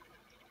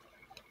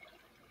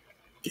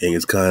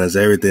 Genghis Khan has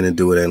everything to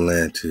do with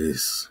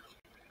Atlantis.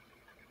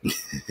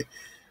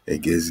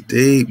 It gets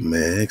deep,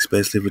 man,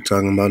 especially if we're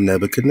talking about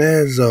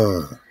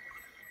Nebuchadnezzar.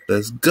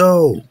 Let's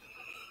go.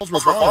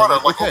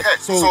 Ravana, like, okay,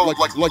 so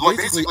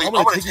basically, I'm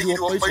gonna take you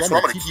to a place where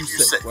I'm gonna keep you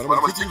safe. I'm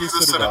gonna take you to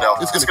the Citadel.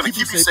 It's gonna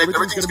keep you safe.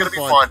 Everything's gonna be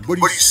fine. But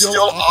he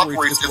still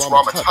operates as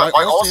Ramatut.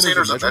 By all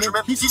standards of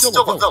measurement, he's still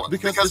a villain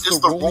because it's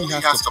the role he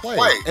has to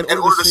play in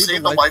order to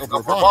save the life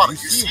of Ravana. You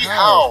see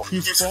how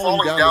he's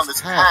falling down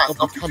this path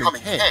of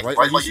becoming Kang,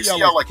 right? Like you see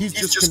how he's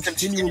just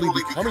continually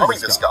becoming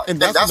this guy. And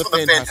that's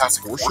when the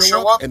Fantastic Four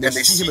show up and they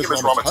see him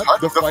as Ramatut.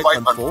 The fight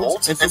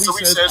unfolds, and so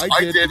he says,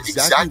 "I did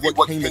exactly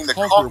what King the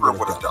Conqueror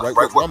would have done."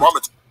 Right? What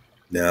Ramatut.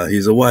 Now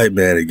he's a white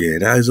man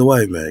again.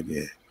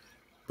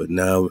 But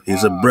now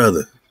he's a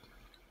brother.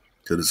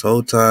 So this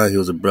whole time he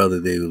was a brother.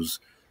 They was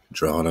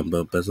drawing him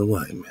up as a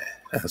white man.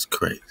 That's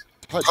crazy.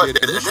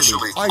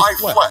 Initially, I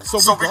fled.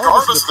 So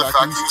regardless of the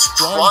fact he's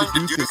trying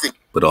to do things,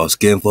 but all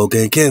skin folk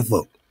ain't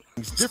kinfolk.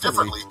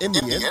 Differently, in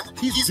the end,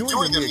 he's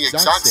doing them the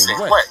exact same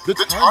way. The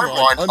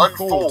timeline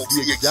unfolds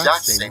the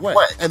exact same way.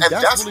 And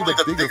that's really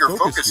the bigger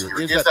focus here,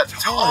 is that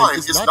time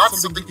is not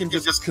something you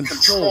can just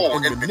control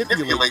and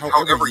manipulate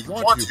however you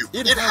want to.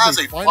 It has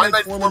a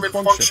finite form and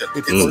function.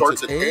 It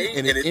starts at A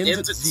and it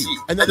ends at Z.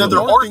 And then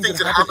there are things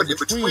that happen in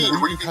between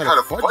where you can kind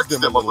of fudge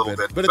them a little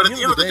bit. But at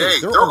the end of the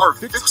day, there are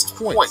fixed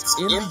points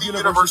in the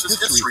universe's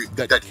history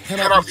that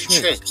cannot be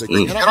changed.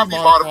 They cannot be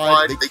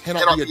modified. They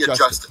cannot be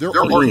adjusted. There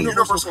are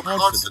universal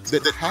constants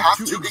that have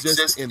to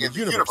exist in the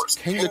universe.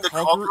 King the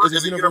Conqueror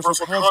is a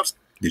universal constant.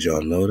 Did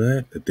y'all know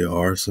that there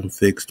are some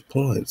fixed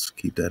points?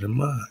 Keep that in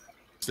mind.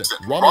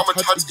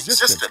 Ramatut's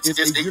existence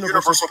is a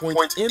universal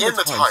point in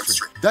the time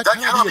stream. That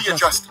cannot be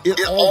adjusted.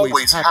 It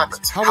always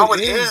happens. How it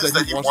is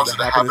that he wants it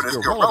to happen is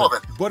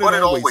irrelevant, but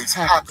it always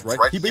happens,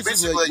 right? He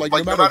basically,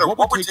 like, no matter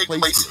what would take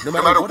place here,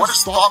 no matter what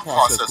his thought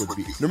process would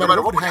be, no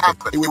matter what would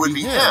happen, it would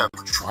be him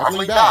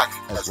traveling back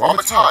as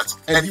Ramatut,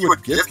 and he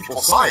would give people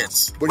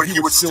science, but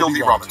he would still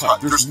be Ramatut.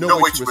 There's no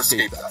way to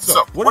escape that.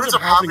 So what ends up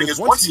happening is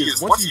once he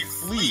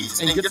flees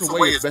and gets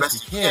away as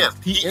best he can,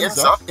 he ends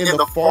up in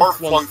the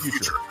far-flung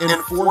future, in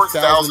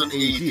 4,000 AD.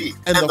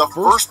 And the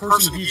first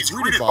person he's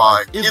greeted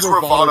by is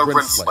Ravana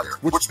Renslayer,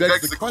 which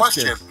begs the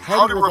question,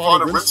 how did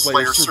Ravana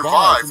Renslayer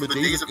survive from the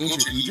days of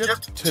ancient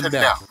Egypt to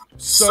now?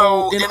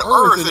 So, in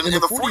Earth, in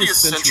the 40th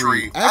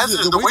century, as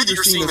the way that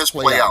you're seeing this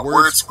play out,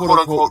 where it's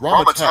quote-unquote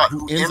Ramatut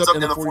who ends up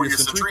in the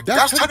 40th century,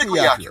 that's technically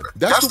accurate.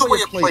 That's the way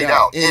it played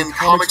out in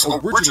comics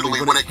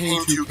originally when it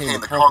came to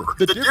Kang the Conqueror.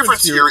 The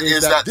difference here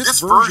is that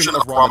this version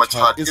of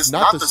Ramatut is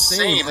not the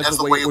same as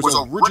the way it was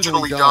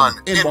originally done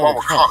in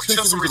Marvel Comics.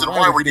 Hence the reason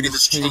why we're getting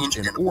this change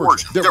in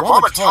origin. That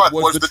Ramatut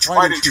was the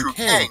tried and true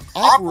Kang,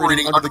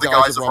 operating under the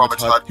guise of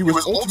Ramatut. He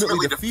was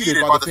ultimately defeated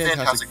by the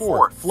Fantastic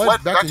Four,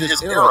 fled back to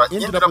his era,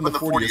 ended up in the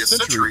 40th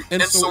century.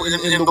 And so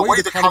in the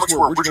way the comics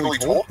were originally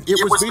told, it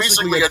was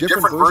basically a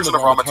different version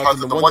of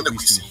Ramatut than the one that we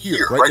see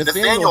here, right?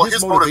 Nathaniel,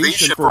 his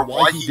motivation for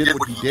why he did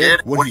what he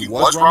did when he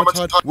was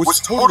Ramatut was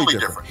totally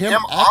different.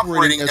 Him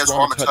operating as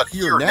Ramatut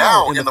here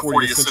now in the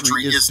 40th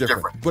century is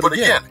different. But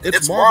again,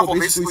 it's Marvel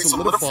basically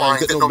solidifying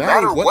that no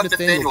matter what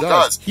Nathaniel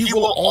does, he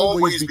will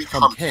always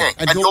become Kang,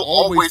 and he'll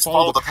always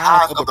follow the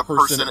path of the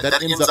person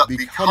that ends up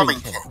becoming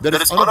Kang. That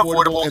it's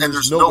unavoidable and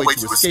there's no way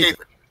to escape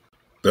it.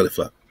 Belly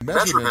flop.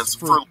 Measurements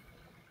for...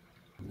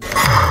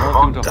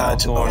 Welcome to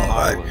Hawthorne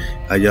Island.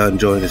 How y'all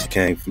enjoying this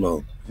Kang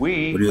flow? What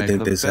do you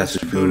think this has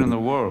to do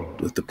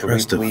with the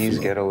Presta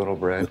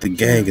flow, with the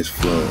Genghis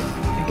flow,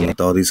 and with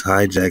all these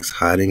hijacks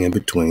hiding in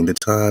between the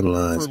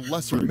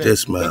timelines?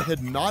 This man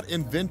had not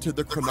invented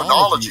the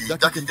chronology that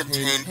could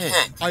contain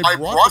Kang. I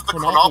brought the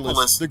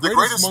Chronopolis, the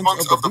greatest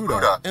monks of the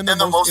Buddha, and the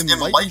most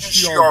enlightened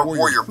Shi'ar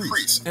warrior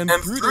priests, and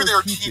through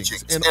their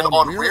teachings, and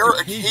on rare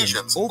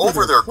occasions,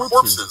 over their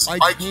corpses,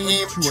 I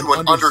came to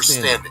an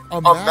understanding.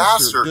 A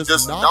master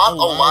does not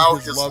allow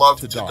his love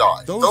to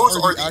die. Those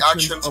are the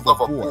actions of a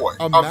boy.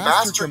 A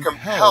master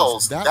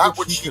compels that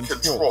which he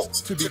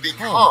controls to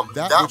become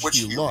that which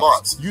he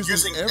loves.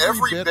 Using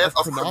every bit of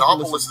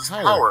Chronopolis'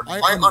 power,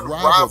 I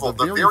unraveled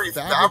the very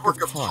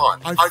fabric of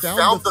time. I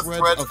found the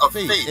thread of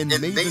fate and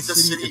made the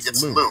city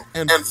its loom.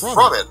 And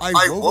from it,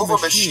 I wove a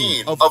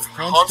machine of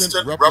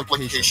constant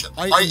replication.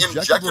 I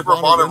injected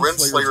Ravana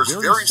Renslayer's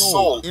very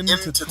soul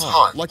into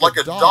time, like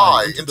a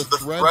dye into the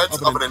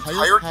threads of an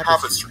entire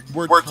tapestry.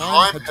 Where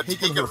time had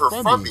taken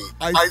her from me,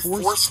 I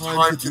forced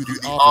time to do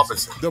the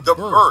opposite. The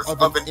birth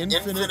of an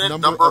infinite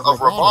number of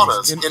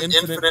Ravanas in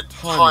infinite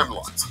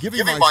timelines,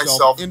 giving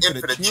myself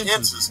infinite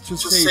chances to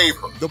save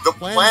her. The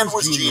plan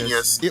was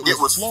genius, it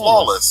was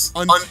flawless,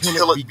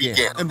 until it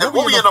began. And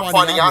what we end up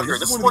finding out here,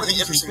 this is one of the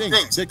interesting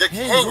things, that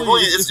Kang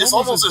really, it's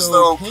almost as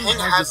though Kang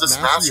has this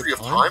mastery of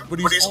time, but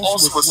he's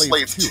also a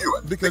slave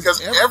to it. Because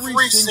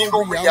every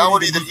single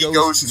reality that he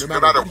goes to, no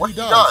matter what he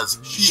does,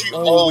 she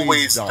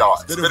always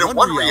dies. That in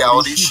one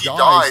reality, she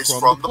dies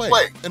from the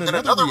plague. In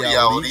another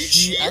reality,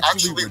 she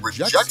actually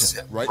rejects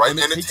him, right? And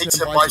it takes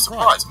him by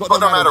surprise. But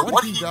no matter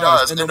what he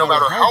does, and no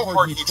matter how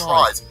hard he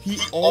tries, he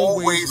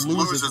always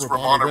loses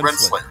Ravana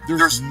Renslayer.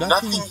 There's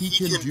nothing he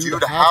can do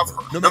to have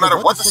her. No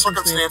matter what the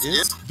circumstance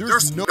is,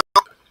 there's no...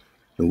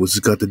 And what's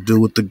it got to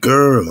do with the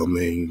girl? I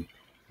mean,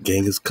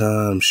 Genghis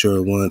Khan, I'm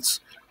sure once,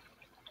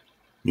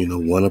 you know,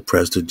 want to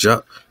press the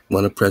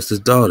one of Preston's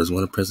daughters,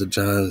 one of Preston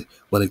John,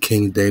 one of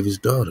King David's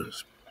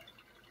daughters.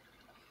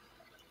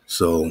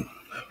 So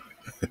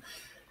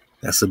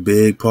that's a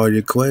big part of the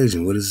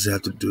equation. What does this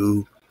have to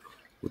do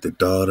with the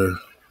daughter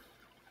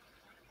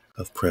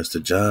of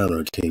Preston John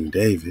or King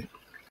David,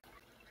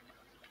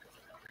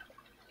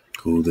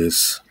 who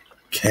this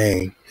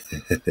KANG,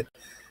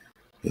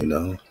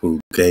 who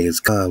Genghis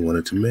Khan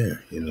wanted to marry,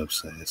 you know what I'm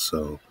saying?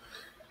 So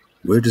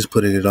we're just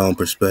putting it on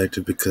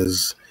perspective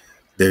because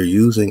they're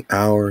using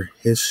our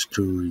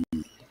history,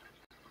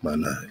 my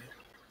nine.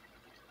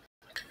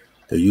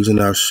 They're using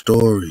our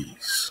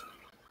stories,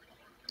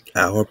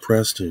 our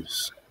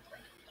Presters,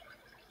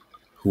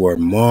 who are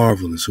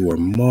marvelous,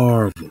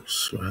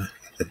 right?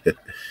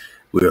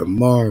 We are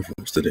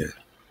marvels to them.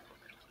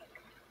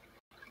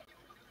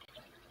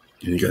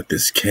 And you got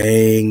this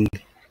KANG,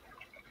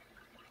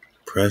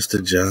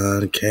 Preston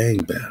John KANG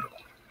battle.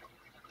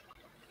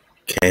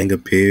 KANG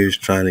appears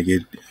trying to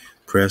get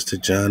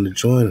Preston John to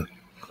join him.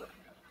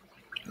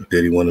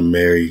 Did he want to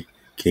marry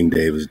King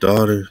David's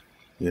daughter?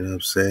 You know what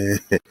I'm saying?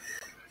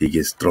 He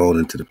gets thrown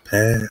into the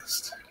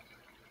past.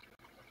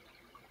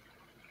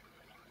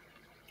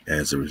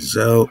 As a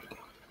result,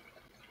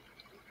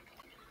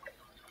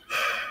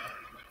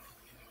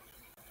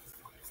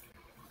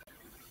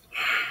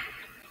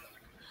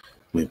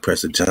 when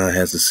Preston John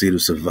has the seed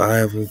of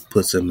survival,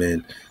 puts him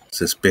in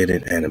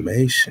suspended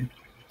animation.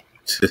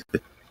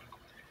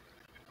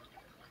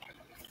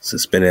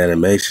 Suspended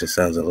animation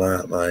sounds a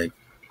lot like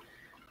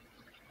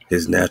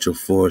his natural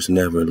force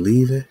never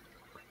leaving.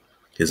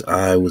 His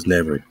eye was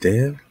never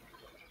dim.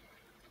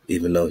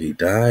 Even though he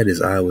died, his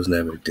eye was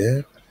never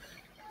dim.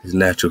 His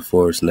natural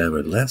force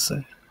never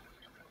lessened.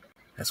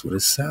 That's what it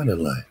sounded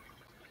like.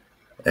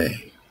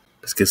 Hey,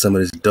 let's get some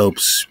of this dope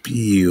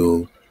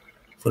spiel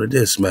for the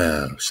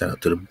Dismount. Shout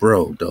out to the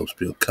bro, Dope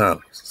Spiel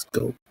Comics. Let's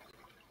go.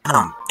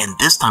 And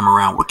this time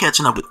around, we're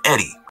catching up with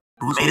Eddie,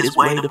 who made his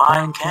way to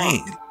find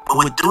KANG. But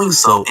with doing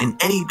so, and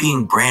Eddie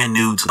being brand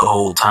new to the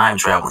whole time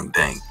traveling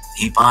thing,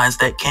 he finds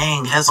that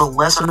KANG has a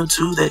lesson or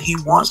two that he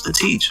wants to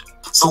teach.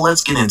 So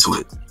let's get into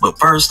it. But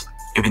first,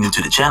 if you're new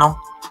to the channel,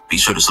 be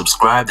sure to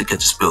subscribe to catch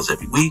the spills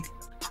every week.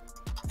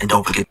 And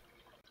don't forget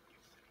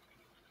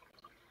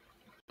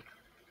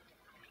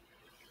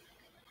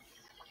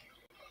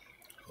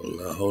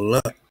Hold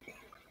up.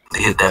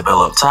 to hit that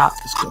bell up top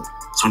so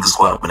we can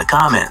squad up in the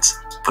comments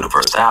for the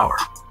first hour.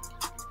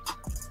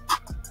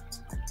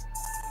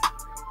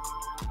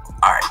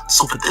 Alright,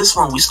 so for this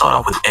one, we start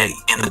off with Eddie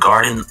in the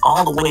garden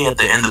all the way at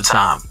the end of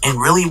time. And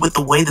really, with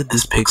the way that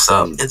this picks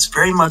up, it's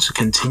very much a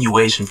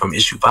continuation from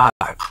issue 5,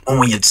 when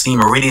we had seen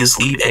Meridius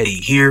leave Eddie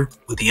here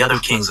with the other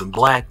kings in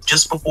black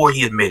just before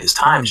he had made his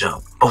time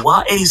jump. But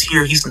while Eddie's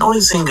here, he's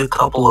noticing a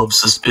couple of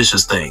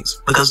suspicious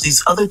things, because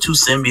these other two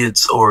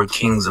symbiotes, or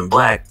kings in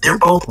black, they're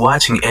both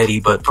watching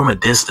Eddie, but from a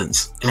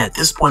distance. And at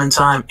this point in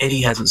time,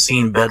 Eddie hasn't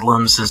seen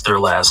Bedlam since their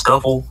last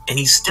scuffle, and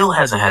he still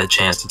hasn't had a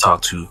chance to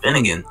talk to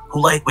Finnegan,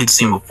 who, like we'd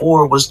seen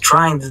before, was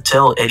trying to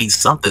tell Eddie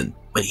something,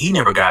 but he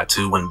never got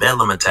to when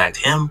Bedlam attacked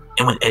him.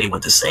 And when Eddie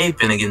went to save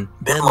Finnegan,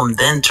 Bedlam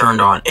then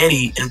turned on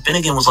Eddie, and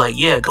Finnegan was like,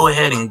 yeah, go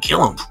ahead and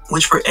kill him,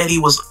 which for Eddie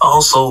was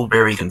also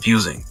very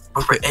confusing.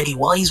 But for Eddie,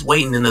 while he's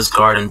waiting in this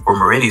garden for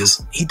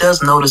Meridius, he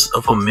does notice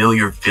a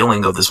familiar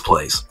feeling of this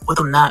place, with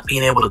him not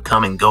being able to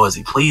come and go as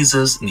he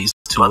pleases, and these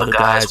two other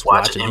guys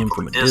watching him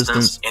from a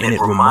distance, and it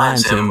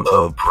reminds him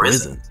of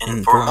prison.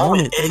 And for a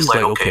moment, Eddie's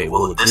like, okay,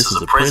 well, if this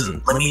is a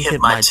prison, let me hit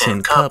my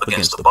tin cup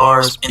against the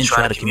bars and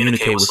try to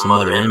communicate with some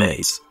other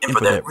inmates. And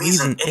for that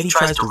reason, Eddie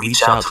tries to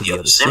reach out to the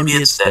other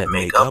symbiotes that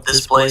make up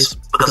this place,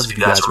 because if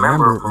you guys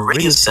remember,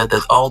 Meridius said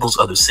that all those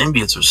other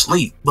symbiotes are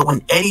asleep, but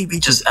when Eddie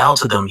reaches out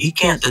to them, he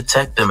can't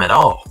detect them at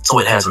all. So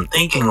it has him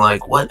thinking,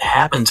 like, what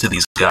happened to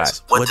these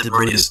guys? What did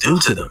Meridius do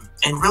to them?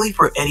 And really,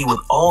 for Eddie, with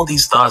all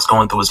these thoughts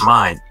going through his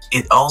mind,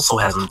 it also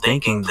has him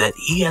thinking that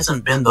he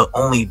hasn't been the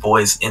only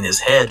voice in his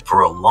head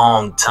for a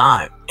long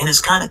time. And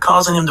it's kind of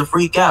causing him to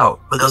freak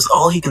out, because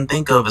all he can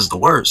think of is the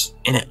worst.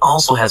 And it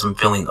also has him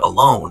feeling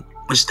alone,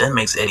 which then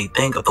makes Eddie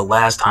think of the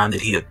last time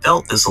that he had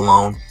felt this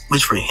alone,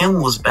 which for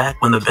him was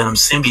back when the Venom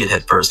symbiote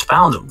had first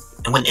found him.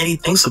 And when Eddie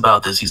thinks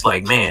about this, he's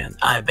like, man,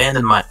 I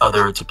abandoned my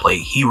other to play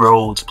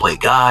hero, to play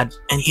God,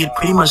 and he had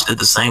pretty much did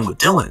the same with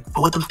Dylan.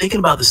 But with him thinking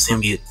about the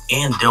symbiote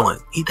and Dylan,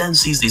 he then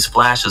sees these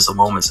flashes of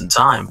moments in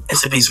time,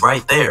 as if he's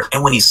right there.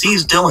 And when he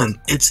sees Dylan,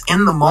 it's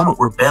in the moment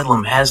where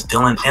Bedlam has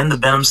Dylan and the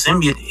Venom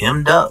symbiote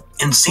hemmed up.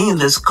 And seeing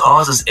this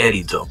causes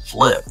Eddie to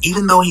flip,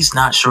 even though he's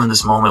not sure in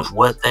this moment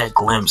what that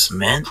glimpse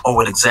meant, or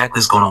what exactly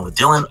is going on with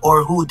Dylan,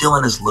 or who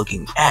Dylan is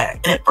looking at.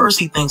 And at first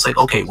he thinks like,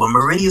 okay, when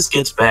Meridius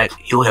gets back,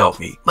 he'll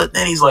help me. But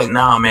then he's like,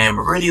 nah man,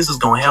 Meridius is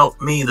gonna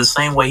help me the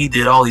same way he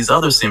did all these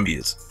other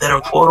symbiotes that are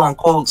quote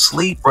unquote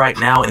sleep right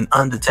now and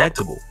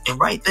undetectable. And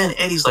right then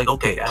Eddie's like,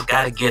 okay, I've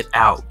gotta get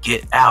out,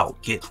 get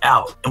out, get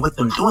out. And with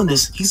him doing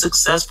this, he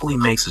successfully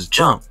makes his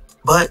jump.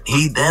 But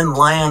he then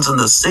lands in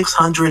the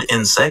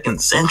 602nd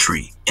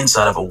century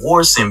inside of a war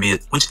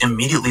symbiote, which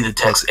immediately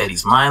detects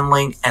Eddie's mind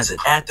link as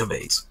it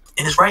activates.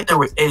 And it's right there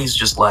where Eddie's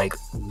just like,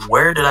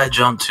 where did I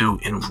jump to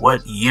and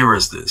what year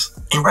is this?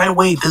 And right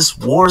away, this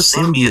war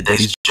symbiote that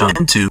he's jumped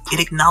into, it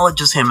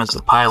acknowledges him as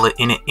a pilot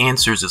and it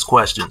answers his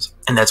questions.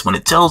 And that's when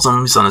it tells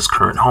him he's on his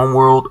current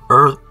homeworld,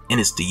 Earth, and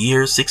it's the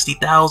year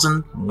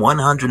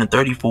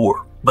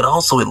 60,134. But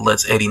also it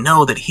lets Eddie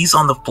know that he's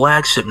on the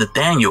flagship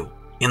Nathaniel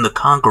in the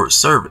Conqueror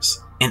service.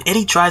 And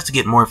Eddie tries to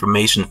get more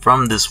information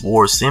from this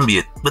war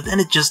symbiote, but then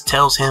it just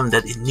tells him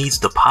that it needs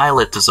the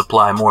pilot to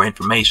supply more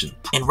information.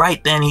 And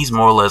right then he's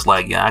more or less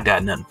like, yeah, I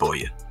got nothing for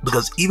you.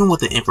 Because even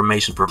with the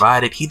information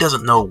provided, he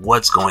doesn't know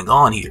what's going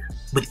on here.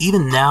 But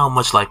even now,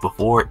 much like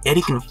before,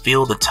 Eddie can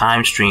feel the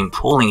time stream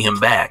pulling him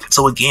back.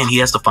 So again, he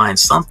has to find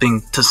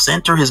something to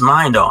center his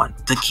mind on,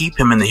 to keep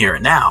him in the here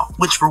and now.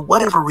 Which for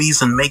whatever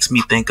reason makes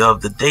me think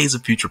of the Days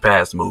of Future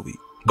Past movie.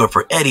 But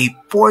for Eddie,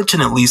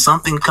 fortunately,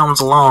 something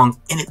comes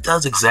along and it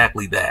does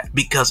exactly that.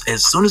 Because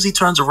as soon as he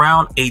turns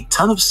around, a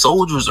ton of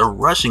soldiers are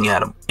rushing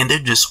at him and they're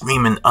just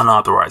screaming,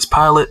 unauthorized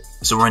pilot,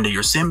 surrender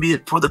your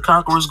symbiote for the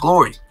Conqueror's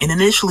glory. And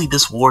initially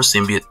this war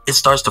symbiote, it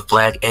starts to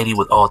flag Eddie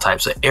with all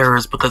types of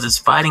errors because it's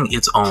fighting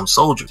its own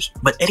soldiers.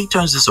 But Eddie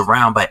turns this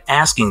around by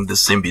asking the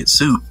symbiote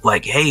suit,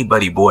 like, hey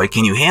buddy boy,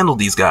 can you handle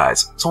these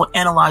guys? So it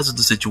analyzes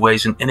the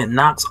situation and it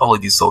knocks all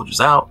of these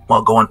soldiers out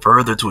while going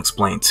further to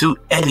explain to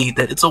Eddie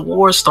that it's a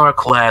War Star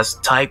class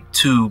Type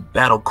 2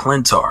 Battle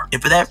Clintar.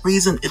 And for that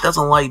reason, it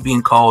doesn't like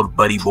being called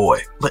buddy boy.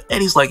 But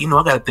Eddie's like, I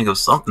gotta think of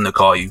something to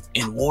call you.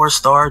 And War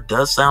Star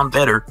does sound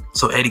better,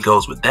 so Eddie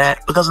goes with that.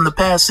 Because in the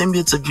past,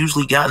 symbiotes have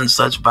usually gotten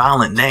such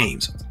violent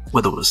names,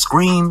 whether it was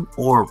Scream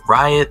or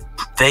Riot,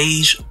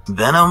 Phage,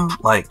 Venom,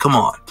 like come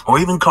on, or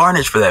even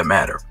Carnage for that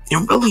matter.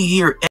 And really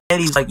here,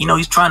 Eddie's like,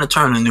 he's trying to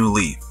turn a new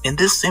leaf. And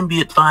this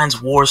symbiote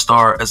finds War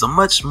Star as a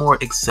much more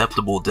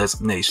acceptable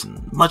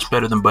designation, much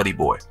better than Buddy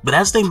Boy. But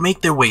as they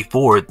make their way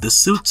forward, the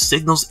suit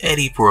signals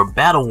Eddie for a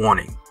battle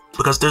warning,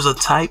 because there's a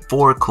Type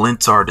 4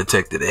 Clintar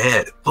detected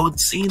ahead. But with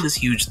seeing this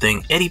huge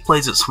thing, Eddie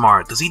plays it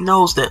smart because he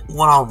knows that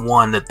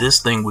one-on-one that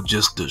this thing would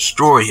just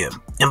destroy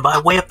him. And by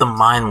way of the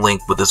mind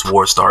link with this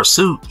War Star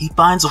suit, he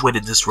finds a way to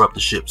disrupt the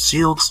ship's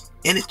shields,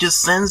 and it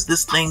just sends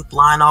this thing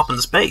flying off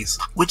into space,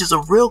 which is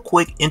a real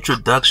quick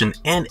introduction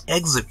and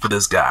exit for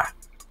this guy.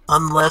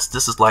 Unless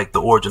this is like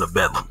the origin of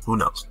Bedlam, who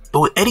knows.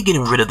 But with Eddie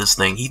getting rid of this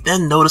thing, he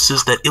then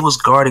notices that it was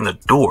guarding a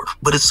door.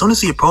 But as soon as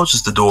he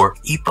approaches the door,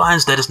 he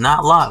finds that it's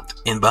not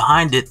locked, and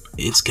behind it,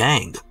 it's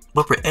Kang.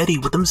 But for Eddie,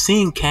 with him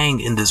seeing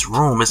Kang in this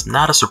room, it's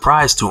not a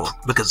surprise to him.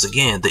 Because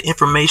again, the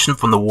information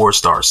from the War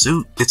Star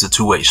suit, it's a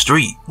two-way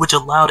street, which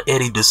allowed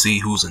Eddie to see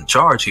who's in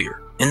charge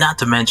here. And not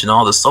to mention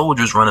all the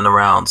soldiers running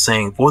around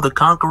saying, for the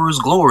Conqueror's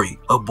glory,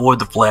 aboard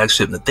the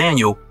flagship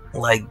Nathaniel,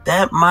 like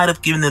that might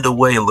have given it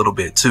away a little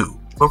bit too.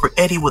 But for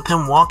Eddie, with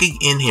him walking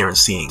in here and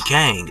seeing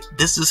Kang,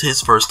 this is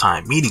his first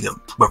time meeting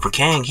him. But for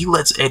Kang, he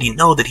lets Eddie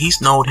know that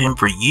he's known him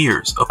for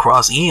years,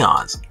 across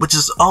eons, which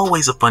is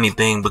always a funny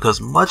thing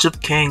because much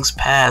of Kang's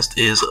past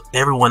is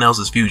everyone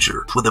else's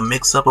future, with a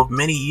mix-up of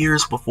many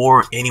years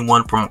before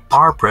anyone from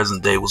our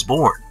present day was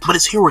born. But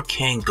it's here where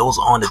Kang goes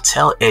on to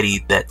tell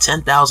Eddie that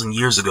 10,000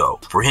 years ago,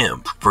 for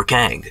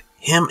Kang,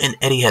 him and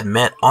Eddie had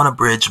met on a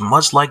bridge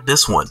much like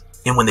this one.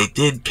 And when they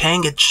did,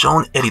 Kang had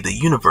shown Eddie the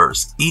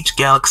universe, each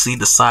galaxy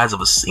the size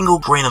of a single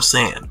grain of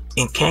sand.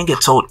 And Kang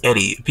had told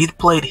Eddie if he'd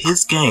played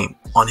his game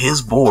on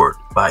his board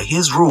by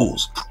his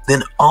rules,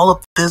 then all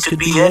of this could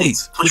be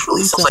Eddie's, which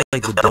really sounds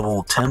like the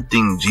devil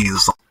tempting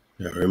Jesus.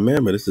 Now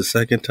remember, this is the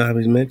second time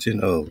he's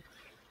mentioned,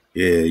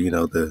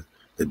 the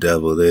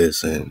devil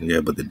this,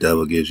 and but the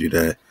devil gives you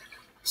that.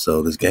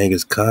 So this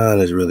Genghis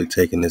Khan is really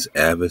taking this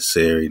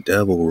adversary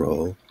devil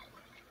role.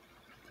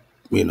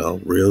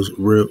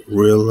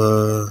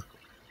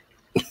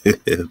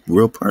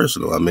 Real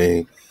personal. I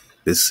mean,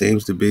 this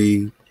seems to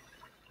be,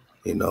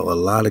 a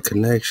lot of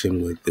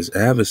connection with this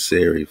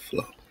adversary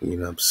flow. You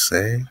know what I'm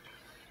saying?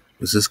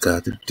 What's this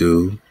got to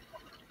do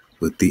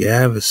with the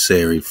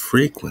adversary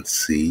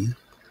frequency?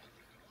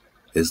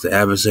 Is the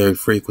adversary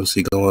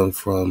frequency going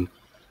from,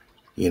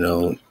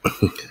 melanated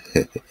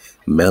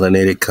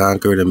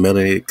Conqueror to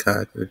melanated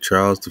Conqueror,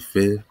 Charles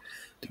V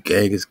to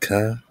Genghis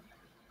Khan?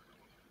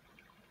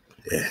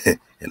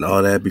 And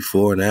all that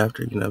before and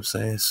after, you know what I'm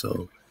saying?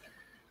 So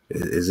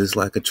is this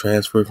like a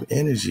transfer of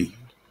energy?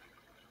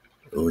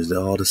 Or is it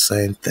all the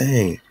same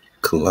thing?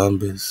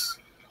 Columbus,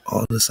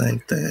 all the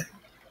same thing.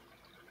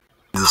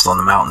 This on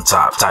the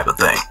mountaintop type of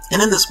thing. And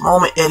in this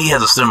moment, Eddie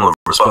has a similar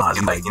response.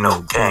 He's like,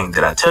 Kang,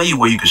 did I tell you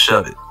where you could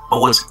shove it?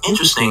 But what's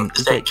interesting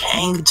is that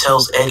Kang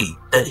tells Eddie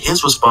that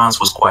his response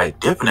was quite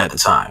different at the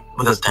time.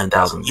 Because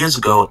 10,000 years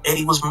ago,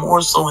 Eddie was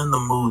more so in the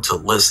mood to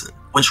listen.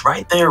 Which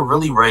right there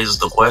really raises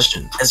the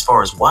question as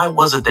far as why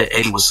was it that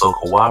Eddie was so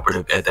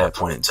cooperative at that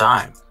point in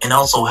time? And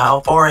also how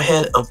far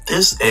ahead of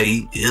this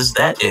Eddie is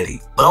that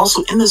Eddie? But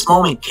also in this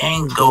moment,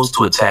 Kang goes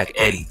to attack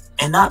Eddie.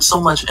 And not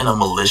so much in a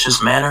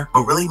malicious manner,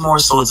 but really more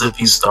so as if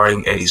he's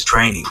starting Eddie's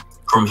training.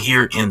 From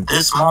here in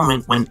this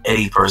moment when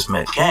Eddie first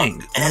met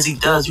Kang. And as he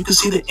does, you can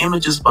see the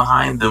images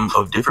behind them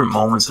of different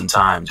moments in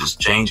time just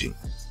changing.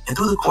 And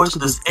through the course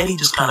of this, Eddie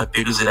just kind of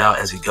figures it out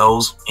as he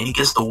goes, and he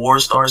gets the War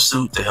Star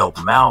suit to help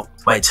him out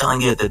by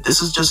telling it that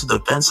this is just a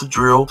defensive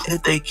drill, and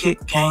if they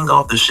kick Kang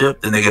off the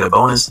ship, then they get a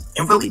bonus.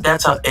 And really,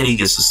 that's how Eddie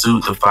gets the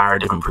suit to fire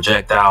different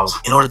projectiles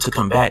in order to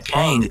combat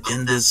Kang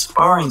in this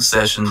sparring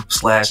session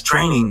 /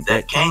 training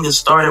that Kang has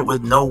started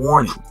with no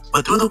warning.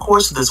 But through the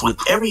course of this, with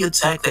every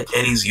attack that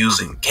Eddie's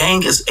using,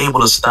 Kang is able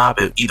to stop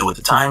it either with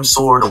the time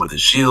sword or with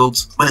his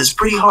shields. But it's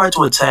pretty hard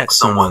to attack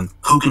someone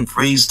who can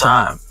freeze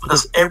time,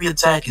 because every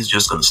attack is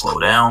just going to slow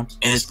down,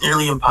 and it's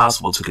nearly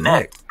impossible to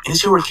connect. And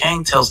it's here where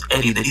Kang tells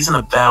Eddie that he's in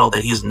a battle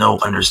that he has no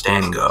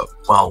understanding of,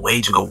 while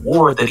waging a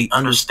war that he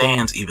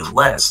understands even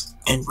less.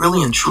 And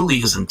really and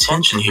truly, his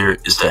intention here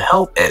is to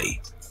help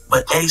Eddie.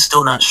 But Eddie's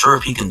still not sure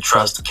if he can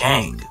trust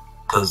Kang,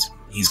 because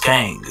he's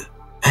Kang,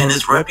 and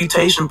his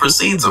reputation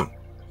precedes him.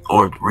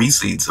 Or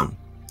recedes him.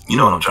 You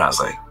know what I'm trying to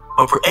say.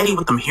 But for Eddie,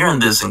 with him hearing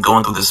this and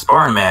going through this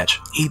sparring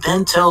match, he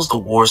then tells the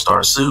War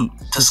Star suit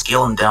to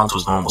scale him down to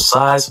his normal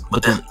size,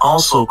 but then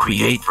also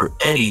create for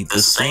Eddie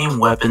the same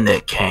weapon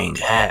that Kang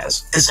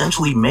has,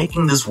 essentially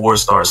making this War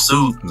Star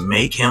suit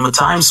make him a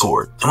time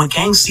sword. And when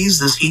Kang sees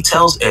this, he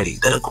tells Eddie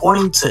that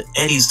according to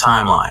Eddie's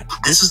timeline,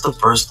 this is the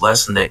first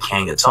lesson that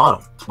Kang had taught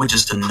him, which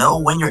is to know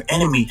when your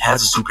enemy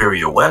has a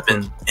superior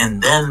weapon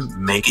and then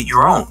make it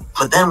your own.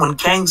 But then when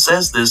Kang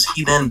says this,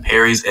 he then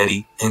parries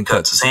Eddie and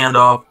cuts his hand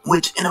off,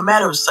 which in a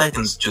matter of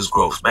seconds just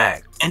grows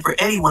back. And for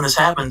Eddie, when this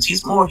happens,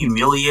 he's more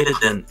humiliated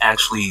than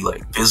actually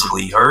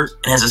physically hurt.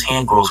 And as his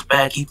hand grows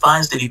back, he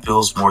finds that he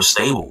feels more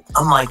stable,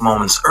 unlike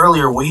moments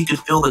earlier where he could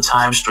feel the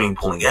time stream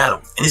pulling at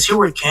him. And it's here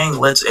where Kang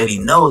lets Eddie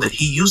know that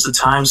he used the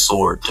time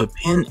sword to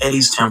pin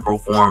Eddie's temporal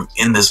form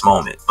in this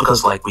moment,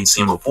 because like we'd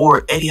seen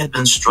before, Eddie had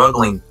been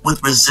struggling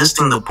with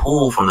resisting the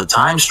pull from the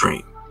time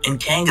stream. And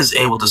Kang is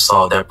able to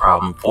solve that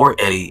problem for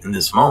Eddie in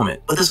this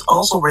moment. But this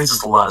also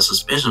raises a lot of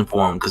suspicion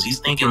for him, because he's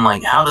thinking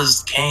how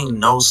does Kang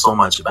know so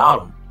much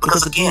about him?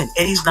 Because again,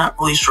 Eddie's not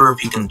really sure if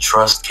he can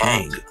trust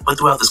Kang. But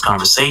throughout this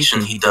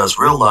conversation, he does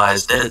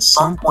realize that at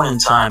some point in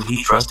time,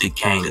 he trusted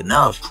Kang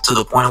enough to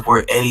the point of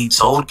where Eddie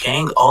told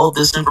Kang all of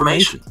this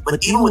information.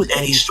 But even with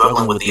Eddie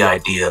struggling with the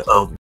idea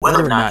of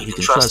whether or not he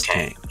can trust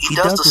Kang, he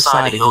does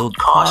decide that he'll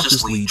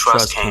cautiously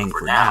trust Kang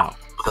for now.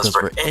 Because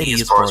for Eddie,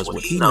 as far as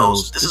what he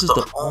knows, this is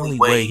the only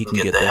way he can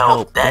get the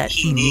help that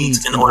he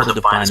needs in order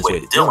to find his way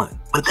to Dylan.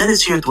 But then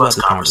it's here throughout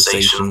the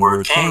conversation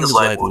where Kang is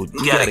like, well,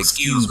 you gotta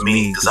excuse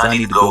me because I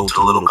need to go to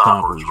the little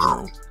Conqueror's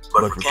room.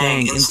 But for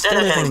Kang, instead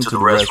of heading to the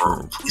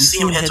restroom, we see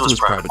him head to his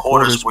private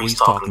quarters where he's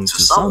talking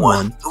to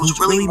someone who's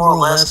really more or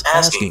less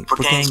asking for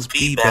Kang's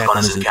feedback on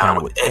his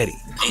encounter with Eddie.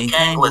 And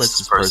Kang lets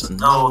this person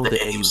know that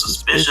Eddie was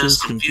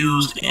suspicious,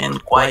 confused,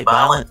 and quite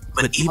violent.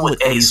 But even with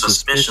Eddie's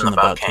suspicion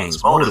about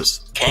Kang's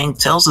motives, Kang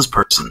tells this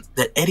person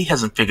that Eddie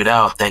hasn't figured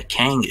out that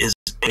Kang is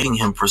baiting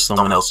him for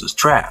someone else's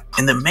trap.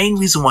 And the main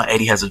reason why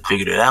Eddie hasn't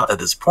figured it out at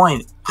this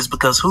point is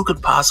because who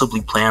could possibly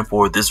plan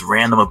for this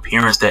random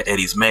appearance that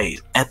Eddie's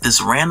made at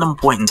this random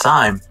point in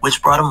time,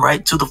 which brought him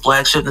right to the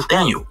flagship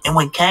Nathaniel. And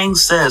when Kang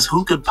says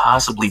who could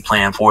possibly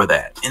plan for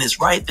that, and it's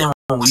right then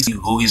when we see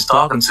who he's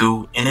talking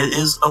to, and it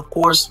is, of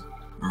course,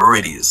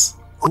 Meridius,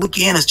 who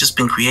again has just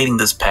been creating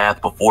this path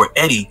before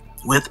Eddie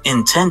with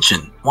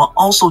intention, while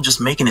also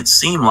just making it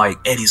seem like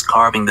Eddie's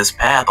carving this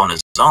path on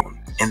his own.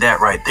 And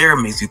that right there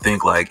makes you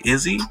think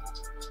is he?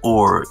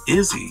 Or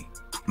is he?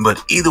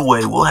 But either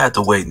way, we'll have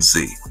to wait and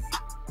see.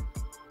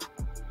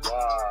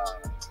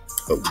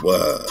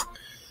 Wow.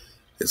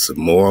 It's a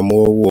more and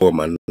more war,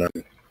 my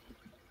nigga.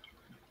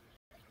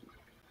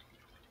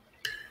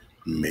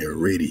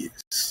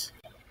 Meridius.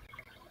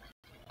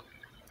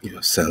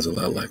 Sounds a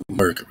lot like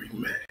Mercury,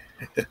 man.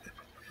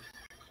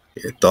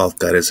 Thoth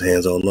got his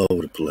hands all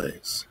over the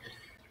place.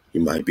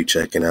 You might be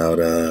checking out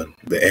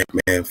the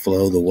Ant-Man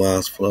flow, the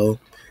Wasp flow.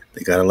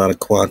 They got a lot of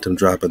quantum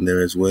drop in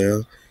there as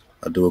well.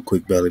 I'll do a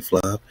quick belly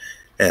flop.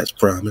 As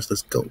promised,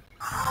 let's go.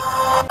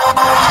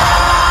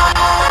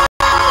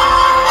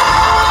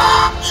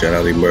 Shout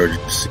out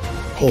Emergency.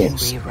 Can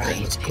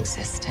rewrite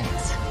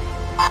existence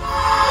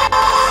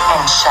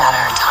and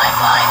shatter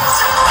timelines.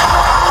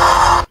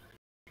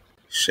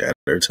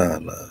 Shatter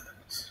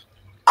timelines.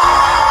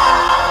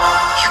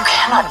 You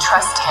cannot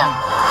trust him.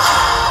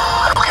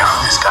 I don't care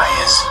who this guy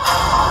is.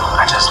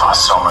 I just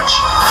lost so much.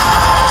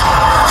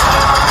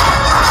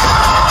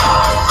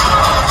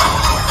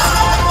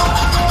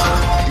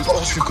 You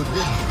lost your good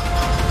will.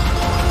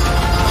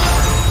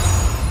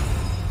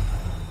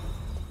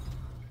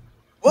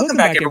 Welcome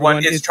back,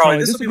 everyone. It's Charlie.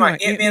 This will be my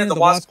Ant-Man and the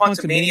Wasp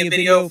Quantumania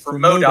video for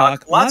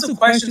MODOK. Lots of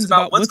questions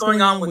about what's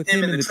going on with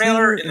him in the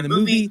trailer, in the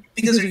movie,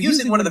 because they're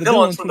using one of the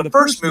villains from the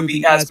first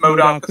movie as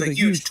MODOK with a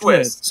huge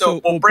twist.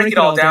 So we'll break it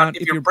all down.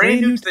 If you're brand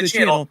new to the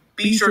channel,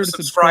 be sure to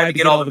subscribe to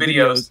get all the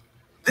videos.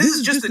 This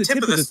is just the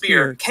tip of the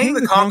spear. Kang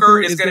the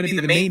Conqueror is going to be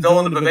the main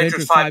villain of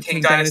Avengers 5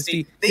 Kang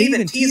Dynasty. They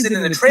even teased it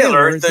in the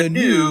trailer, the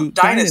new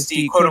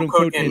Dynasty,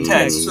 quote-unquote, in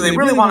text. So they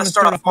really want to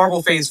start off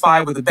Marvel Phase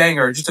 5 with a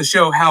banger, just to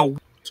show how...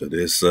 So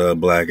this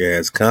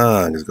black-ass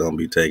Kang is going to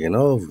be taking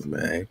over,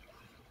 man.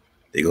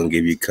 They're going to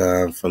give you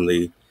Kang from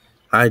the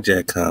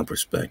Hijack Khan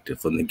perspective,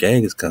 from the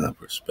Genghis Khan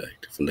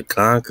perspective, from the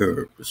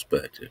Conqueror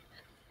perspective.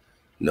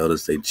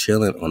 Notice they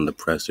chilling on the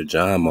Prester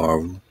John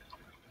Marvel.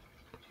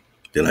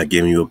 Then I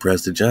give you a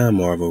Prester John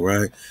Marvel,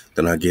 right?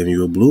 Then I give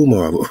you a Blue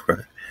Marvel,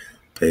 right?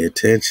 Pay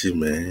attention,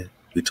 man.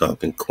 We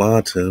talking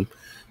quantum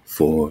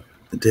for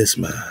the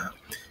dismount.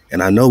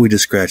 And I know we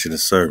just scratching the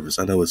surface.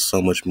 I know it's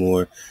so much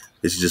more.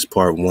 This is just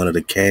part 1 of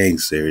the KANG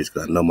series,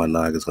 because I know my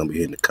Naga's going to be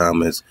hitting the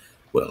comments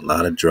with a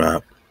lot of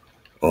drop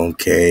on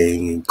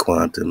KANG and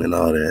quantum and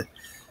all that.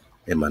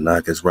 And my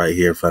Naga's right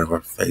here in front of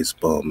our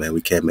Facebook, man.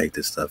 We can't make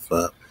this stuff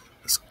up.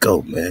 Let's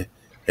go, man.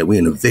 And we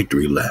in a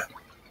victory lap.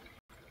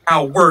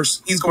 How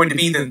worse he's going to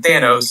be than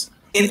Thanos.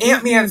 In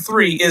Ant-Man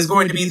 3 is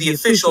going to be the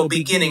official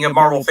beginning of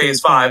Marvel Phase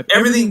 5.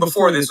 Everything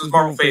before this was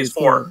Marvel Phase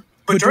 4.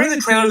 But during the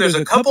trailer, there's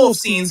a couple of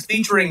scenes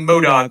featuring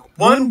MODOK.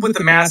 One with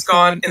the mask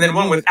on, and then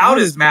one without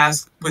his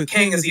mask, with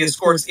Kang as he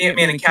escorts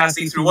Ant-Man and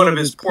Cassie through one of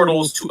his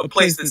portals to a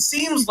place that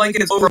seems like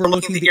it's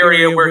overlooking the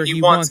area where he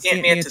wants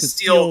Ant-Man to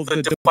steal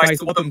the device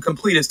that will help him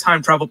complete his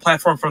time travel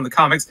platform from the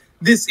comics.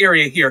 This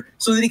area here,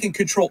 so that he can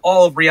control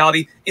all of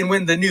reality and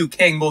win the new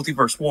Kang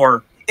Multiverse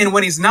War. And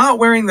when he's not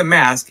wearing the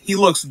mask, he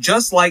looks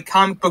just like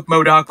comic book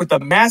MODOK, with the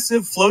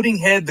massive floating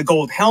head, the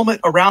gold helmet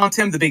around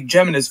him, the big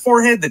gem in his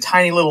forehead, the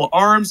tiny little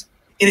arms.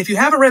 And if you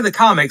haven't read the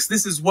comics,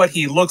 this is what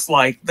he looks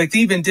like. Like, they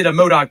even did a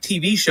MODOK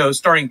TV show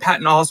starring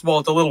Patton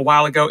Oswalt a little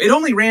while ago. It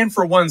only ran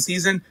for 1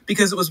 season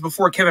because it was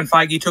before Kevin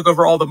Feige took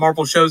over all the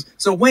Marvel shows.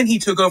 So when he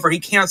took over, he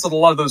canceled a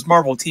lot of those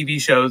Marvel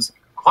TV shows.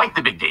 Quite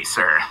the big day,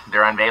 sir.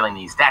 They're unveiling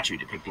the statue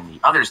depicting the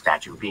other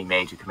statue being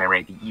made to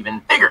commemorate the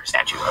even bigger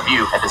statue of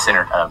you at the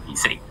center of the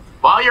city.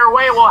 While you're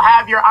away, we'll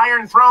have your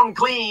Iron Throne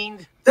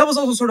cleaned. That was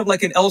also sort of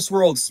like an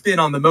Elseworld spin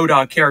on the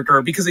MODOK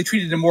character, because they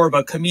treated him more of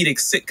a comedic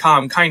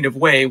sitcom kind of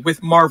way,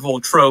 with Marvel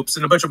tropes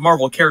and a bunch of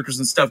Marvel characters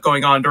and stuff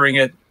going on during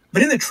it.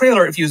 But in the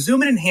trailer, if you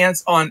zoom and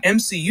enhance on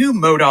MCU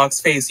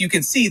MODOK's face, you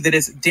can see that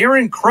it's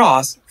Darren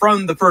Cross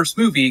from the first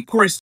movie,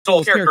 Corey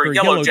Stoll's character,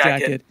 Yellow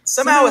Jacket.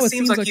 Somehow it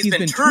seems like he's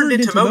been turned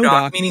into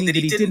MODOK, meaning that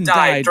he didn't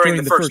die during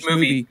the first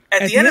movie.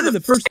 At the end of the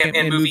first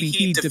Ant-Man movie,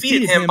 he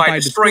defeated him by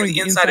destroying the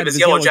inside of his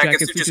Yellow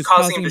Jacket suit, just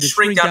causing him to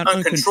shrink down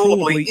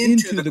uncontrollably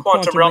into the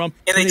quantum realm.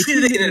 And they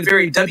treated it in a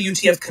very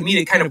WTF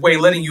comedic kind of way,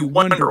 letting you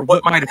wonder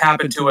what might have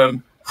happened to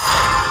him.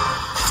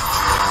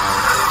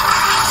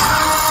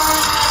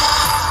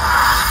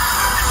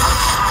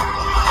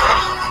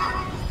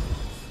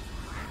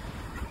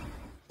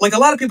 Like, a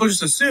lot of people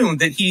just assumed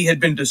that he had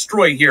been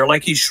destroyed here,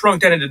 like he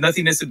shrunk down into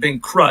nothingness and been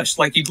crushed,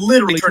 like he'd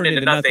literally turned into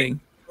nothing.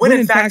 When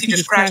in fact he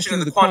just crashed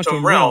into the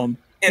quantum realm.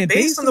 And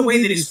based on the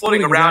way that he's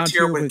floating around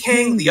here, with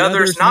Kang, the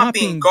others not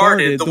being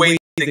guarded the way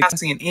that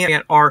Cassie and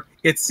Ant-Man are,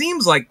 it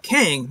seems like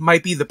Kang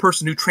might be the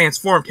person who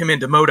transformed him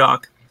into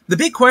MODOK. The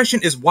big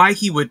question is why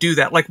he would do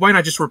that. Like, why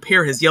not just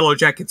repair his Yellow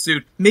Jacket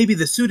suit? Maybe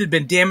the suit had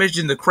been damaged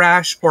in the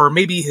crash, or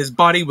maybe his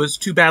body was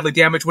too badly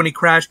damaged when he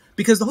crashed,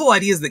 because the whole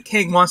idea is that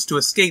Kang wants to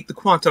escape the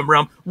quantum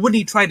realm. Wouldn't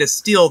he try to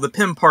steal the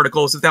Pym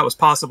particles if that was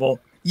possible?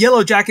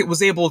 Yellow Jacket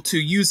was able to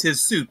use his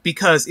suit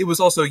because it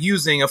was also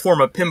using a form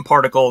of Pym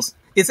particles.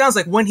 It sounds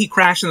like when he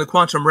crashed in the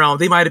quantum realm,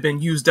 they might have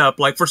been used up.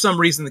 Like, for some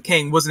reason, the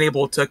Kang wasn't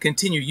able to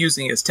continue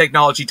using his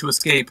technology to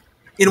escape.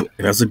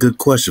 That's a good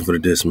question for the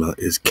dismount.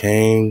 Is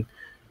Kang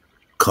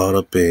caught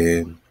up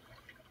in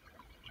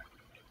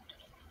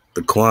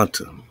the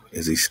quantum?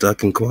 Is he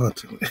stuck in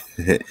quantum?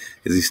 Is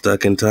he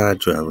stuck in time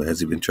travel?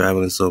 Has he been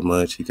traveling so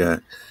much he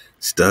got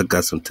stuck,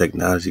 got some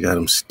technology, got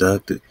him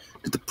stuck? Did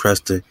the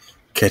Prester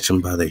catch him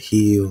by the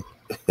heel,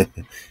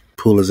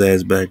 pull his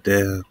ass back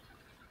down?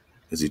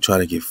 Is he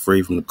trying to get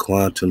free from the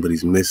quantum, but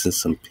he's missing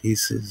some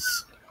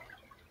pieces?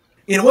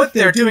 And what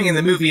they're doing in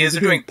the movie is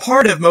they're doing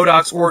part of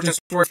MODOK's origin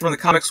story from the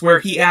comics, where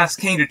he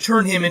asks Kang to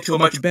turn him into a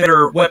much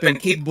better weapon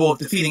capable of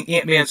defeating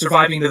Ant-Man,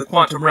 surviving to the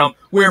quantum realm,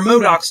 where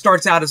MODOK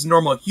starts out as a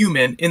normal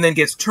human and then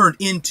gets turned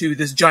into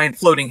this giant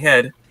floating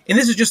head. And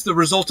this is just the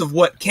result of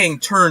what Kang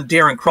turned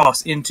Darren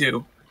Cross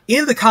into.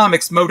 In the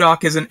comics,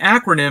 MODOK is an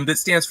acronym that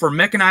stands for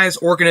Mechanized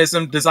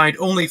Organism Designed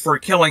Only for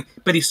Killing,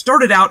 but he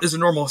started out as a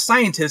normal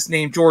scientist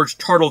named George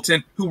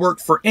Tarleton, who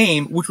worked for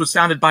AIM, which was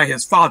founded by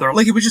his father.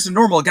 Like, he was just a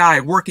normal guy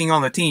working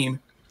on the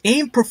team.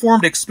 AIM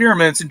performed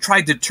experiments and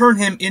tried to turn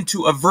him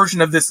into a version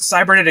of this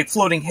cybernetic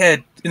floating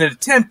head in an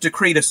attempt to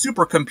create a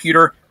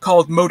supercomputer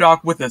called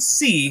MODOK with a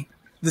C.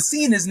 The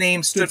C in his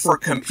name stood for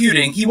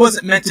computing. He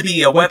wasn't meant to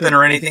be a weapon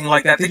or anything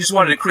like that. They just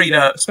wanted to create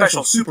a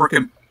special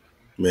supercomputer.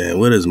 Man,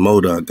 what has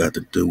MODOK got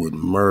to do with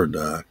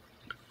Murdoch?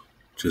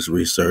 Just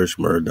research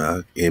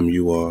Murdoch,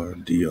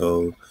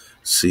 M-U-R-D-O-C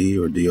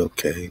or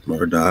D-O-K,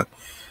 Murdoch,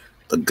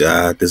 the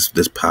god,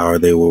 this power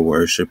they were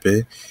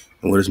worshiping.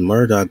 And what has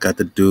Murdoch got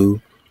to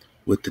do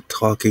with the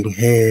talking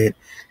head,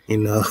 you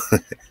know,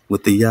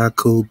 with the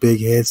Yaku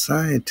big head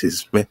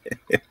scientist, man?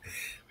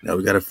 Now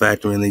we got to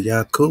factor in the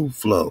Yaku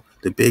flow,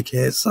 the big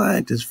head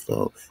scientist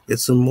flow.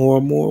 It's some more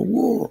and more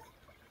war.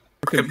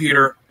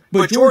 Computer.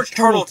 But George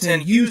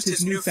Tarleton used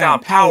his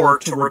newfound power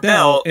to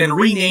rebel and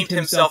renamed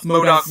himself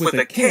MODOK with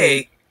a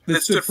K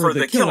that stood for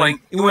the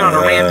killing, and went on a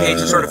rampage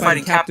and started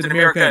fighting Captain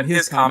America in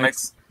his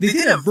comics. They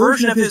did a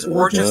version of his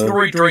origin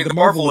story during the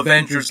Marvel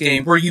Avengers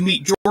game, where you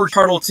meet George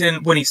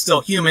Tarleton when he's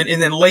still human,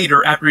 and then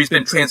later after he's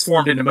been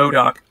transformed into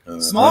MODOK.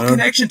 Small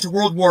connection to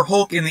World War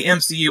Hulk in the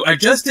MCU. I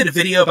just did a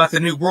video about the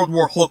new World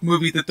War Hulk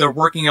movie that they're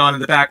working on in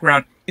the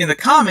background. In the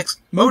comics,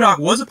 MODOK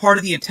was a part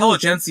of the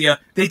intelligentsia.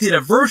 They did a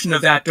version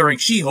of that during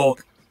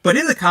She-Hulk. But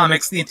in the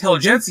comics, the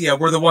intelligentsia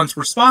were the ones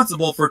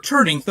responsible for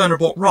turning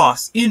Thunderbolt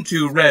Ross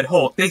into Red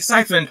Hulk. They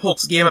siphoned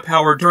Hulk's gamma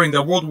power during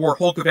the World War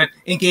Hulk event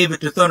and gave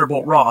it to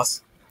Thunderbolt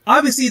Ross.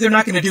 Obviously, they're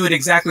not going to do it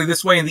exactly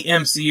this way in the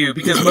MCU,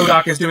 because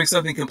MODOK is doing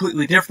something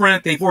completely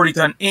different. They've already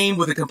done AIM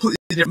with a completely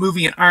different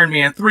movie in Iron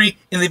Man 3,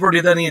 and they've already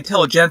done the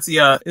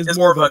intelligentsia as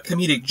more of a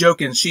comedic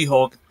joke in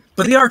She-Hulk.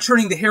 But they are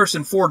turning the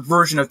Harrison Ford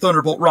version of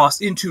Thunderbolt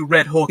Ross into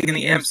Red Hulk in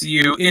the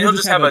MCU, and it'll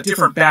just have a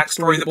different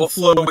backstory that will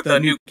flow with the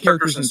new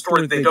characters and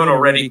story that they don't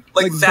already.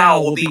 Like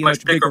Val will be a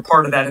much bigger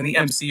part of that in the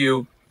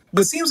MCU.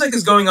 What seems like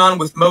is going on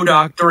with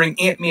MODOK during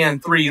Ant-Man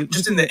 3,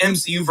 just in the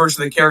MCU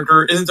version of the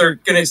character, is that they're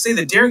going to say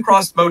that Darren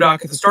Cross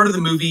MODOK at the start of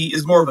the movie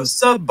is more of a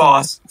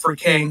sub-boss for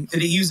Kang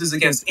that he uses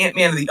against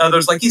Ant-Man and the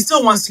others. Like, he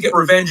still wants to get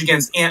revenge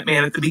against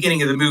Ant-Man at the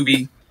beginning of the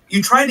movie.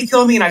 You tried to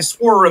kill me and I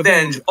swore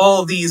revenge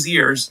all these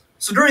years.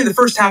 So during the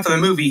first half of the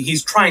movie,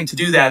 he's trying to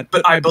do that,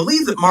 but I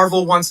believe that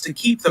Marvel wants to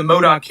keep the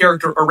MODOK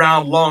character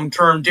around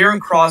long-term. Darren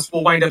Cross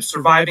will wind up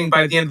surviving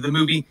by the end of the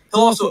movie.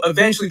 He'll also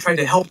eventually try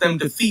to help them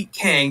defeat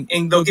Kang,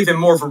 and they'll give him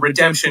more of a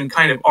redemption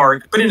kind of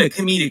arc, but in a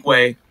comedic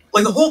way.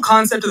 Like, the whole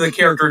concept of the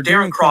character,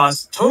 Darren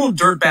Cross, total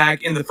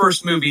dirtbag in the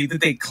first movie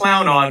that they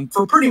clown on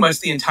for pretty much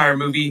the entire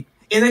movie,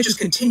 and that just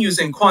continues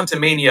in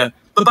Quantumania.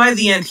 But by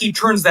the end, he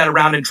turns that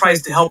around and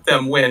tries to help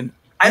them win.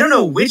 I don't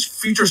know which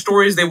future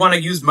stories they want to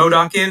use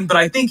MODOK in, but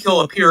I think he'll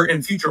appear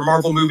in future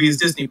Marvel movies,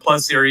 Disney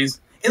Plus series.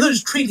 And they'll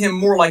just treat him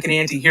more like an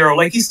anti-hero.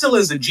 Like, he still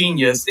is a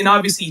genius, and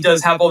obviously he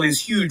does have all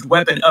these huge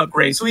weapon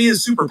upgrades, so he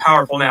is super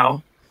powerful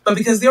now. But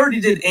because they already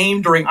did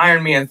AIM during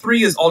Iron Man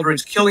 3 as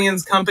Aldrich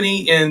Killian's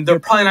company, and they're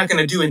probably not going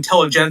to do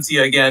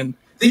Intelligentsia again,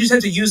 they just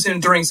had to use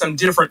him during some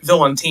different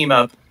villain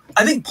team-up.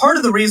 I think part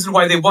of the reason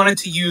why they wanted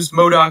to use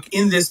MODOK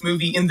in this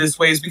movie in this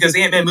way is because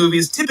Ant-Man movie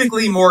is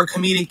typically more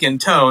comedic in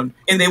tone,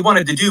 and they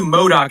wanted to do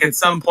MODOK at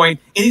some point,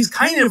 and he's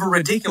kind of a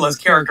ridiculous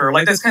character.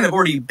 Like, that's kind of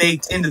already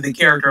baked into the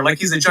character, like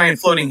he's a giant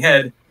floating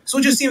head. So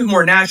it just seems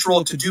more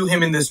natural to do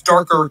him in this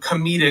darker,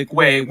 comedic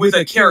way with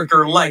a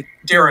character like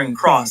Darren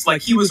Cross.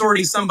 Like, he was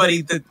already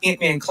somebody that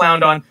Ant-Man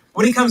clowned on.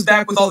 When he comes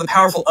back with all the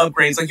powerful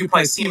upgrades, like, you'll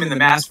probably see him in the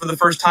mask for the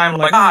first time,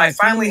 like, I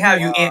finally have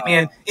you,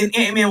 Ant-Man, and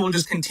Ant-Man will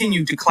just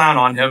continue to clown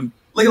on him.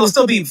 Like, it'll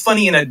still be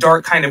funny in a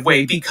dark kind of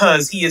way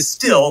because he is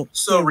still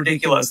so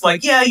ridiculous.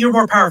 Like, yeah, you're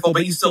more powerful,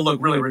 but you still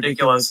look really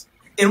ridiculous.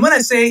 And when I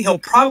say he'll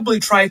probably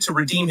try to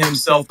redeem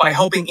himself by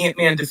helping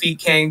Ant-Man defeat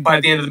Kang by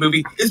the end of the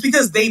movie, it's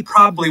because they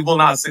probably will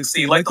not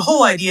succeed. Like, the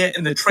whole idea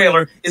in the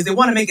trailer is they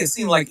want to make it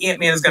seem like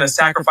Ant-Man is going to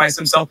sacrifice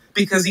himself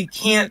because he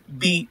can't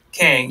beat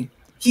Kang.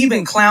 He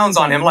even clowns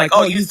on him like,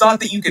 oh, you thought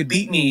that you could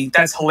beat me?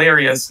 That's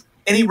hilarious.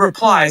 And he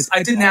replies,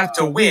 I didn't have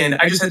to win,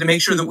 I just had to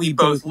make sure that we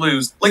both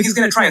lose. Like, he's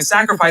going to try and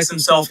sacrifice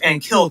himself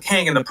and kill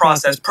Kang in the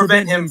process,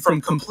 prevent him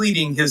from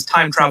completing his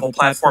time travel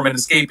platform and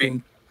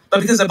escaping. But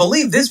because I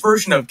believe this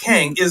version of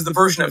Kang is the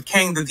version of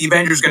Kang that the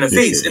Avengers are going to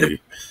face.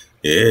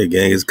 Yeah,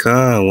 Genghis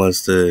Khan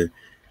wants to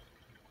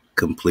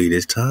complete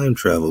his time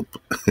travel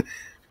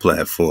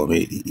platform.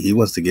 He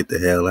wants to get the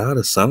hell out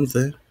of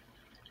something.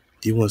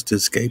 He wants to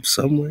escape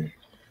somewhere.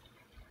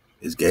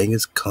 Is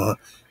Genghis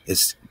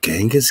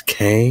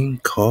Kang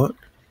caught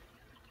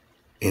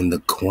in the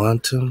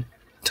quantum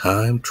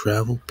time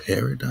travel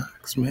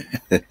paradox, man?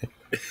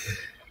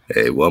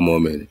 Hey, one more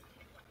minute.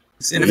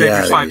 In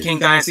Avengers 5 King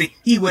Dynasty,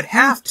 he would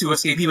have to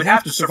escape, he would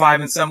have to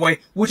survive in some way,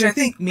 which I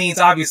think means,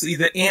 obviously,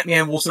 that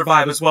Ant-Man will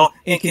survive as well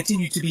and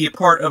continue to be a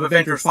part of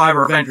Avengers 5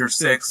 or Avengers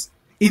 6.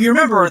 If you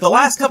remember, the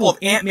last couple of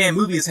Ant-Man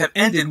movies have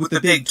ended with the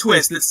big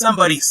twist that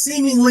somebody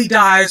seemingly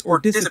dies or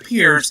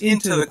disappears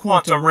into the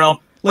quantum realm.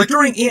 Like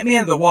during Ant-Man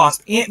and the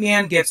Wasp,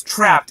 Ant-Man gets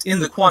trapped in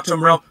the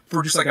quantum realm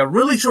for just like a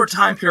really short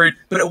time period,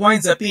 but it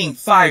winds up being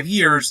 5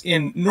 years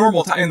in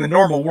normal time in the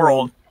normal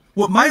world.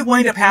 What might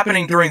wind up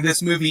happening during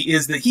this movie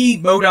is that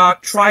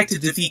MODOK, tried to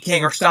defeat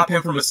Kang or stop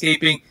him from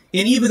escaping,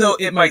 and even though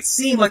it might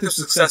seem like they're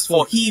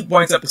successful, he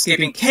winds up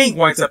escaping, Kang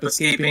winds up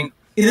escaping,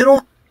 and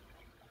it'll...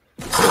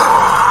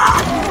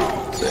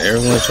 So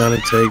everyone's trying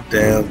to take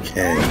down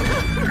Kang.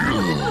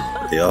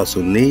 They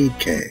also need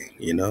Kang,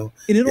 you know?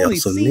 And it only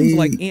seems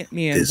like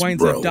Ant-Man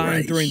winds up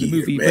dying during the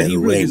movie, but he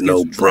really just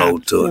gets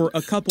trapped for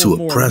a couple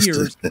more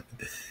years.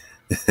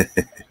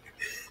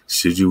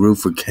 Should you root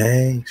for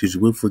Kang? Should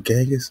you root for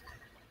Genghis?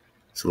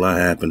 It's a lot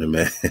happening,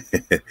 man.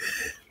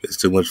 It's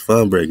too much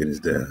fun breaking this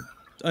down.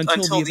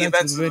 Until the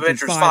events of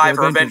Avengers 5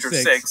 or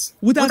Avengers 6.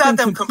 Without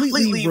them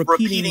completely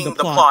repeating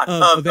the plot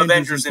of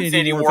Avengers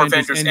Infinity War,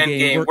 Avengers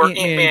Endgame, where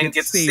Ant-Man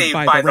gets saved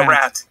by the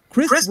Rat.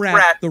 Chris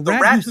Pratt, the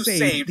rat who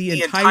saved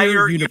the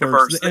entire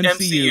universe, the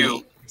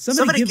MCU.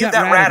 Somebody give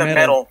that rat a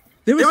medal.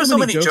 There were so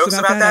many jokes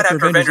about that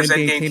after Avengers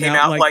Endgame came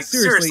out, like,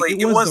 seriously,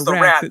 it was the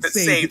rat that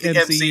saved the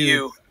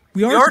MCU.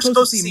 We are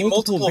supposed to see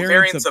multiple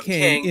variants of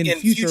Kang in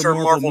future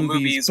Marvel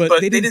movies, but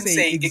they didn't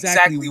say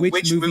exactly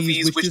which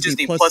movies, which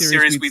Disney Plus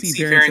series we'd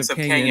see variants of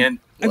Kang in.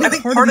 I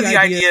think part of the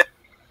idea...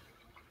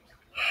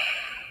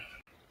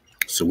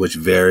 So which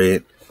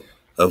variant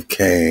of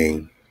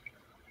Kang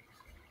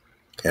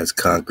has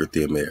conquered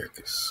the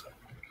Americas?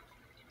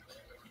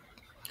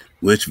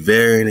 Which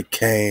variant of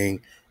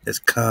Kang has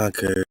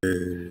conquered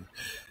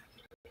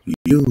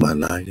you, my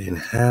knight, and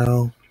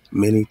how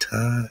many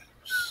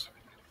times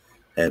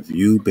have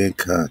you been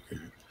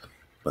conquered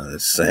by the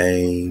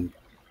same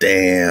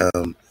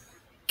damn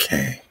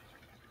Kang?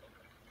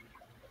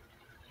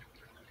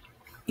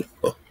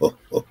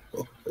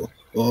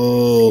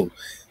 Oh,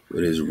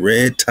 with his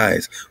red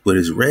tights,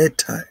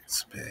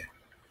 man.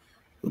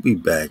 We'll be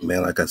back,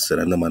 man. Like I said,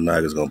 I know my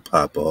nigga's gonna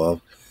pop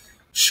off,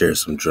 share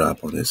some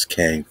drop on this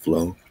Kang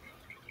flow.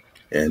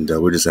 And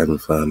we're just having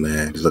fun,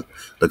 man. Just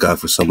look out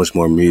for so much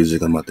more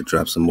music. I'm about to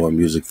drop some more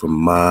music from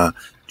Ma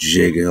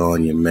Jigga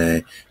on you,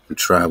 man. From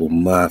Tribal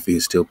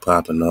Mafia still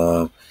popping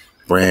off.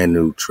 Brand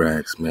new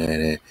tracks,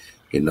 man. And,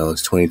 you know,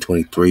 it's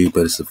 2023,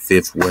 but it's the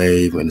fifth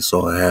wave, and it's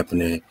all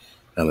happening.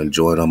 I'm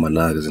enjoying all my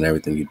niggas and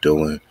everything you're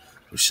doing.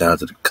 But shout out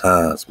to the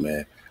Cons,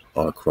 man,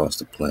 all across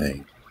the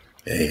plane.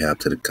 Ahab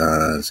to the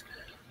Cons,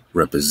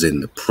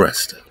 representing the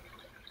Presta.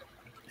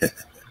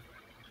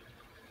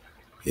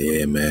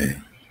 Yeah,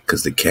 man.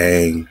 Because the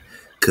Kang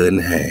couldn't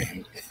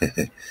hang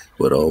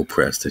with old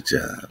Presta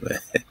John,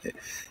 man.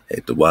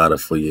 Hey, the water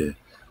for your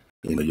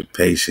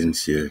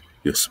patience, your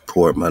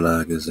support, my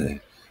niggas, and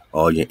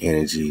all your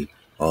energy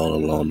all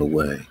along the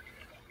way.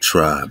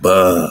 Tribe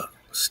up,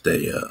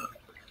 stay up,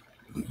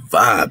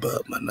 vibe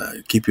up, my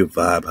nigga. Keep your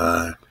vibe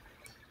high,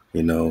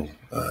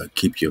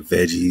 keep your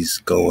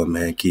veggies going,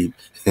 man. Keep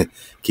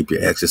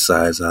your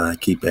exercise high.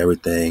 Keep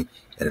everything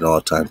at an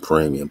all-time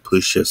premium.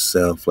 Push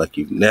yourself like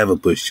you've never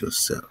pushed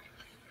yourself.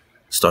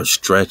 Start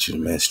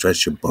stretching, man.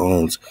 Stretch your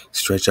bones.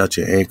 Stretch out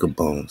your ankle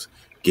bones.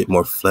 Get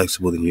more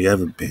flexible than you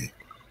ever been.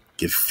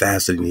 Get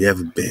faster than you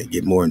ever been.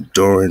 Get more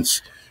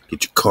endurance.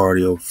 Get your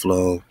cardio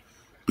flow.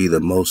 Be the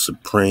most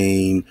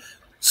supreme,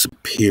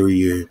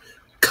 superior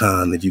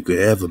Khan that you could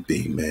ever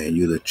be, man.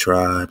 You're the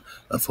tribe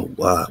of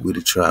Hawaii. We're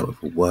the tribe of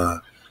Hawaii.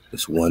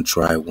 It's one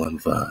tribe, one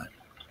vibe.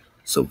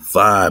 So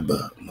vibe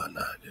up, my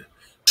naga.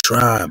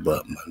 Tribe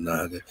up, my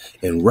naga.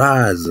 And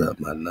rise up,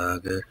 my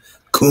naga.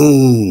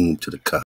 Coom to the Khan.